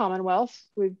the Commonwealth.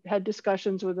 We've had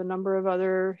discussions with a number of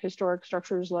other historic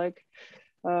structures like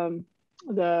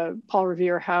the Paul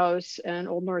Revere House and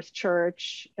Old North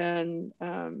Church and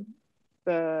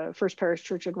the First Parish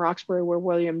Church in Roxbury, where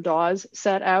William Dawes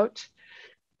set out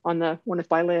on the one if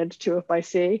by land, two if by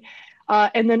sea.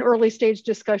 And then early stage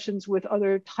discussions with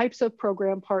other types of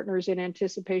program partners in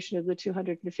anticipation of the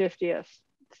 250th.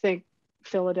 Think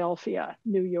Philadelphia,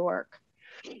 New York,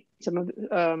 some of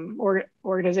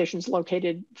organizations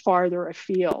located farther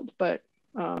afield, but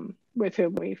with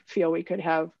whom we feel we could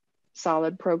have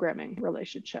solid programming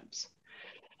relationships.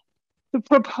 The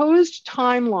proposed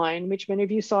timeline, which many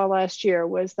of you saw last year,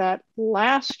 was that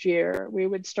last year we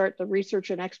would start the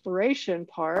research and exploration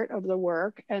part of the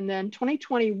work, and then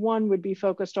 2021 would be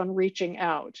focused on reaching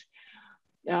out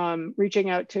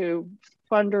to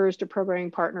funders, to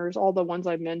programming partners, all the ones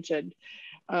I mentioned,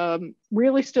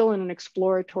 really still in an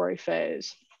exploratory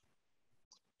phase.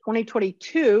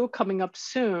 2022, coming up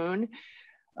soon,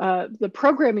 the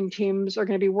programming teams are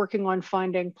going to be working on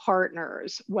finding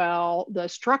partners, while the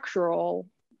structural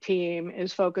team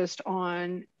is focused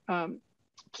on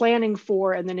planning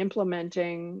for and then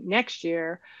implementing next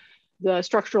year the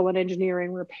structural and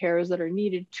engineering repairs that are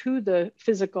needed to the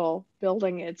physical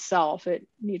building itself. It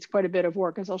needs quite a bit of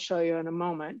work, as I'll show you in a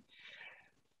moment.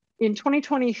 In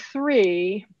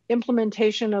 2023,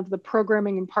 implementation of the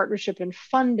programming and partnership and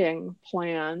funding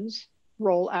plans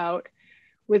roll out,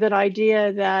 with an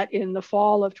idea that in the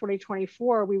fall of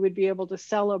 2024, we would be able to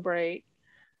celebrate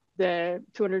the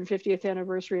 250th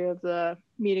anniversary of the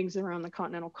meetings around the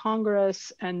Continental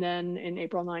Congress, and then in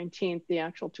April 19th, the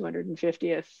actual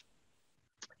 250th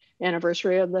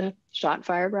anniversary of the shot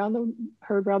fired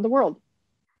heard around the world.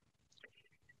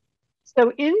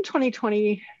 So in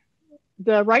 2020,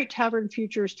 the Wright Tavern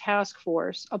Futures Task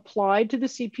Force applied to the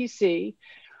CPC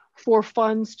for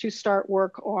funds to start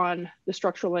work on the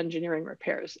structural engineering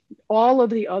repairs. All of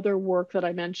the other work that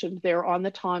I mentioned there on the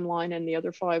timeline and the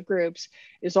other 5 groups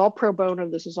is all pro bono.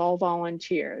 This is all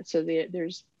volunteer. So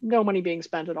there's no money being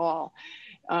spent at all.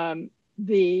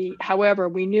 However,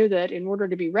 we knew that in order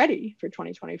to be ready for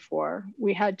 2024,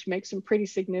 we had to make some pretty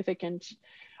significant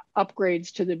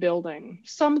upgrades to the building.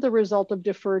 Some the result of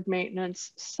deferred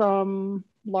maintenance, some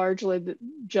largely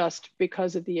just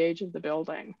because of the age of the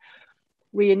building.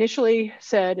 We initially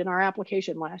said in our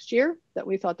application last year that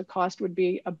we thought the cost would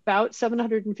be about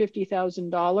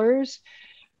 $750,000.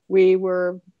 We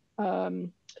were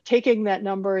taking that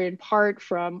number in part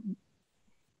from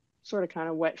sort of kind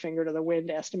of wet finger to the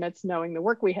wind estimates, knowing the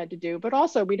work we had to do, but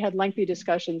also we'd had lengthy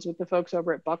discussions with the folks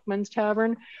over at Buckman's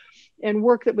Tavern, and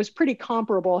work that was pretty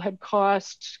comparable had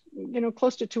cost,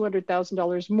 close to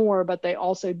 $200,000 more, but they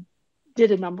also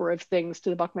did a number of things to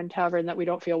the Buckman Tavern that we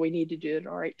don't feel we need to do at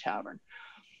our Wright Tavern.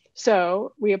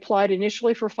 So we applied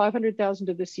initially for $500,000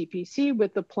 to the CPC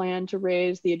with the plan to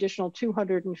raise the additional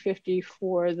 $250,000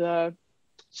 for the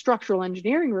structural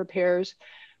engineering repairs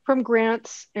from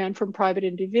grants and from private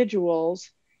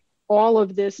individuals, all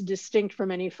of this distinct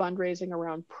from any fundraising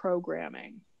around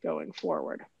programming going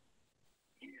forward.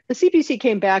 the CPC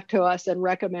came back to us and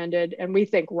recommended, and we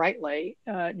think rightly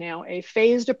now, a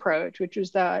phased approach, which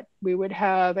is that we would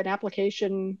have an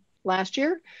application last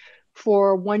year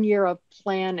for 1 year of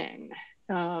planning,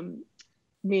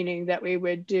 meaning that we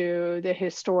would do the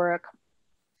historic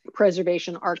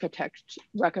preservation architect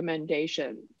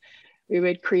recommendation. We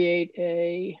would create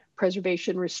a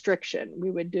preservation restriction. We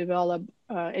would develop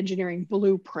engineering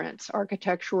blueprints,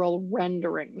 architectural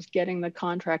renderings, getting the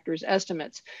contractor's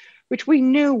estimates, which we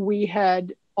knew we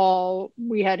had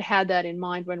had that in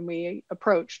mind when we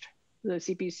approached the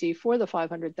CPC for the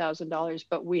 $500,000,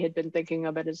 but we had been thinking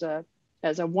of it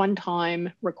as a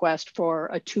one-time request for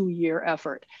a 2-year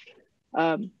effort.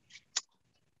 And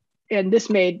this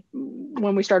made,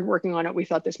 when we started working on it, we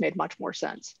thought this made much more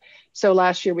sense. So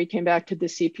last year we came back to the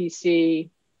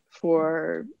CPC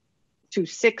for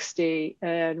 260,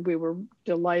 and we were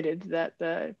delighted that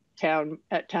at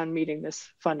town meeting this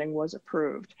funding was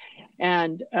approved.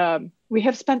 And we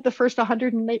have spent the first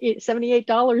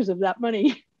 $178 of that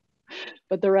money,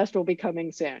 but the rest will be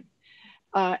coming soon.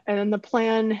 And then the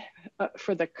plan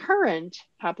for the current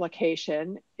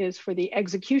application is for the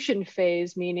execution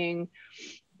phase, meaning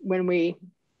when we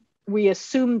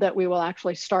assume that we will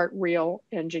actually start real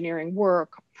engineering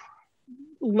work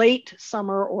late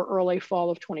summer or early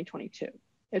fall of 2022.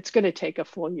 It's going to take a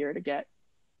full year to get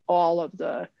all of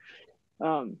the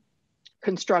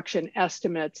construction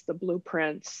estimates, the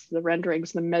blueprints, the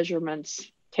renderings, the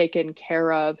measurements taken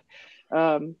care of,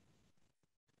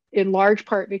 in large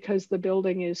part because the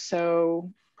building is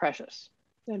so precious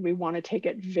and we want to take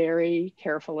it very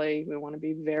carefully. We want to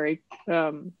be very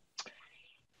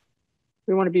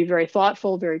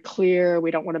thoughtful, very clear. We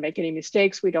don't want to make any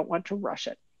mistakes. We don't want to rush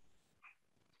it.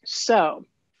 So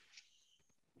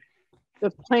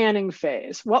the planning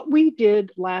phase, what we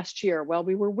did last year while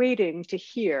we were waiting to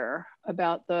hear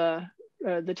about the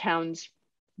town's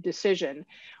decision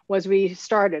was we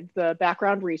started the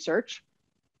background research.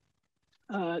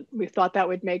 We thought that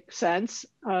would make sense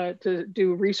to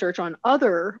do research on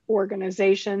other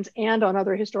organizations and on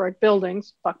other historic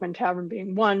buildings, Buckman Tavern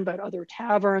being one, but other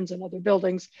taverns and other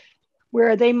buildings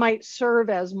where they might serve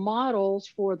as models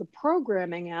for the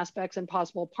programming aspects and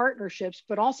possible partnerships,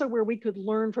 but also where we could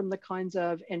learn from the kinds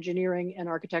of engineering and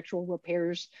architectural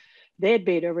repairs they had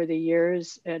made over the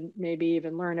years and maybe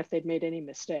even learn if they'd made any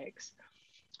mistakes.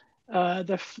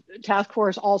 The task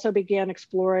force also began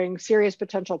exploring serious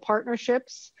potential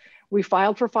partnerships. We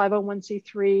filed for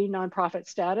 501c3 nonprofit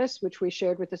status, which we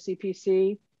shared with the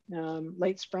CPC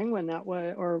late spring when that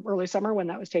was, or early summer when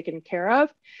that was taken care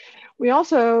of. We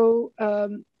also,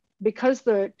 because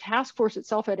the task force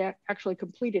itself had actually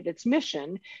completed its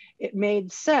mission, it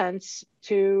made sense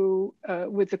to,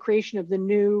 with the creation of the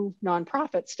new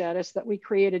nonprofit status, that we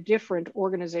create a different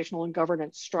organizational and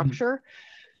governance structure.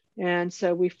 And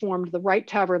so we formed the Wright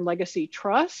Tavern Legacy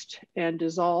Trust and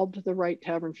dissolved the Wright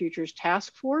Tavern Futures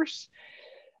Task Force.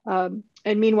 And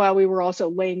meanwhile, we were also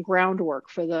laying groundwork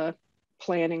for the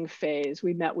planning phase.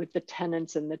 We met with the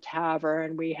tenants in the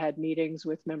tavern. We had meetings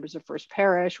with members of First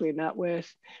Parish. We met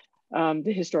with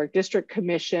the Historic District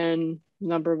Commission, a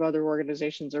number of other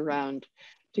organizations around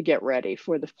to get ready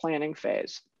for the planning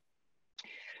phase.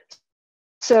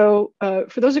 So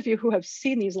for those of you who have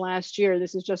seen these last year,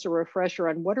 this is just a refresher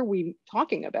on what are we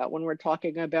talking about when we're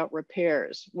talking about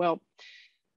repairs. Well,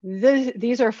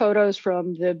 these are photos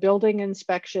from the building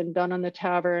inspection done on the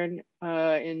tavern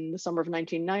in the summer of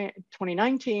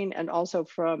 2019, and also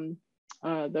from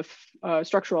the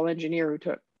structural engineer who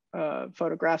took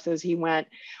photographs as he went.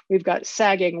 We've got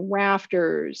sagging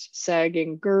rafters,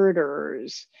 sagging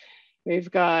girders.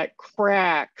 We've got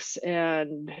cracks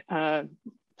and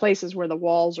places where the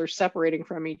walls are separating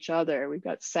from each other. We've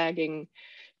got sagging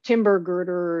timber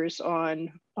girders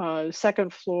on the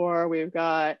second floor. We've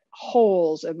got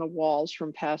holes in the walls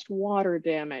from past water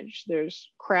damage. There's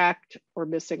cracked or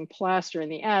missing plaster in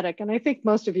the attic. And I think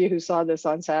most of you who saw this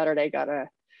on Saturday got a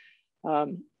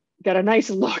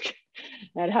nice look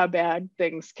at how bad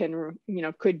things can,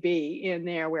 could be in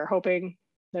there. We're hoping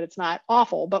that it's not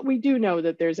awful, but we do know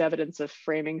that there's evidence of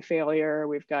framing failure.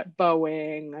 We've got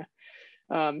bowing.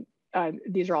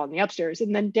 These are all in the upstairs.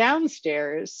 And then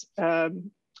downstairs,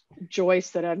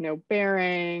 joists that have no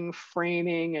bearing,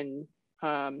 framing,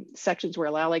 and sections where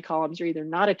alley columns are either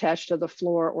not attached to the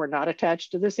floor or not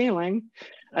attached to the ceiling,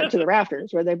 to the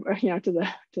rafters, where they,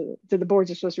 to the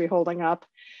boards are supposed to be holding up.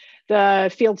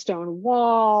 The fieldstone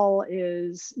wall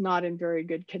is not in very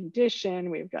good condition.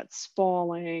 We've got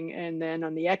spalling. And then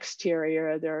on the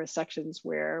exterior, there are sections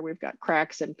where we've got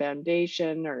cracks in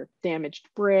foundation or damaged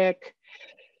brick.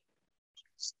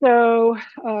 So,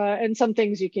 and some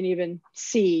things you can even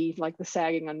see, like the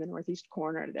sagging on the northeast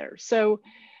corner there. So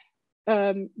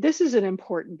this is an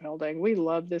important building. We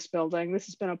love this building. This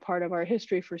has been a part of our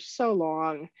history for so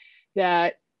long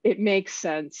that it makes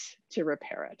sense to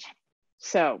repair it.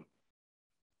 So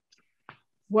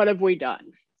what have we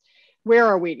done? Where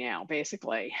are we now,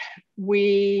 basically?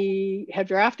 We have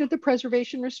drafted the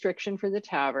preservation restriction for the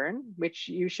tavern, which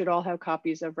you should all have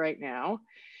copies of right now.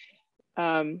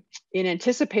 In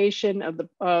anticipation of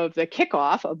the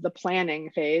kickoff of the planning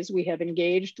phase, we have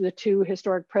engaged the two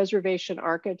historic preservation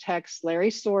architects, Larry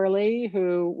Sorley,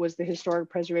 who was the historic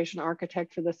preservation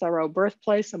architect for the Thoreau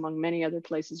birthplace, among many other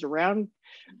places around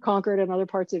Concord and other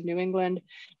parts of New England,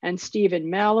 and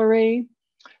Stephen Mallory,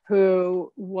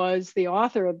 who was the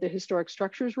author of the Historic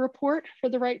Structures Report for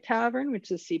the Wright Tavern, which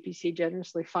the CPC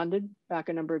generously funded back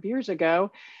a number of years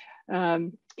ago.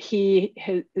 He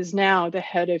is now the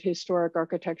head of historic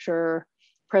architecture,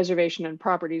 preservation, and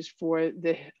properties for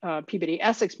the Peabody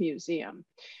Essex Museum,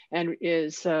 and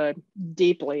is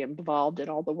deeply involved in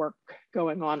all the work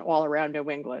going on all around New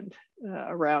England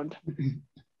around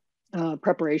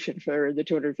preparation for the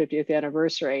 250th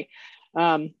anniversary.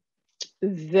 I've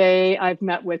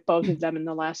met with both of them in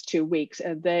the last 2 weeks,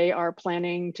 and they are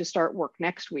planning to start work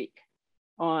next week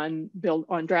on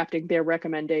drafting their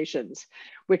recommendations,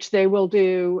 which they will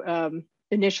do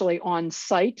initially on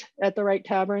site at the Wright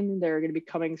Tavern. They're going to be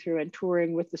coming through and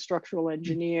touring with the structural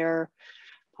engineer,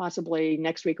 possibly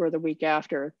next week or the week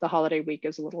after. The holiday week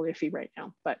is a little iffy right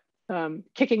now, but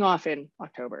kicking off in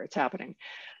October, it's happening.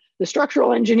 The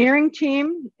structural engineering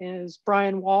team is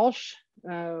Brian Walsh,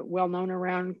 well known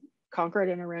around Concord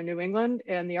and around New England,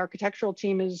 and the architectural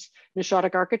team is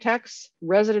Nishotic Architects,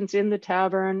 residents in the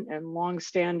tavern and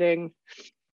long-standing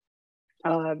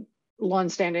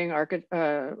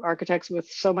architects with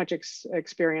so much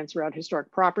experience around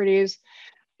historic properties.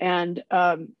 And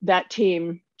that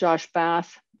team, Josh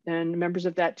Bath and members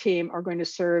of that team, are going to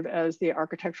serve as the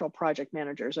architectural project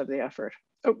managers of the effort.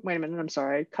 Oh, wait a minute, I'm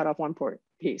sorry, I cut off one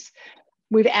piece.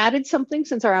 We've added something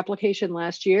since our application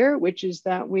last year, which is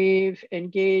that we've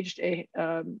engaged a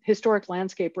historic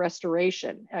landscape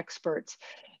restoration experts.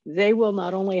 They will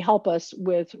not only help us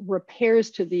with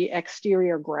repairs to the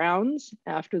exterior grounds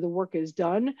after the work is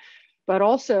done, but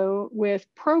also with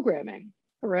programming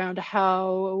around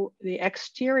how the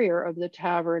exterior of the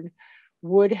tavern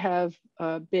would have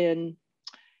been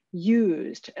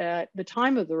used at the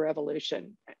time of the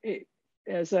Revolution.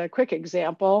 As a quick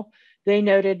example, they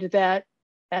noted that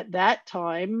at that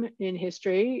time in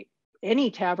history,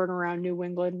 any tavern around New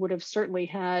England would have certainly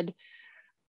had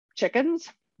chickens,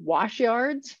 wash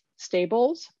yards,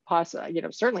 stables,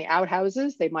 certainly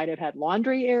outhouses. They might have had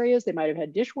laundry areas. They might have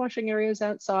had dishwashing areas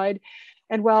outside.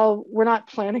 And while we're not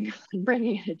planning on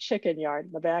bringing a chicken yard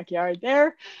in the backyard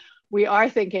there, we are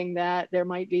thinking that there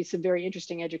might be some very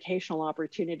interesting educational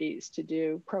opportunities to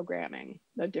do programming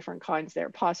of different kinds there,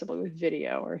 possibly with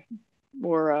video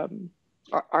or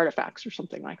artifacts or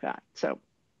something like that. So,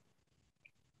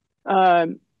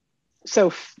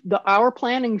 our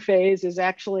planning phase is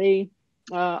actually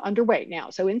underway now.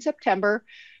 So in September,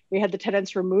 we had the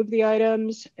tenants remove the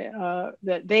items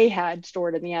that they had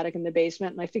stored in the attic and the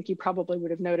basement. And I think you probably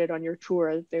would have noted on your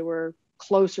tour that they were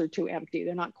closer to empty.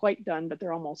 They're not quite done, but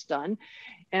they're almost done.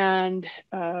 And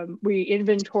we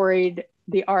inventoried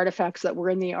the artifacts that were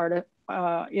in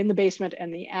the basement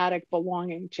and the attic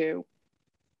belonging to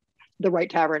the Wright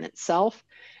Tavern itself.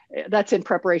 That's in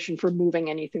preparation for moving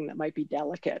anything that might be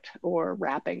delicate or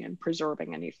wrapping and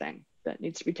preserving anything that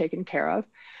needs to be taken care of.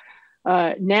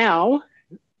 Now,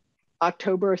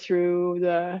 October through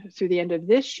the end of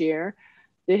this year,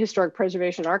 the historic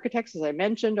preservation architects, as I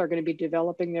mentioned, are going to be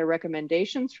developing their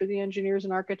recommendations for the engineers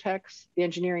and architects. The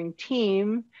engineering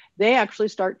team, they actually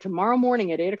start tomorrow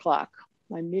morning at 8 o'clock.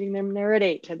 I'm meeting them there at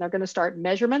 8, and they're going to start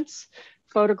measurements,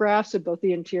 photographs of both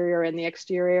the interior and the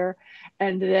exterior.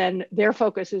 And then their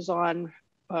focus is on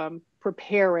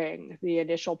preparing the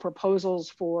initial proposals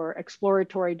for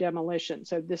exploratory demolition.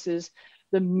 So this is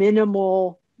the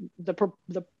minimal,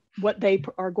 what they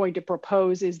are going to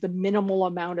propose is the minimal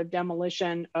amount of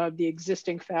demolition of the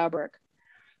existing fabric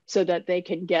so that they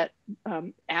can get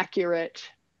accurate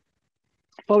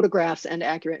photographs and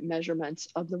accurate measurements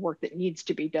of the work that needs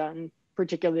to be done,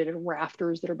 particularly the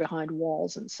rafters that are behind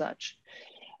walls and such.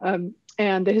 And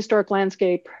the historic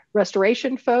landscape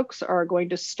restoration folks are going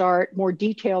to start more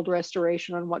detailed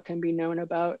restoration on what can be known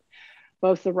about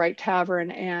both the Wright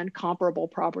Tavern and comparable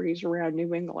properties around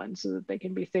New England so that they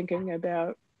can be thinking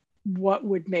about what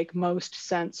would make most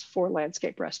sense for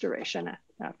landscape restoration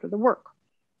after the work.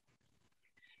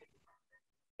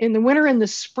 In the winter and the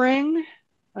spring,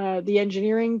 The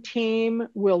engineering team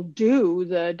will do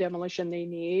the demolition they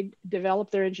need,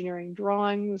 develop their engineering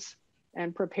drawings,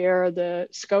 and prepare the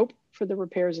scope for the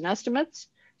repairs and estimates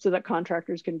so that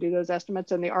contractors can do those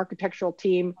estimates. And the architectural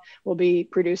team will be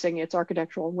producing its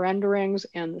architectural renderings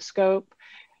and the scope.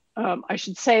 I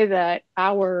should say that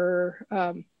our,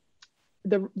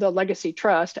 the Legacy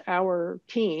Trust, our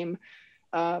team,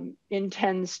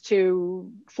 intends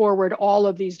to forward all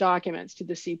of these documents to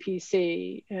the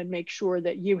CPC and make sure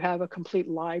that you have a complete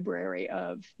library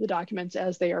of the documents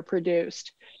as they are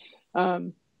produced.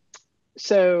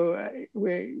 So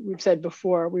we've said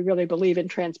before, we really believe in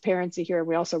transparency here.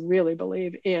 We also really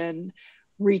believe in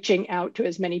reaching out to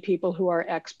as many people who are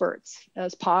experts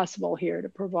as possible here to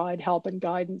provide help and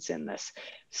guidance in this.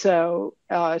 So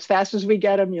as fast as we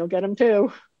get them, you'll get them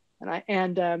too.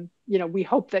 And you know, we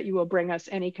hope that you will bring us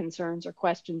any concerns or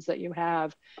questions that you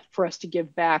have for us to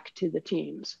give back to the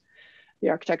teams, the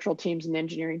architectural teams and the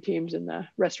engineering teams and the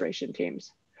restoration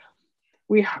teams.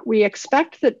 We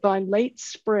expect that by late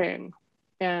spring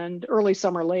and early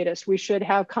summer latest, we should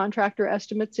have contractor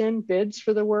estimates in, bids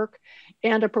for the work,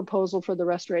 and a proposal for the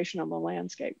restoration of the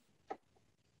landscape.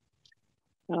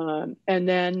 And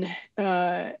then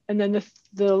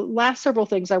the last several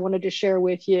things I wanted to share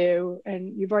with you,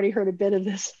 and you've already heard a bit of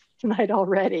this tonight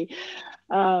already.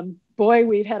 Boy,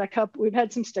 we've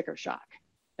had some sticker shock.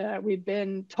 We've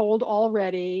been told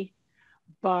already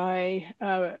by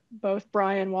both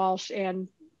Brian Walsh and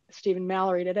Stephen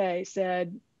Mallory today,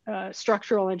 said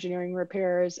structural engineering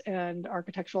repairs and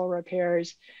architectural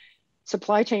repairs,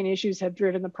 supply chain issues have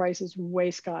driven the prices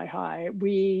way sky high.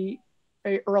 We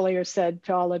earlier said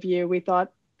to all of you, we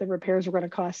thought the repairs were going to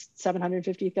cost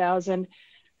 $750,000.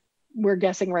 We're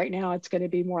guessing right now it's going to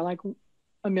be more like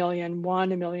 $1.1 million,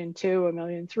 $1.2 million, $1.3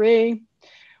 million.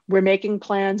 We're making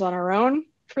plans on our own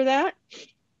for that.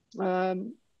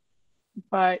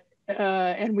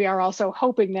 And we are also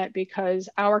hoping that because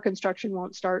our construction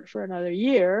won't start for another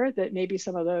year, that maybe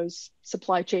some of those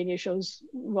supply chain issues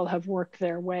will have worked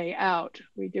their way out.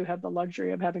 We do have the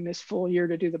luxury of having this full year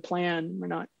to do the plan. We're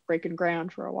not breaking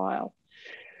ground for a while.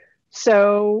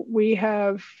 So we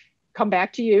have come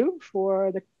back to you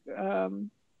for the,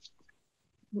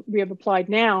 we have applied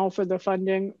now for the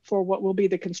funding for what will be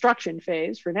the construction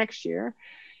phase for next year.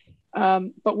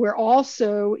 But we're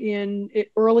also in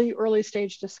early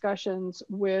stage discussions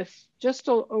with just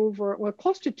over, well,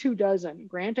 close to 24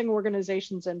 granting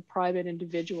organizations and private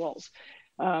individuals.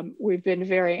 We've been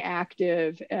very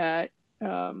active at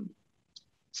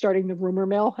starting the rumor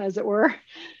mill, as it were,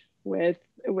 with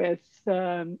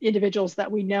individuals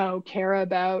that we know care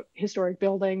about historic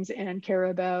buildings and care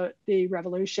about the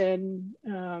revolution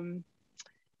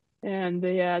and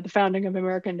the founding of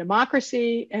American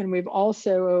democracy. And we've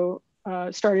also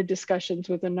started discussions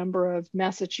with a number of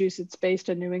Massachusetts-based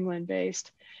and New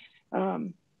England-based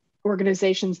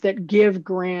organizations that give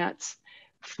grants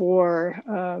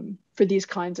for these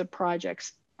kinds of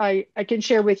projects. I can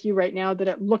share with you right now that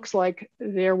it looks like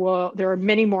there are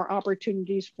many more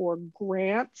opportunities for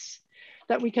grants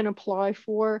that we can apply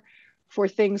for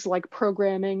things like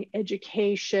programming,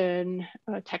 education,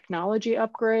 technology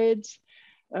upgrades,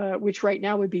 which right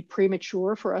now would be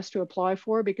premature for us to apply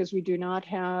for because we do not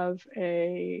have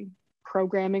a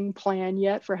programming plan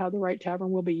yet for how the Wright Tavern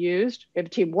will be used. We have a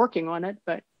team working on it,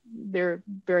 but they're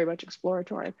very much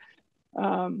exploratory.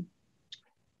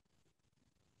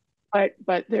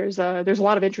 But there's a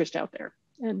lot of interest out there,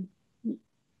 and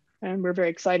we're very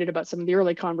excited about some of the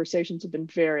early conversations have been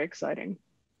very exciting.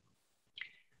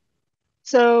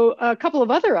 So a couple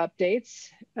of other updates.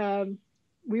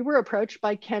 We were approached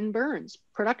by Ken Burns'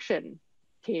 production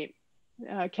team.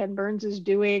 Ken Burns is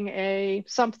doing a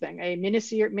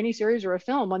miniseries or a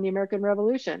film on the American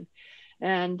Revolution,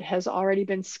 and has already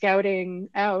been scouting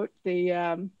out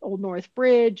the Old North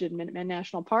Bridge and Minuteman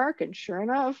National Park, and sure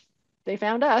enough, they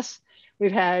found us.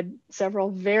 We've had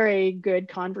several very good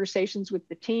conversations with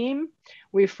the team.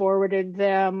 We forwarded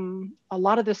them a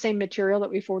lot of the same material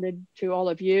that we forwarded to all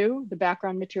of you, the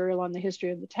background material on the history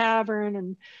of the tavern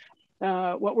and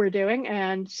what we're doing.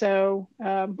 And so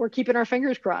we're keeping our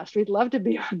fingers crossed. We'd love to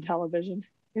be on television.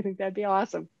 I think that'd be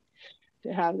awesome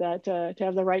to have that, to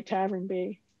have the Wright Tavern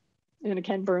be in a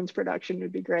Ken Burns production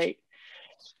would be great.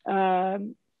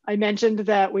 I mentioned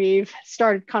that we've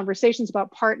started conversations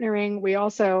about partnering. We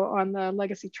also, on the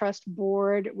Legacy Trust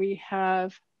board, we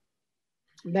have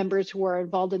members who are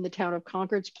involved in the town of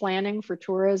Concord's planning for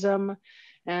tourism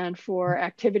and for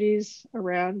activities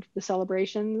around the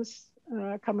celebrations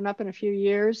coming up in a few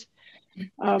years.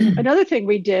 Another thing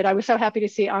we did, I was so happy to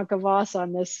see Anka Voss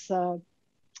on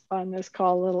on this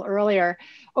call a little earlier.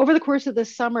 Over the course of the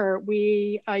summer,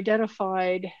 we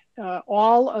identified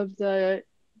all of the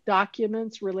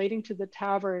documents relating to the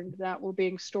tavern that were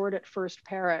being stored at First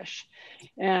Parish,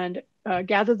 and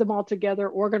gathered them all together,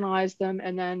 organized them,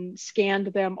 and then scanned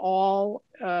them all.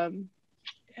 And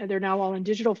they're now all in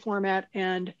digital format.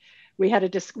 And we had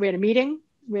a meeting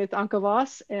with Anke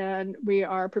Voss, and we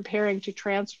are preparing to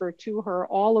transfer to her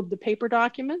all of the paper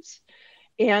documents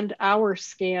and our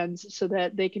scans so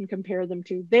that they can compare them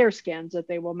to their scans that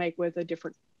they will make with a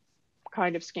different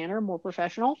kind of scanner, more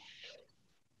professional.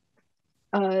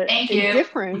 Thank you.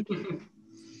 Different.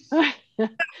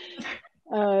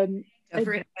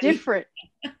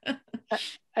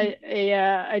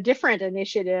 A different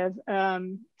initiative.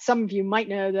 Some of you might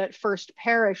know that First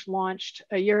Parish launched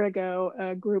a year ago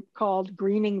a group called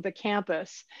Greening the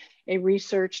Campus, a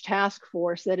research task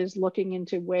force that is looking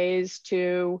into ways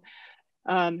to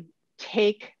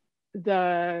take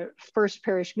the First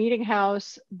Parish Meeting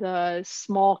House, the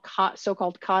small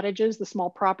so-called cottages, the small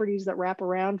properties that wrap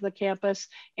around the campus,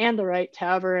 and the Wright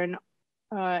Tavern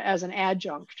as an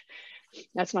adjunct.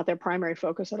 That's not their primary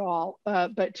focus at all,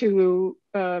 but to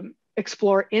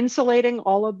explore insulating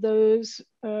all of those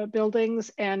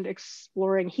buildings and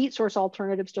exploring heat source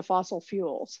alternatives to fossil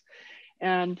fuels.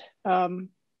 And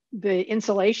the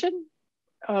insulation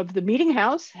of the meeting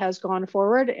house has gone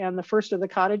forward, and the first of the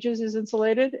cottages is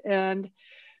insulated, and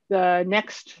the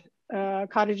next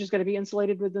cottage is going to be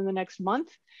insulated within the next month.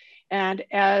 And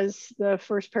as the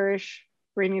First Parish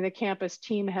Greening the Campus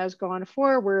team has gone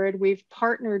forward, we've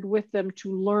partnered with them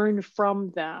to learn from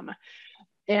them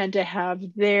and to have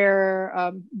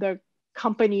their the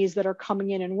companies that are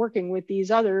coming in and working with these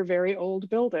other very old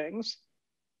buildings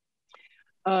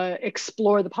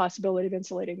explore the possibility of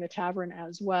insulating the tavern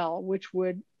as well, which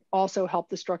would also help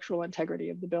the structural integrity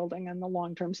of the building and the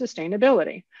long-term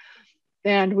sustainability.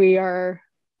 And we are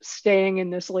staying in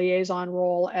this liaison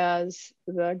role as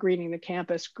the Greening the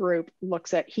Campus group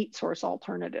looks at heat source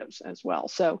alternatives as well.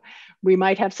 So we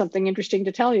might have something interesting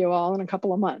to tell you all in a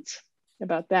couple of months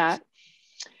about that.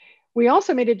 We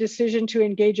also made a decision to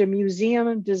engage a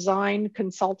museum design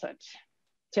consultant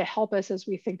to help us as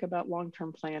we think about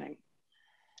long-term planning.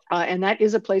 And that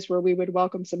is a place where we would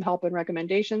welcome some help and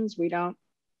recommendations. We don't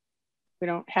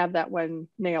have that one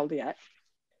nailed yet.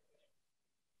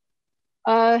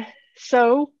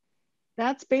 So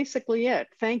that's basically it.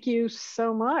 Thank you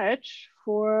so much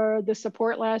for the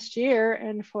support last year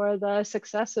and for the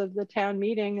success of the town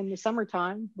meeting in the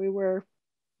summertime. We were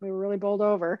really bowled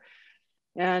over,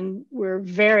 and we're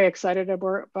very excited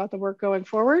about the work going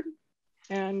forward.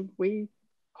 And we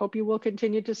hope you will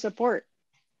continue to support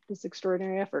this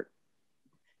extraordinary effort.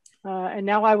 And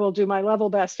now I will do my level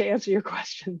best to answer your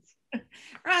questions.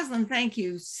 Rosalind, thank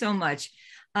you so much.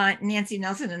 Nancy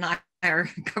Nelson and I are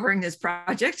covering this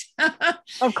project.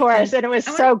 Of course, and it was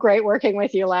so great working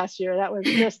with you last year. That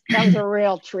was a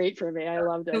real treat for me. I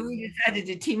loved it. So we decided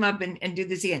to team up and do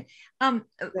this again.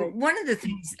 One of the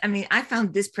things, I mean, I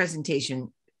found this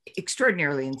presentation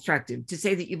extraordinarily instructive. To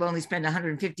say that you've only spent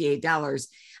 $158.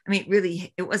 I mean,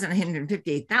 really, it wasn't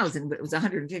 $158,000, but it was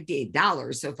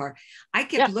 $158 so far. I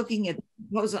kept looking at the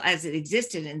proposal as it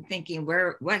existed and thinking,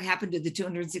 what happened to the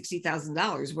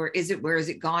 $260,000? Where is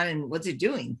it gone, and what's it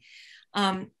doing?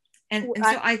 And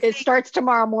so it starts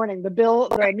tomorrow morning.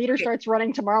 The meter starts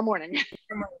running tomorrow morning.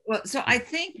 Well, so I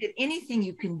think that anything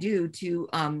you can do to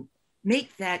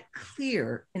make that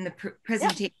clear in the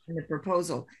presentation, in the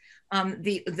proposal.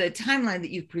 The timeline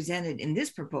that you presented in this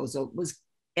proposal was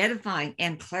edifying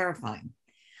and clarifying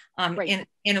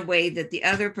in a way that the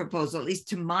other proposal, at least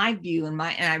to my view, and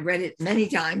I read it many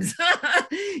times,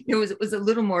 it was a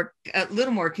little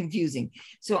more confusing.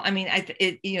 So I mean,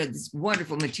 this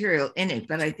wonderful material in it,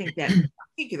 but I think that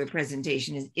particular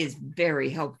presentation is very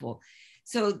helpful.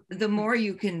 So the more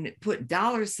you can put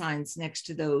dollar signs next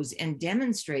to those and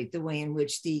demonstrate the way in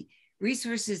which the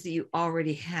resources that you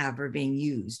already have are being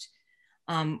used,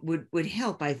 would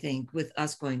help, I think, with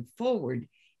us going forward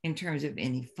in terms of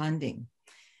any funding.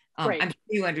 I'm sure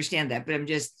you understand that, but I'm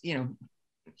just,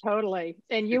 Totally.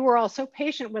 And you were also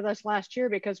patient with us last year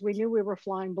because we knew we were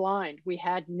flying blind. We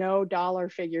had no dollar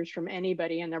figures from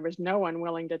anybody, and there was no one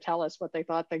willing to tell us what they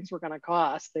thought things were going to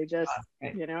cost. They just,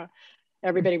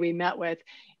 everybody we met with.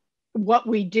 What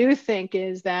we do think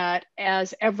is that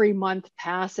as every month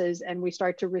passes and we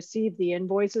start to receive the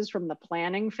invoices from the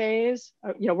planning phase,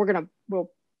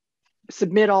 we'll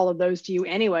submit all of those to you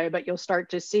anyway, but you'll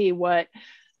start to see what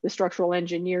the structural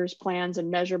engineers' plans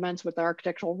and measurements with the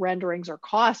architectural renderings are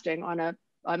costing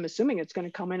I'm assuming it's going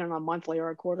to come in on a monthly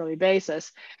or a quarterly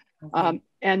basis. Okay.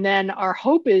 And then our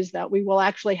hope is that we will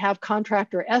actually have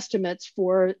contractor estimates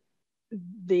for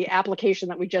the application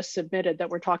that we just submitted that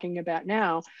we're talking about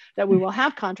now, that we will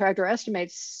have contractor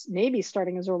estimates maybe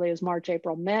starting as early as March,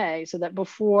 April, May, so that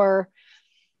before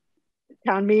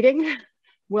town meeting,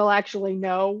 we'll actually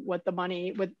know what the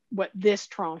money, what this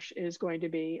tranche is going to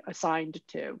be assigned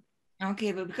to.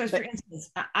 Okay, but because for instance,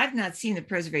 I've not seen the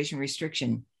preservation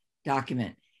restriction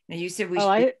document. Now you said we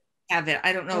should have it.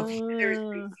 I don't know if Heather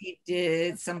received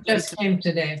it. Some just came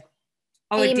today.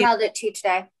 Oh, it emailed it to you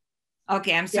today.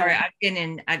 Okay, I'm sorry.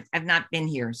 Yeah. I've not been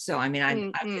here, so I mean,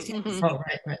 I just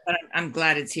right. But I'm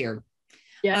glad it's here.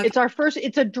 Yeah, okay.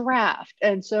 It's a draft,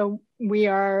 and so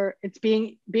it's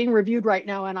being reviewed right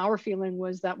now. And our feeling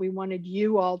was that we wanted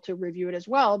you all to review it as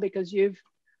well, because you've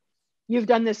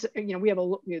done this. You know, we have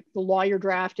the lawyer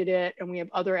drafted it, and we have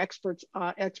other expert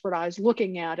eyes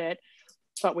looking at it.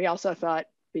 But we also thought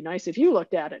it'd be nice if you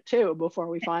looked at it too before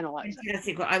we finalize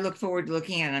it. Well, I look forward to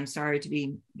looking at it. I'm sorry to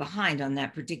be behind on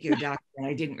that particular document.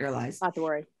 I didn't realize. Not to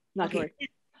worry. Not to worry.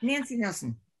 Nancy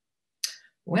Nelson.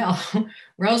 Well,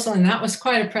 Rosalind, that was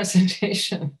quite a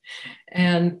presentation.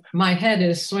 And my head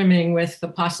is swimming with the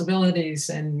possibilities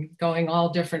and going all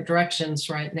different directions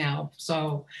right now.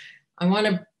 So I want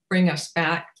to bring us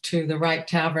back to the Wright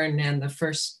Tavern and the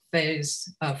first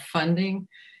phase of funding.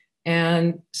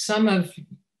 And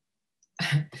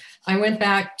I went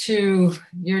back to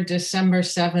your December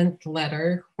 7th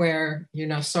letter where, you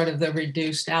know, sort of the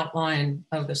reduced outline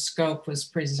of the scope was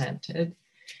presented.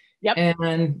 Yep.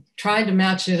 And tried to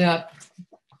match it up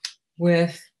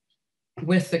with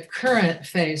the current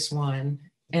phase one.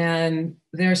 And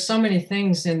there's so many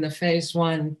things in the phase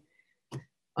one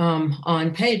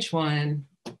on page one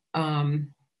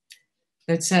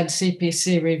that said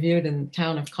CPC reviewed and the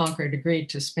town of Concord agreed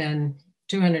to spend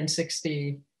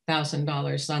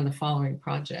 $260,000 on the following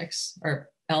projects or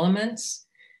elements.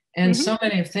 And so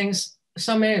many of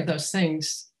those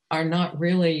things are not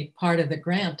really part of the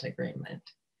grant agreement.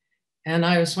 And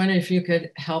I was wondering if you could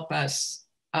help us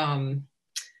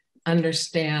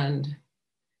understand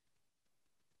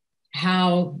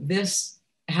how this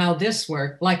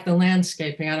worked, like the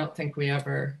landscaping. I don't think we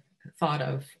ever thought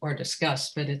of or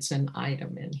discussed, but it's an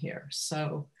item in here.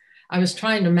 So I was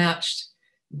trying to match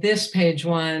this page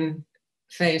one,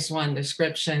 phase one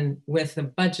description with the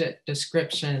budget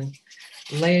description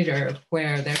later,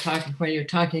 where you're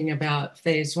talking about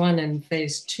phase one and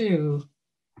phase two,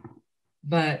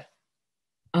 but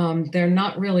they're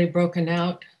not really broken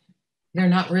out.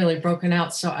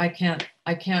 So I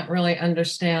can't really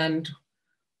understand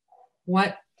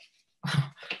what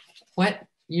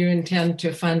you intend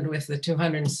to fund with the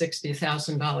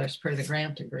 $260,000 per the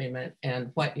grant agreement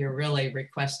and what you're really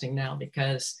requesting now,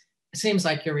 because it seems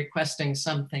like you're requesting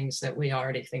some things that we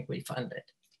already think we funded.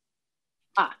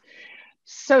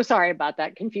 So sorry about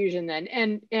that confusion then.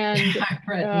 And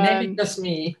maybe just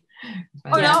me.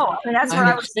 Oh no, I mean, that's what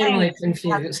I was extremely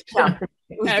confused. Yeah,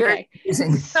 it was very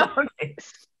confusing. So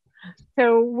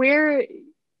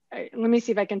let me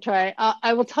see if I can try.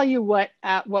 I will tell you what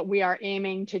we are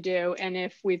aiming to do, and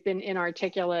if we've been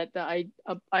inarticulate, I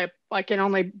can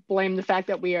only blame the fact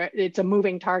that it's a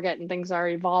moving target and things are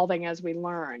evolving as we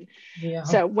learn. Yeah.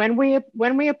 So when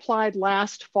we applied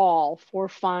last fall for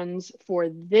funds for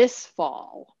this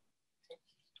fall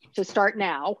to start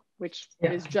now, which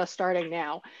is just starting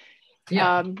now.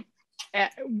 Yeah.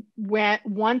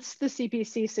 Once the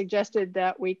CPC suggested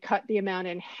that we cut the amount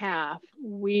in half,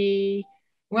 we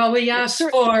asked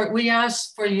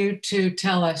for you to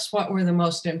tell us what were the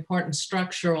most important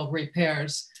structural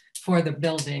repairs for the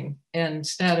building,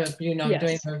 instead of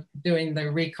doing the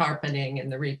recarpeting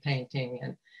and the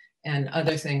repainting and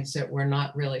other things that were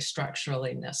not really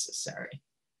structurally necessary.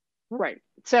 Right.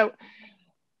 So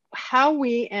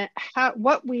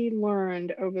what we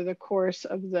learned over the course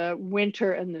of the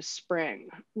winter and the spring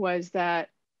was that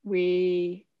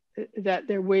we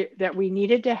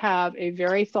needed to have a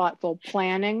very thoughtful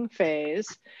planning phase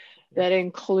that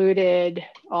included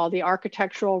all the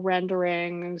architectural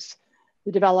renderings,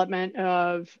 the development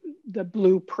of the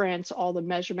blueprints, all the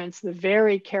measurements, the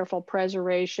very careful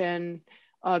preservation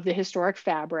of the historic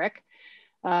fabric,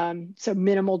 so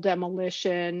minimal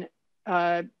demolition,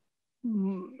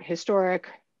 historic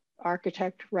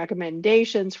architect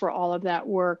recommendations for all of that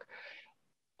work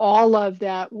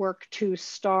to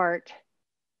start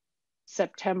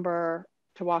September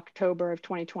to October of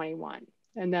 2021.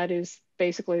 And that is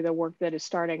basically the work that is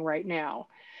starting right now.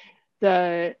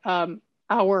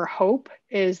 Our hope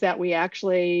is that we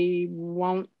actually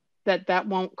won't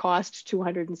cost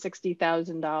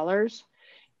 $260,000,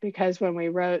 because when we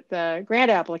wrote the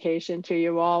grant application to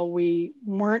you all, we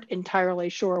weren't entirely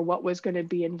sure what was going to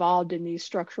be involved in these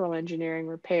structural engineering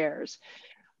repairs.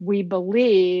 We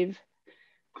believe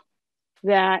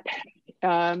that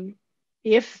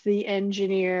if the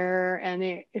engineer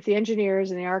and if the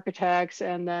engineers and the architects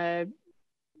and the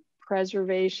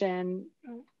preservation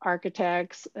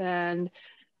architects and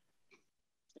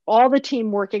all the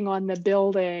team working on the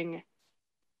building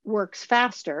works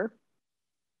faster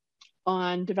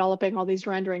on developing all these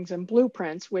renderings and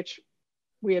blueprints, which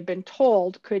we have been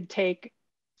told could take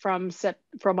from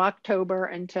October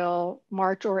until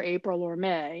March or April or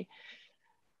May.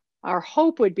 Our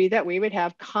hope would be that we would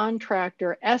have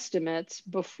contractor estimates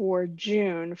before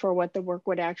June for what the work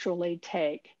would actually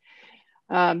take.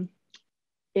 In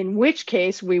which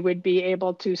case we would be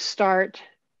able to start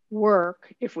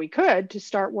work, if we could, to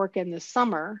start work in the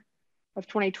summer of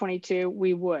 2022,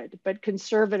 we would. But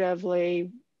conservatively,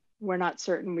 we're not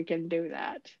certain we can do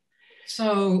that.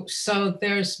 So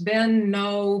there's been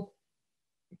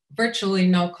virtually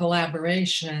no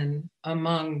collaboration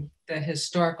among the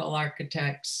historical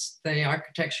architects, the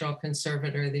architectural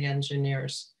conservator, the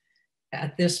engineers.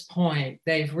 At this point,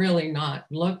 they've really not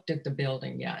looked at the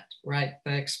building yet, right?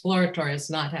 The exploratory has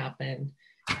not happened.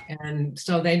 And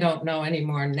so they don't know any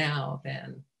more now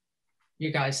than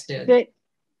you guys did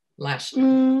last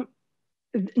year.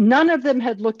 None of them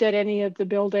had looked at any of the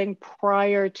building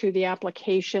prior to the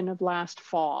application of last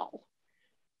fall.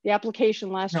 The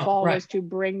application last fall was to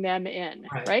bring them in,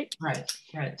 right?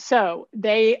 Right. So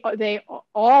they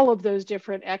all of those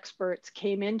different experts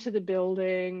came into the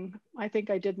building. I think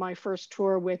I did my first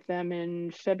tour with them in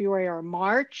February or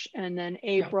March, and then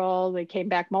April, they came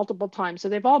back multiple times. So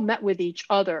they've all met with each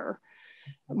other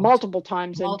multiple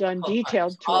times and done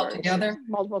detailed tours together?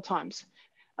 Multiple times.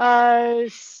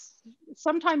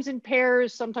 Sometimes in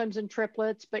pairs, sometimes in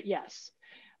triplets, but yes.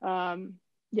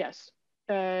 Yes.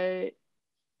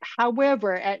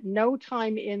 However, at no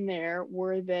time in there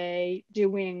were they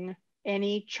doing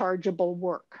any chargeable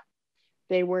work.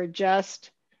 They were just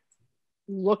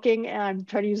looking, and I'm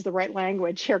trying to use the right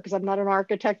language here because I'm not an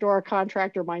architect or a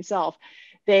contractor myself.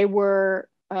 They were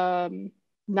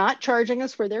not charging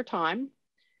us for their time.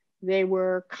 They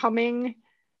were coming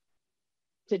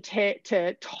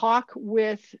to talk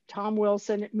with Tom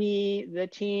Wilson, me, the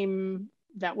team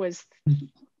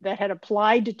that had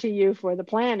applied to you for the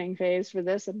planning phase for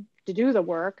this and to do the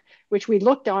work, which we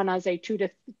looked on as a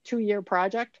 2-year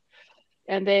project.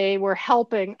 And they were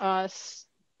helping us,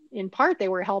 in part, they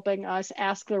were helping us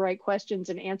ask the right questions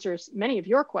and answer many of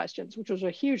your questions, which was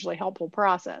a hugely helpful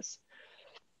process.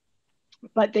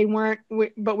 But they weren't,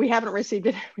 but we haven't received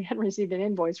it. We hadn't received an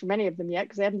invoice from any of them yet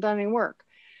because they haven't done any work.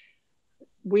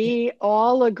 We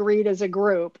all agreed as a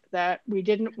group that we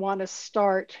didn't want to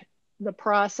start the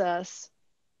process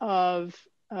of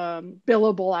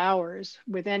billable hours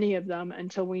with any of them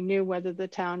until we knew whether the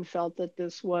town felt that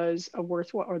this was a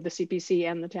worthwhile, or the CPC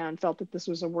and the town felt that this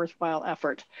was a worthwhile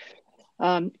effort.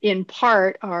 In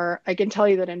part, I can tell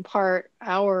you that in part,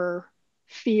 our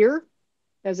fear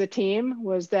as a team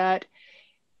was that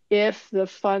if the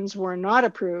funds were not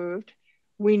approved,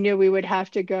 we knew we would have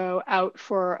to go out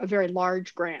for a very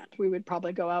large grant. We would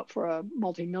probably go out for a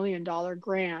multi-million-dollar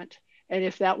grant. And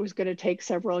if that was going to take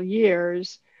several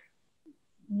years,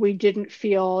 we didn't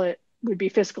feel it would be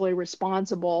fiscally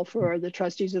responsible for the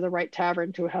trustees of the Wright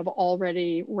Tavern to have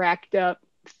already racked up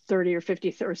 $30 or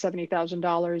 $50 or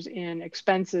 $70,000 in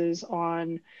expenses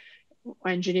on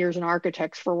engineers and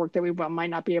architects for work that we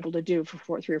might not be able to do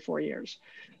for 3 or 4 years.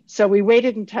 So we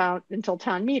waited until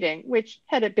town meeting, which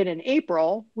had it been in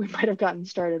April, we might have gotten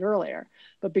started earlier.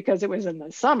 But because it was in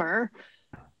the summer,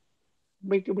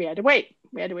 we had to wait.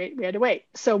 We had to wait.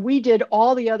 So we did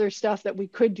all the other stuff that we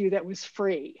could do that was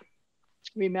free.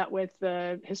 We met with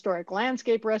the historic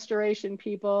landscape restoration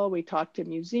people. We talked to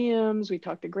museums. We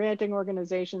talked to granting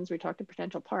organizations. We talked to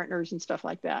potential partners and stuff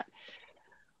like that.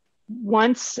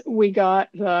 Once we got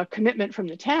the commitment from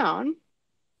the town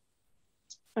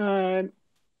and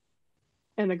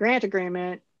the grant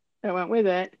agreement that went with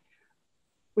it,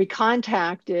 we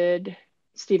contacted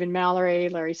Stephen Mallory,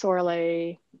 Larry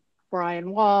Sorley,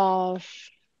 Brian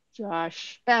Walsh,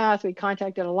 Josh Bath. We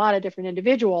contacted a lot of different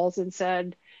individuals and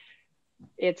said,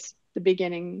 it's the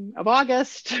beginning of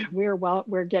August.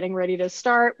 We're getting ready to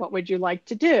start. What would you like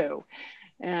to do?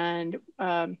 And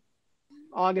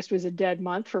August was a dead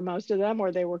month for most of them,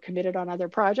 or they were committed on other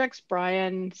projects.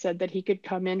 Brian said that he could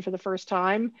come in for the first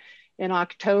time in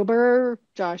October.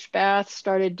 Josh Bath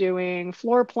started doing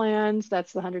floor plans.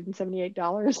 That's the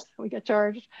 $178 we got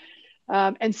charged.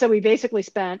 And so we basically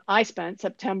I spent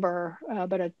September,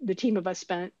 but the team of us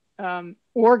spent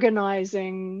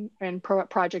organizing and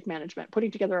project management,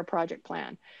 putting together a project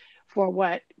plan for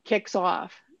what kicks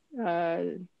off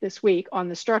this week on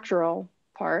the structural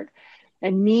part.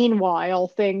 And meanwhile,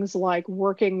 things like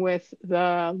working with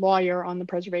the lawyer on the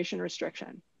preservation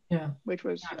restriction, which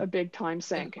was a big time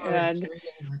sink. And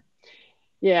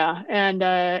yeah,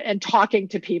 and talking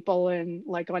to people in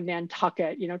like on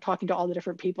Nantucket, you know, talking to all the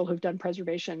different people who've done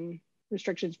preservation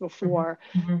restrictions before,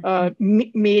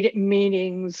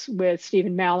 meetings with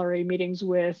Stephen Mallory, meetings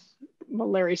with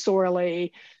Larry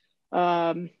Sorley. There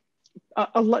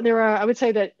are, I would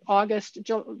say that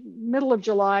middle of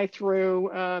July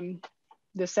through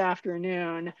this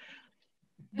afternoon,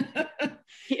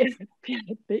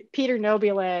 Peter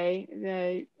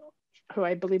Nobile, who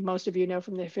I believe most of you know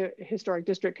from the Historic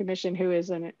District Commission, who is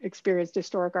an experienced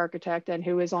historic architect and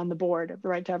who is on the board of the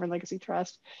Wright Tavern Legacy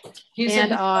Trust.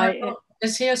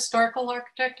 Is he a historical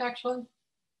architect actually?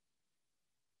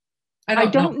 I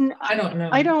don't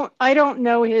know. I don't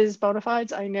know his bona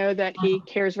fides. I know that he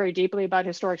cares very deeply about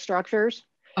historic structures.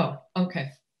 Oh,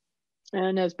 okay.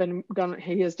 And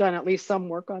he has done at least some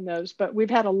work on those, but we've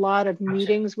had a lot of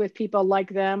meetings with people like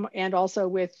them, and also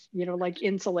with, you know, like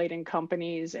insulating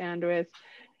companies, and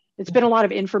it's been a lot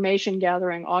of information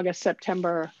gathering, August,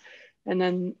 September. And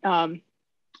then,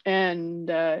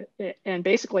 and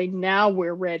basically now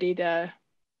we're ready to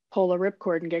pull a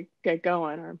ripcord and get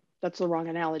going, or that's the wrong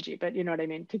analogy, but you know what I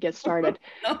mean, to get started.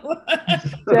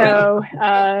 So,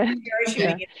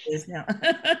 parachuting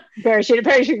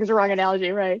is the wrong analogy,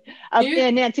 right?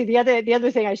 And Nancy, the other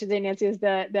thing I should say, Nancy, is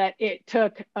that it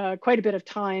took quite a bit of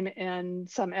time and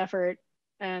some effort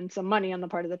and some money on the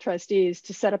part of the trustees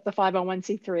to set up the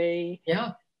 501c3.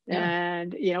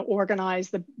 And you know,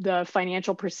 organize the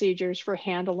financial procedures for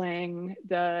handling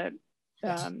the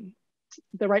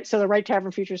Wright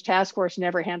Tavern Futures Task Force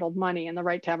never handled money, and the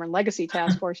Wright Tavern Legacy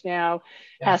Task Force now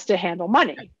has to handle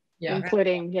money,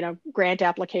 including, you know, grant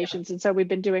applications. And so we've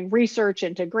been doing research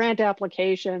into grant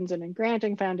applications and in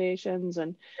granting foundations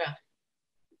and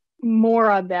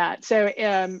more on that. So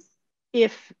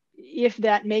if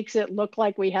that makes it look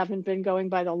like we haven't been going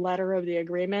by the letter of the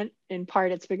agreement, in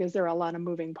part it's because there are a lot of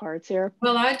moving parts here.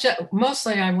 Well,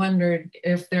 mostly I wondered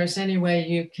if there's any way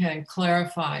you can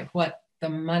clarify what the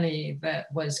money that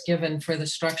was given for the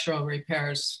structural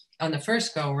repairs on the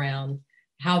first go round,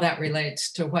 how that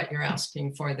relates to what you're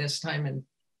asking for this time. And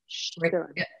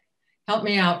help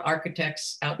me out,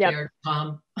 architects out there,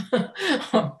 Tom.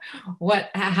 How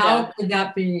could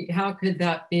that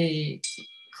be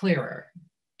clearer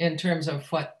in terms of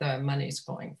what the money's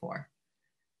going for?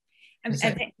 I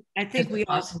think we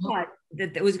all thought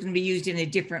that it was going to be used in a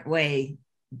different way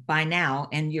by now,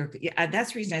 and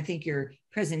that's the reason I think your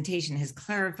presentation has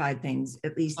clarified things,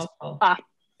 at least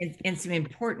in some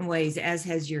important ways, as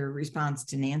has your response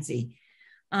to Nancy.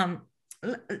 Are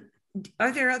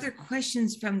there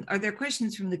questions from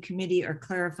the committee, or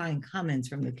clarifying comments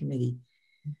from the committee?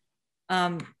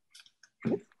 Tom?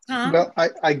 Well,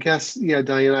 I guess,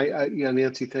 Diane,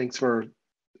 Nancy, thanks for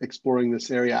exploring this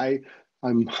area.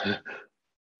 I'm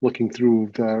looking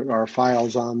through our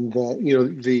files on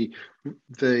the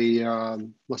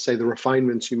let's say the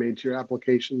refinements you made to your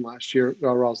application last year,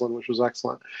 Rosalind, which was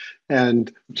excellent,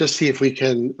 and just see if we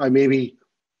can maybe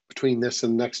between this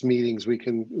and next meetings we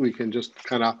can just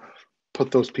kind of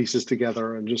put those pieces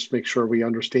together and just make sure we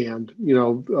understand.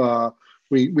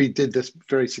 We did this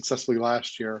very successfully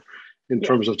last year in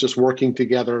terms of just working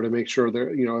together to make sure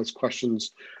that, as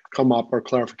questions come up or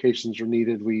clarifications are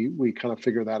needed, we kind of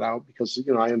figure that out, because,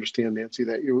 I understand, Nancy,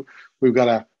 that we've got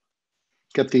to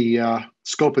get the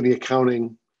scope of the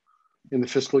accounting in the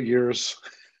fiscal years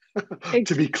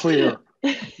to be clear.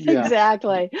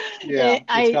 Exactly.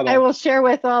 I will share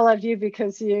with all of you,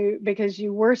 because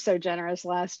you were so generous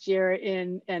last year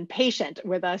and patient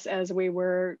with us as we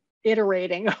were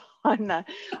iterating on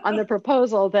the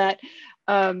proposal, that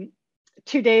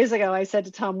 2 days ago I said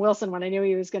to Tom Wilson, when I knew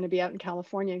he was going to be out in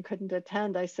California and couldn't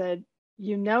attend, I said,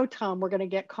 Tom, we're going to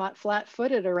get caught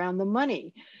flat-footed around the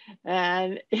money.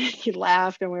 And he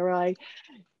laughed, and we were like,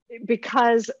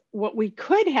 because what we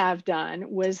could have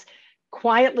done was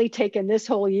quietly taken this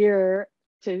whole year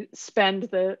to spend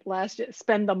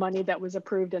the money that was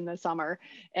approved in the summer.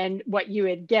 And what you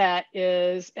would get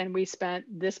is, and we spent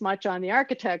this much on the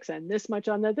architects and this much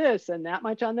on the this and that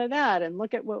much on the that, and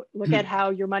look at how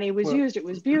your money was used. It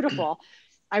was beautiful.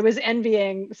 I was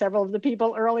envying several of the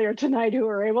people earlier tonight who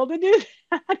were able to do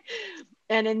that.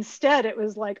 And instead it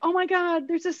was like, oh my God,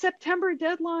 there's a September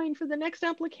deadline for the next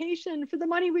application for the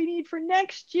money we need for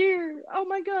next year. Oh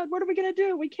my God, what are we gonna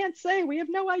do? We can't say, we have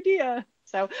no idea.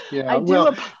 So I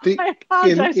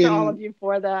apologize to all of you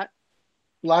for that.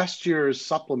 last year's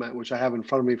supplement, which I have in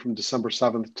front of me from December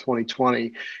 7th,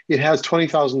 2020, it has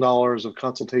 $20,000 of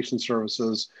consultation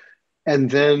services. And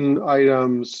then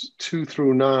items 2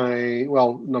 through 9,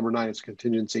 well, number 9 is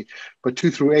contingency, but 2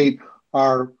 through 8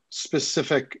 are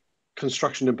specific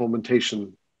construction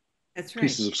implementation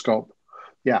pieces of scope.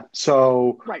 Yeah.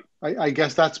 So I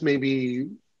guess that's maybe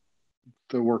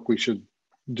the work we should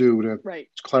do to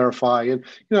clarify. And,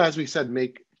 as we said,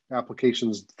 make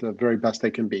applications the very best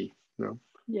they can be,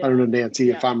 I don't know, Nancy,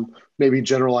 if I'm maybe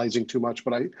generalizing too much,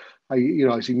 but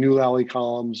I see new alley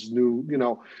columns, new,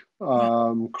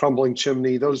 crumbling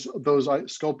chimney, those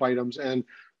scope items, and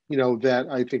that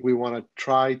I think we want to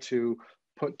try to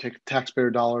put taxpayer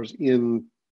dollars in,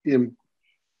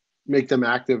 make them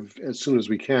active as soon as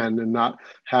we can, and not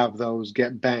have those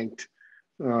get banked,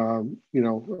 for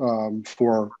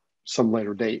some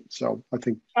later date. So I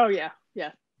think. Oh yeah.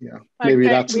 Maybe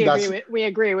we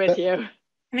agree with you.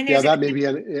 I mean, that may be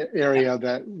an area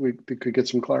that we could get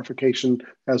some clarification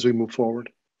as we move forward.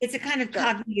 It's a kind of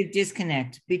cognitive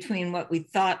disconnect between what we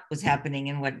thought was happening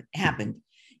and what happened.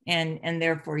 And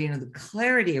therefore, the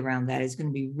clarity around that is going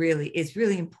to be it's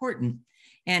really important.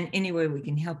 And any way we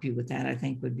can help you with that, I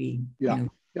think would be,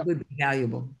 would be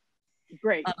valuable.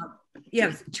 Great.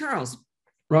 Yes, Charles.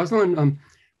 Rosalind,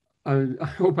 I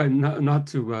hope I'm not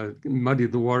to muddy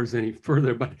the waters any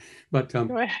further, but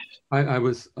I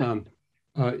was,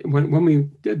 when we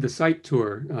did the site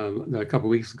tour a couple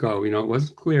of weeks ago, it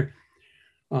wasn't clear.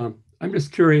 I'm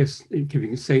just curious if you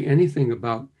can say anything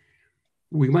about,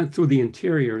 we went through the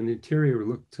interior, and the interior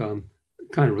looked kind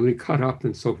of really cut up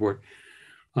and so forth.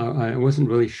 I wasn't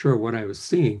really sure what I was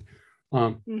seeing.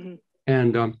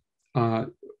 And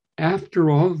after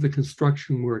all of the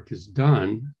construction work is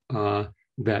done,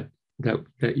 that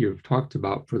you've talked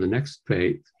about for the next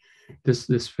phase, this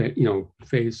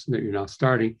phase that you're now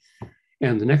starting,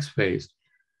 and the next phase,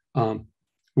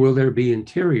 will there be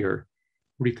interior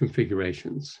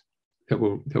reconfigurations that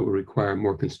will require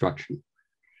more construction?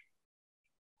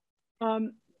 Let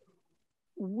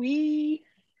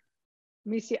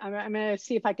me see. I'm going to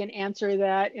see if I can answer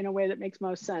that in a way that makes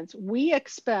most sense. We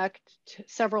expect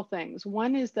several things.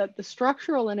 One is that the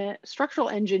structural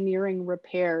engineering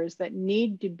repairs that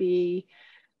need to be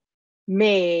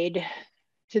made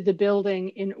to the building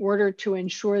in order to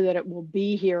ensure that it will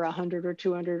be here 100 or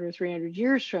 200 or 300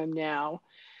 years from now,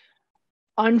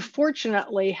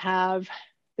 unfortunately have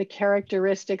the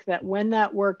characteristic that when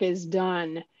that work is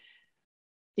done,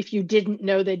 if you didn't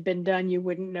know they'd been done, you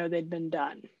wouldn't know they'd been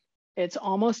done. It's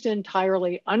almost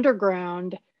entirely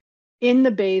underground, in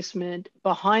the basement,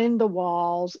 behind the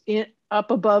walls,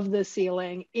 up above the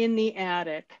ceiling, in the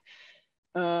attic.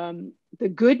 The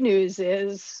good news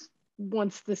is,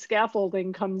 once the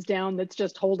scaffolding comes down that's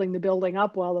just holding the building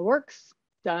up while the work's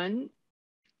done,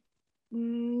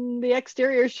 the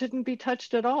exterior shouldn't be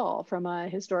touched at all from a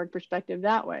historic perspective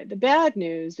that way. The bad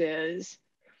news is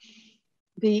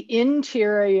the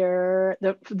interior,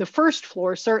 the first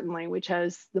floor certainly, which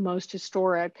has the most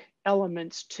historic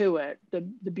elements to it, the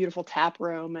beautiful tap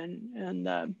room and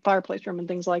the fireplace room and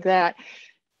things like that.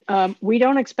 We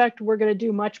don't expect we're going to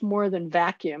do much more than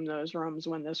vacuum those rooms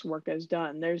when this work is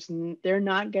done. They're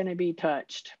not going to be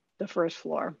touched. The first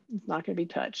floor is not going to be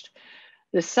touched.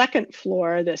 The second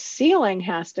floor, the ceiling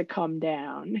has to come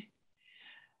down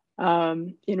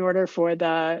in order for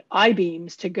the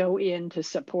I-beams to go in to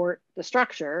support the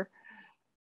structure.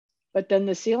 But then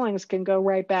the ceilings can go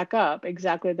right back up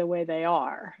exactly the way they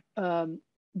are.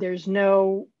 There's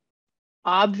no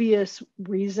obvious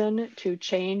reason to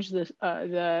change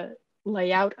the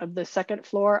layout of the second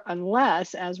floor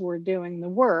unless, as we're doing the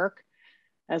work,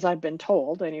 as I've been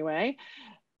told anyway,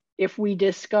 if we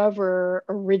discover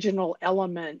original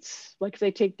elements, like if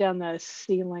they take down the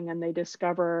ceiling and they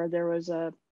discover there was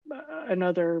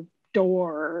another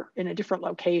door in a different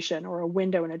location or a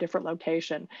window in a different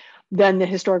location, then the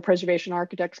historic preservation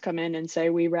architects come in and say,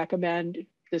 we recommend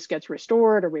this gets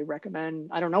restored, or we recommend,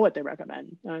 I don't know what they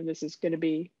recommend. This is going to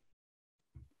be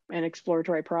an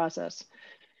exploratory process.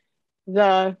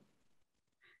 The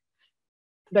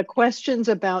questions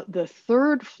about the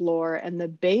third floor and the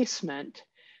basement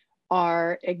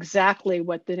are exactly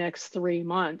what the next 3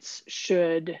 months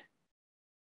should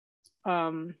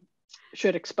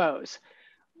expose.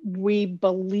 We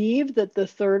believe that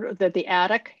the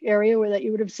attic area that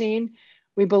you would have seen,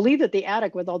 we believe that the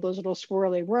attic with all those little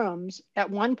squirrely rooms at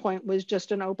one point was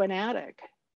just an open attic.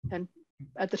 And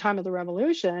at the time of the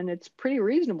revolution, it's pretty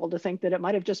reasonable to think that it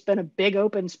might have just been a big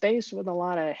open space with a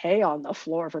lot of hay on the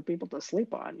floor for people to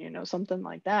sleep on, something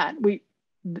like that. We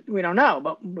don't know,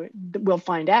 but we'll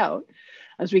find out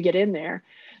as we get in there.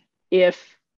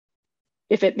 If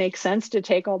if it makes sense to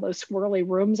take all those swirly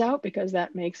rooms out because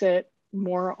that makes it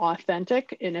more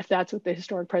authentic. And if that's what the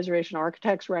historic preservation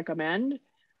architects recommend,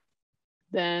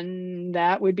 then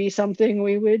that would be something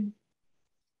we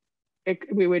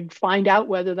would find out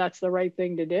whether that's the right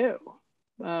thing to do.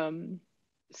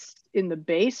 In the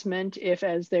basement, if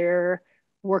as they're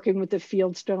working with the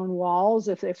fieldstone walls,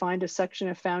 if they find a section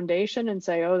of foundation and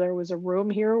say, oh, there was a room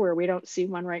here where we don't see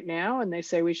one right now, and they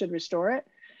say we should restore it.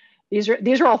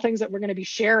 These are all things that we're going to be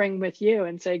sharing with you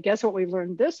and say, guess what we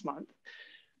learned this month?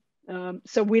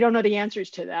 So we don't know the answers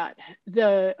to that.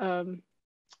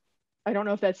 I don't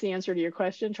know if that's the answer to your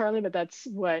question, Charlie, but that's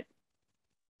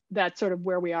sort of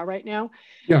where we are right now.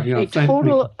 Yeah.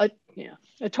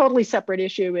 A totally separate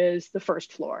issue is the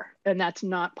first floor, and that's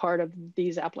not part of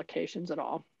these applications at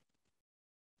all.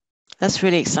 That's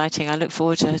really exciting. I look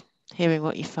forward to hearing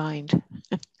what you find.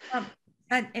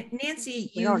 Nancy,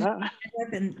 you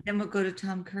and then we'll go to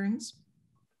Tom Kearns.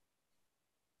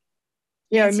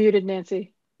 Yeah, I'm muted,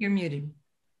 Nancy. You're muted.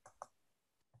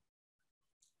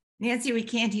 Nancy, we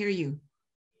can't hear you.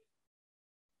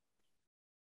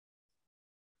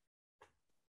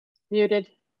 Muted.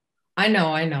 I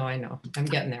know. I'm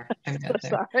getting there.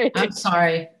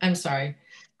 Sorry. I'm sorry.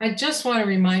 I just want to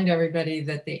remind everybody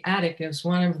that the attic is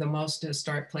one of the most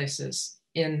historic places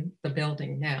in the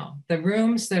building now. The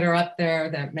rooms that are up there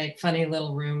that make funny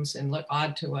little rooms and look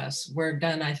odd to us were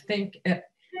done, I think,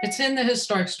 it's in the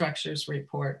historic structures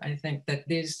report. I think that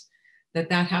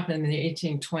that happened in the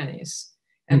 1820s.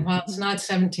 And while it's not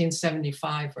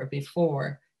 1775 or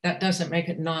before, that doesn't make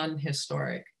it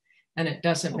non-historic. And it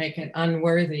doesn't make it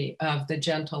unworthy of the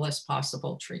gentlest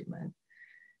possible treatment.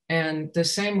 And the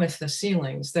same with the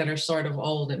ceilings that are sort of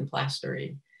old and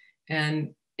plastery.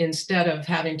 And instead of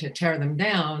having to tear them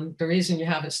down, the reason you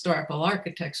have historical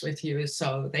architects with you is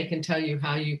so they can tell you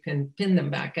how you can pin them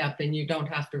back up and you don't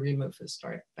have to remove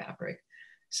historic fabric.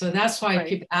 So that's why I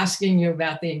keep asking you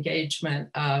about the engagement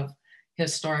of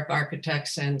historic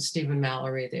architects and Stephen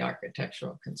Mallory, the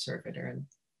architectural conservator. And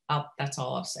that's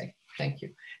all I'll say. Thank you.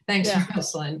 Thanks,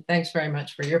 Rosalind. Thanks very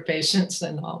much for your patience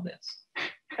and all this.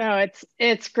 Oh,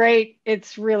 it's great.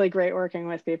 It's really great working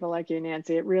with people like you,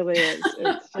 Nancy. It really is.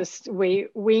 It's just,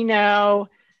 we know.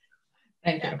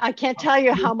 Thank you. I can't tell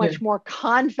you how much more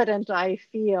confident I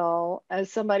feel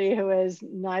as somebody who is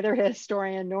neither a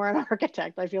historian nor an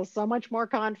architect. I feel so much more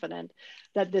confident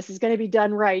that this is going to be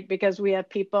done right because we have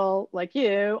people like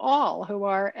you all who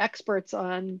are experts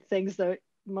on things that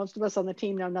most of us on the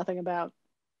team know nothing about.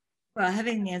 Well,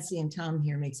 having Nancy and Tom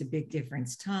here makes a big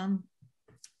difference. Tom?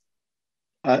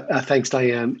 Thanks,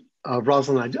 Diane.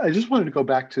 Rosalind, I just wanted to go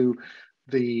back to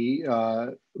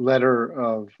the letter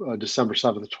of December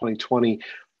 7th, 2020,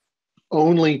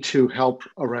 only to help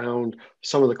around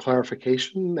some of the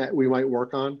clarification that we might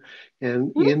work on.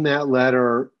 And in that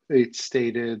letter, it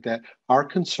stated that our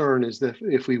concern is that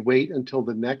if we wait until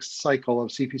the next cycle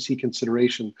of CPC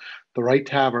consideration, the Wright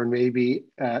Tavern may be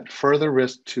at further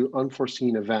risk to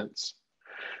unforeseen events.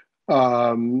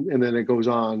 And then it goes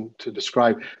on to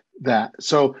describe that.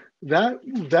 So that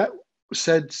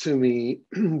said to me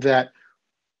that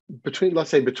between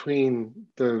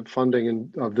the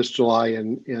funding of this July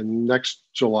and next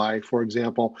July, for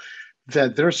example,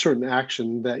 that there's certain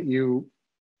action that you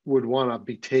would want to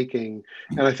be taking.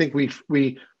 And I think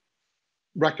we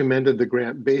recommended the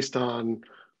grant based on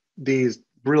these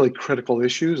really critical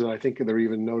issues. And I think they're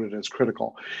even noted as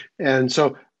critical. And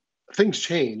so things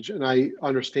change. And I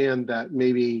understand that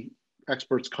maybe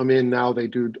experts come in now, they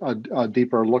do a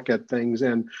deeper look at things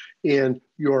and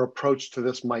your approach to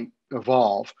this might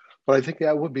evolve. But I think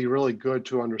that would be really good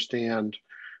to understand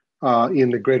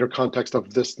in the greater context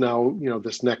of this now,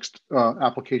 this next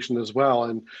application as well.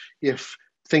 And if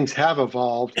things have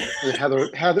evolved, and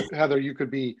Heather, you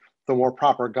could be the more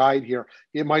proper guide here.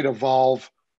 It might evolve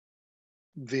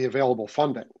the available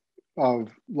funding of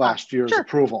last year's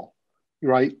approval,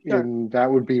 right? Sure. And that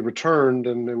would be returned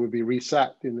and it would be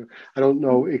reset. I don't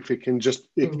know if it can just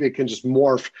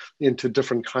morph into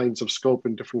different kinds of scope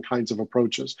and different kinds of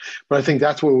approaches. But I think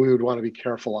that's what we would want to be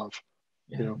careful of.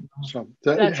 Yeah. So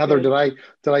Heather, good.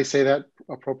 Did I say that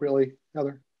appropriately,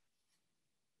 Heather?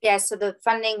 Yeah, so the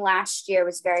funding last year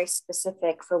was very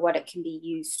specific for what it can be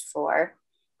used for.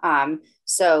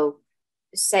 So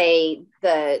say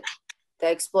the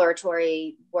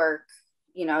exploratory work,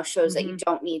 shows that you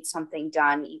don't need something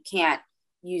done. You can't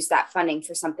use that funding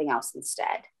for something else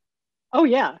instead. Oh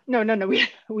yeah, no.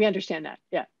 We understand that.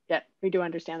 Yeah, we do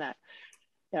understand that.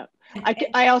 Yeah.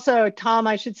 I also, Tom,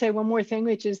 I should say one more thing,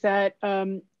 which is that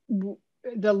the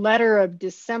letter of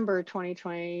December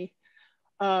 2020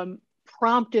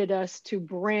 prompted us to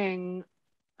bring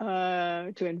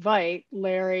invite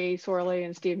Larry Sorley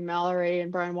and Stephen Mallory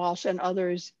and Brian Walsh and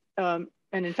others. And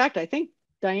in fact, I think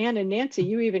Diane and Nancy,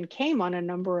 you even came on a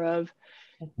number of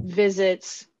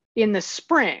visits in the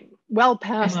spring, well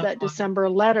past that December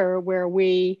letter where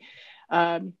we,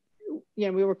 we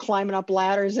were climbing up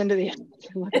ladders into the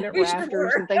looking at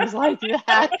rafters and things like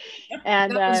that.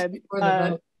 And that was before the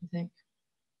vote, I think.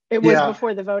 It was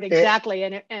before the vote,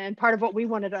 exactly. And part of what we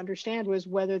wanted to understand was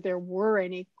whether there were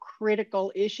any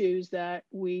critical issues that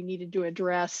we needed to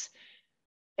address,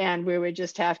 and we would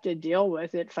just have to deal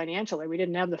with it financially. We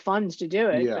didn't have the funds to do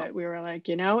it, but we were like,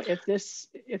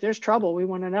 if there's trouble, we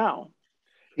want to know.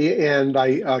 And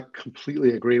I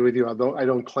completely agree with you, although I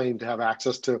don't claim to have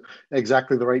access to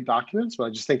exactly the right documents, but I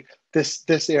just think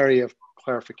this area of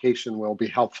clarification will be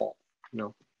helpful.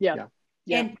 Yeah.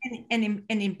 And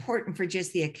important for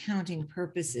just the accounting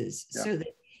purposes, so that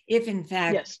if in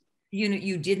fact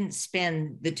you didn't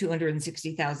spend the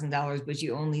 $260,000, but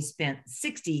you only spent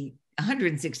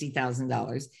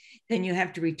 $160,000, then you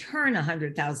have to return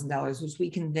 $100,000, which we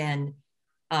can then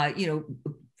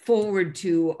forward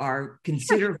to or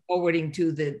consider forwarding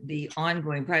to the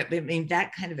ongoing project. I mean,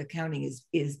 that kind of accounting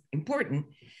is important.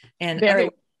 And very,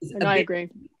 and I agree.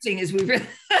 As we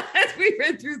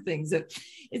read through things,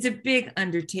 it's a big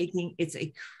undertaking. It's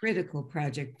a critical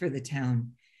project for the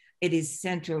town. It is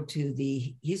central to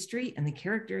the history and the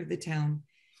character of the town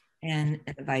and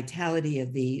the vitality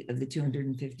of the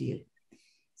 250th.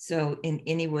 So in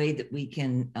any way that we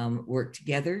can work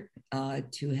together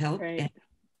to help, and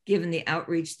given the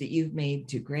outreach that you've made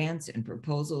to grants and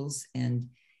proposals and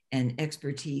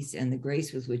expertise and the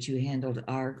grace with which you handled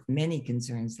our many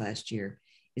concerns last year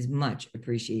is much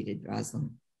appreciated,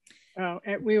 Rosalind. Oh,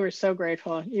 we were so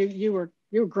grateful. You were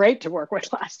great to work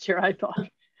with last year, I thought.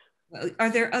 Well, are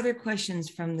there other questions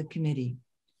from the committee?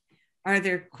 Are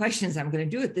there questions? I'm going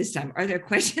to do it this time. Are there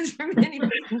questions from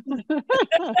anybody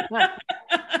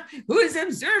who is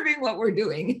observing what we're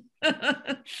doing?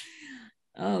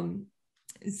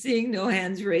 Seeing no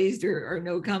hands raised or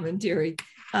no commentary.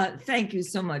 Thank you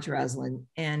so much, Rosalind.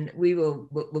 And we'll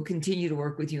continue to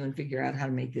work with you and figure out how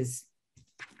to make this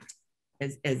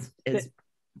as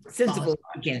sensible as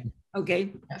we can.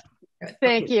 Okay.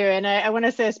 Thank you. And I want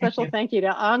to say a special thank you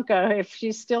to Anka. If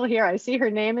she's still here, I see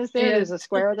her name is there. There's a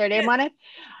square with her name on it.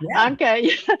 Yeah. Anka,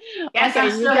 yes,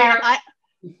 Anka,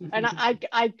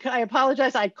 I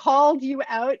apologize. I called you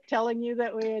out telling you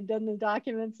that we had done the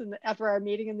documents after our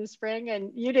meeting in the spring,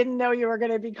 and you didn't know you were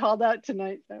going to be called out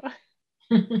tonight. So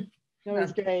that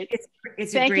was great.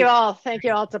 Thank you all. Thank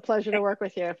you all. It's a pleasure to work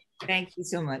with you. Thank you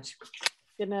so much.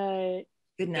 Good night.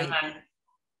 Good night. Good night.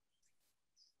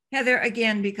 Heather,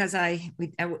 again, because I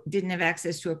didn't have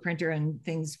access to a printer and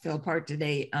things fell apart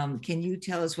today, can you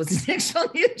tell us what's next on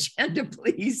the agenda,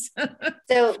 please?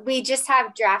 So we just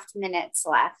have draft minutes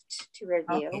left to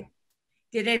review. Okay.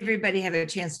 Did everybody have a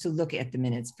chance to look at the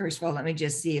minutes? First of all, let me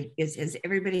just see, has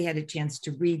everybody had a chance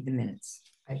to read the minutes?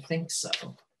 I think so.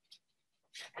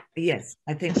 Yes,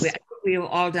 I think we have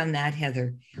all done that,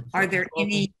 Heather. Is there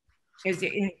any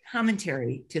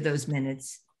commentary to those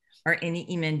minutes? Or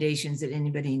any emendations that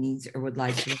anybody needs or would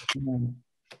like to recommend?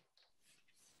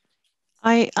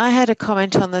 I had a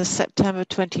comment on the September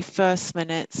 21st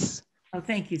minutes. Oh,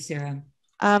 thank you, Sarah.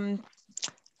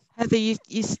 Heather,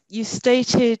 you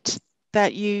stated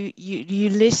that you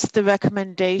list the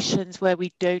recommendations where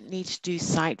we don't need to do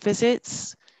site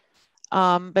visits.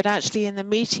 But actually in the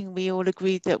meeting, we all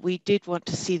agreed that we did want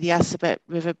to see the Assabet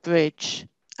River Bridge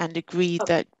and agreed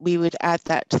that we would add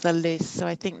that to the list. So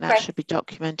I think that should be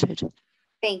documented.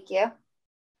 Thank you.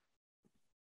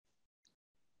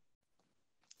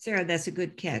 Sarah, that's a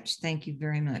good catch. Thank you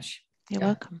very much. You're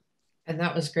welcome. And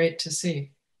that was great to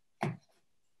see.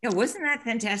 Yeah, wasn't that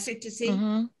fantastic to see?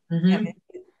 Mm-hmm. Mm-hmm. Yeah,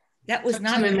 that was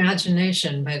not some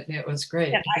imagination, but it was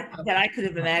great. That I could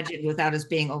have imagined without us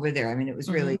being over there. I mean, it was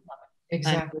really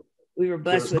exactly. We were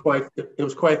blessed. It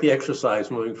was quite the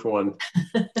exercise moving from one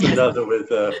to another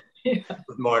with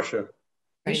Marcia.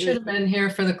 We should have been here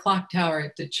for the clock tower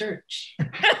at the church.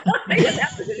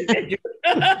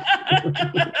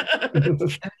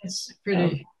 That's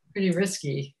pretty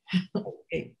risky.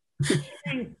 Okay.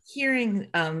 Hearing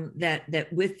that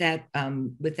with that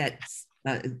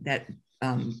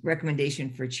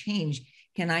recommendation for change,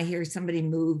 can I hear somebody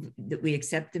move that we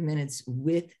accept the minutes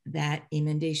with that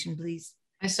emendation, please?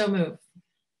 I so move.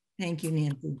 Thank you,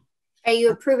 Nancy. Are you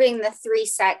approving the 3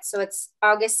 sets? So it's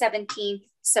August 17th,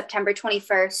 September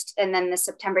 21st, and then the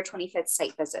September 25th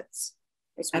site visits.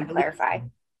 I just want to clarify.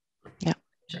 Yeah.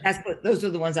 Those are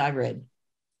the ones I read.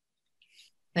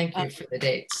 Thank you for the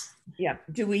dates. Yeah.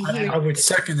 Do we hear? I would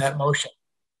second that motion.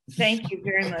 Thank you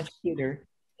very much, Peter.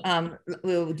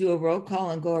 We'll do a roll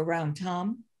call and go around.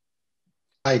 Tom?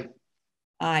 Aye.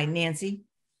 Aye. Nancy?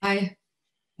 Aye.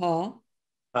 Paul?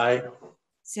 Aye.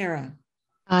 Sarah?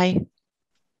 Aye.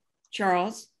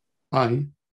 Charles? Aye.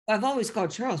 I've always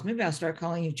called Charles. Maybe I'll start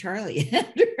calling you Charlie.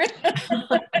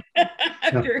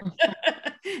 after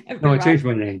no, I changed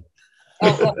my name.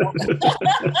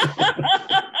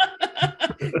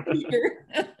 Peter?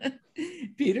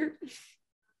 Peter?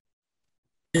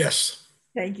 Yes.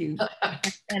 Thank you.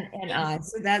 And I.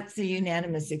 So that's the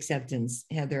unanimous acceptance,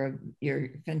 Heather, of your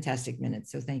fantastic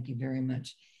minutes. So thank you very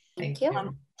much. Thank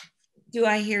you. Do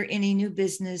I hear any new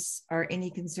business or any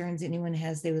concerns anyone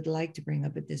has they would like to bring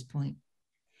up at this point?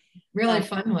 Really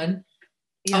fun one.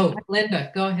 Yeah, oh, Linda,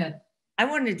 go ahead. I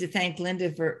wanted to thank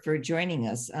Linda for joining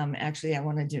us. Actually, I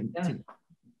wanted to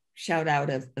shout out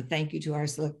a thank you to our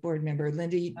select board member.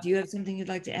 Linda, do you have something you'd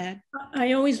like to add?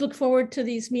 I always look forward to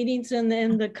these meetings and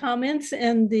the comments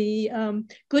and the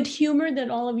good humor that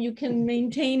all of you can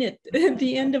maintain at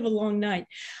the end of a long night.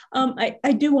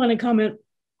 I do want to comment.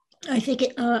 I think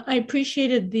I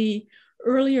appreciated the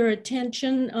earlier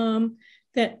attention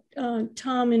that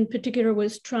Tom in particular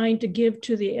was trying to give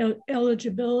to the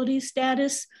eligibility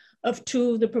status of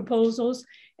two of the proposals.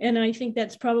 And I think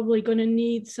that's probably going to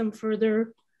need some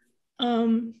further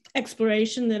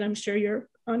exploration that I'm sure you're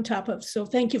on top of. So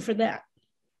thank you for that.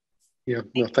 Yeah,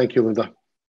 no, thank you, Linda.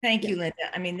 Thank you, Linda.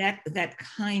 I mean, that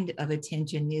kind of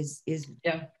attention is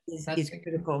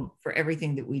critical for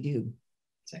everything that we do.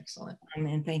 It's excellent.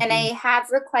 And thank and you. I have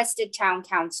requested town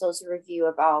council's review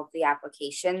of all of the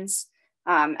applications.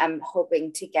 I'm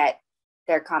hoping to get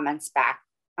their comments back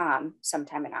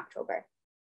sometime in October.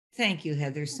 Thank you,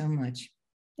 Heather, so much.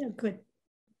 Yeah, good.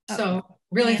 So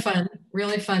really fun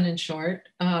and short.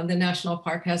 The National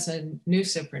Park has a new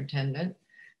superintendent,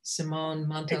 Simone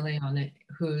Monteleone,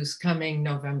 who's coming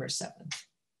November 7th.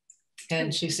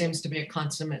 And she seems to be a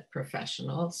consummate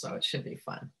professional, so it should be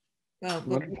fun. Well,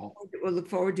 we'll look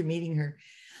forward to meeting her.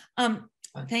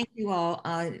 Thank you all.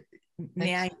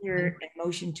 May I hear a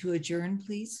motion to adjourn,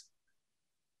 please?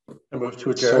 I move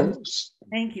to adjourn.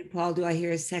 Thank you, Paul. Do I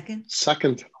hear a second?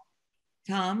 Second.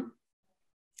 Tom?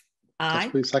 Aye.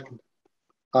 Yes, please, second.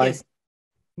 Aye. Yes.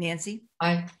 Nancy?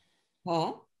 Aye.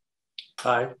 Paul?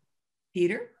 Aye.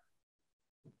 Peter?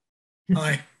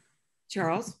 Aye.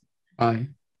 Charles? Aye.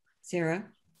 Sarah?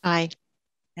 Aye.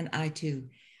 And I too.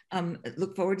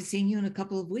 Look forward to seeing you in a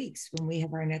couple of weeks when we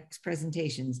have our next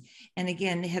presentations. And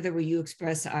again, Heather, will you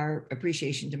express our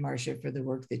appreciation to Marcia for the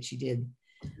work that she did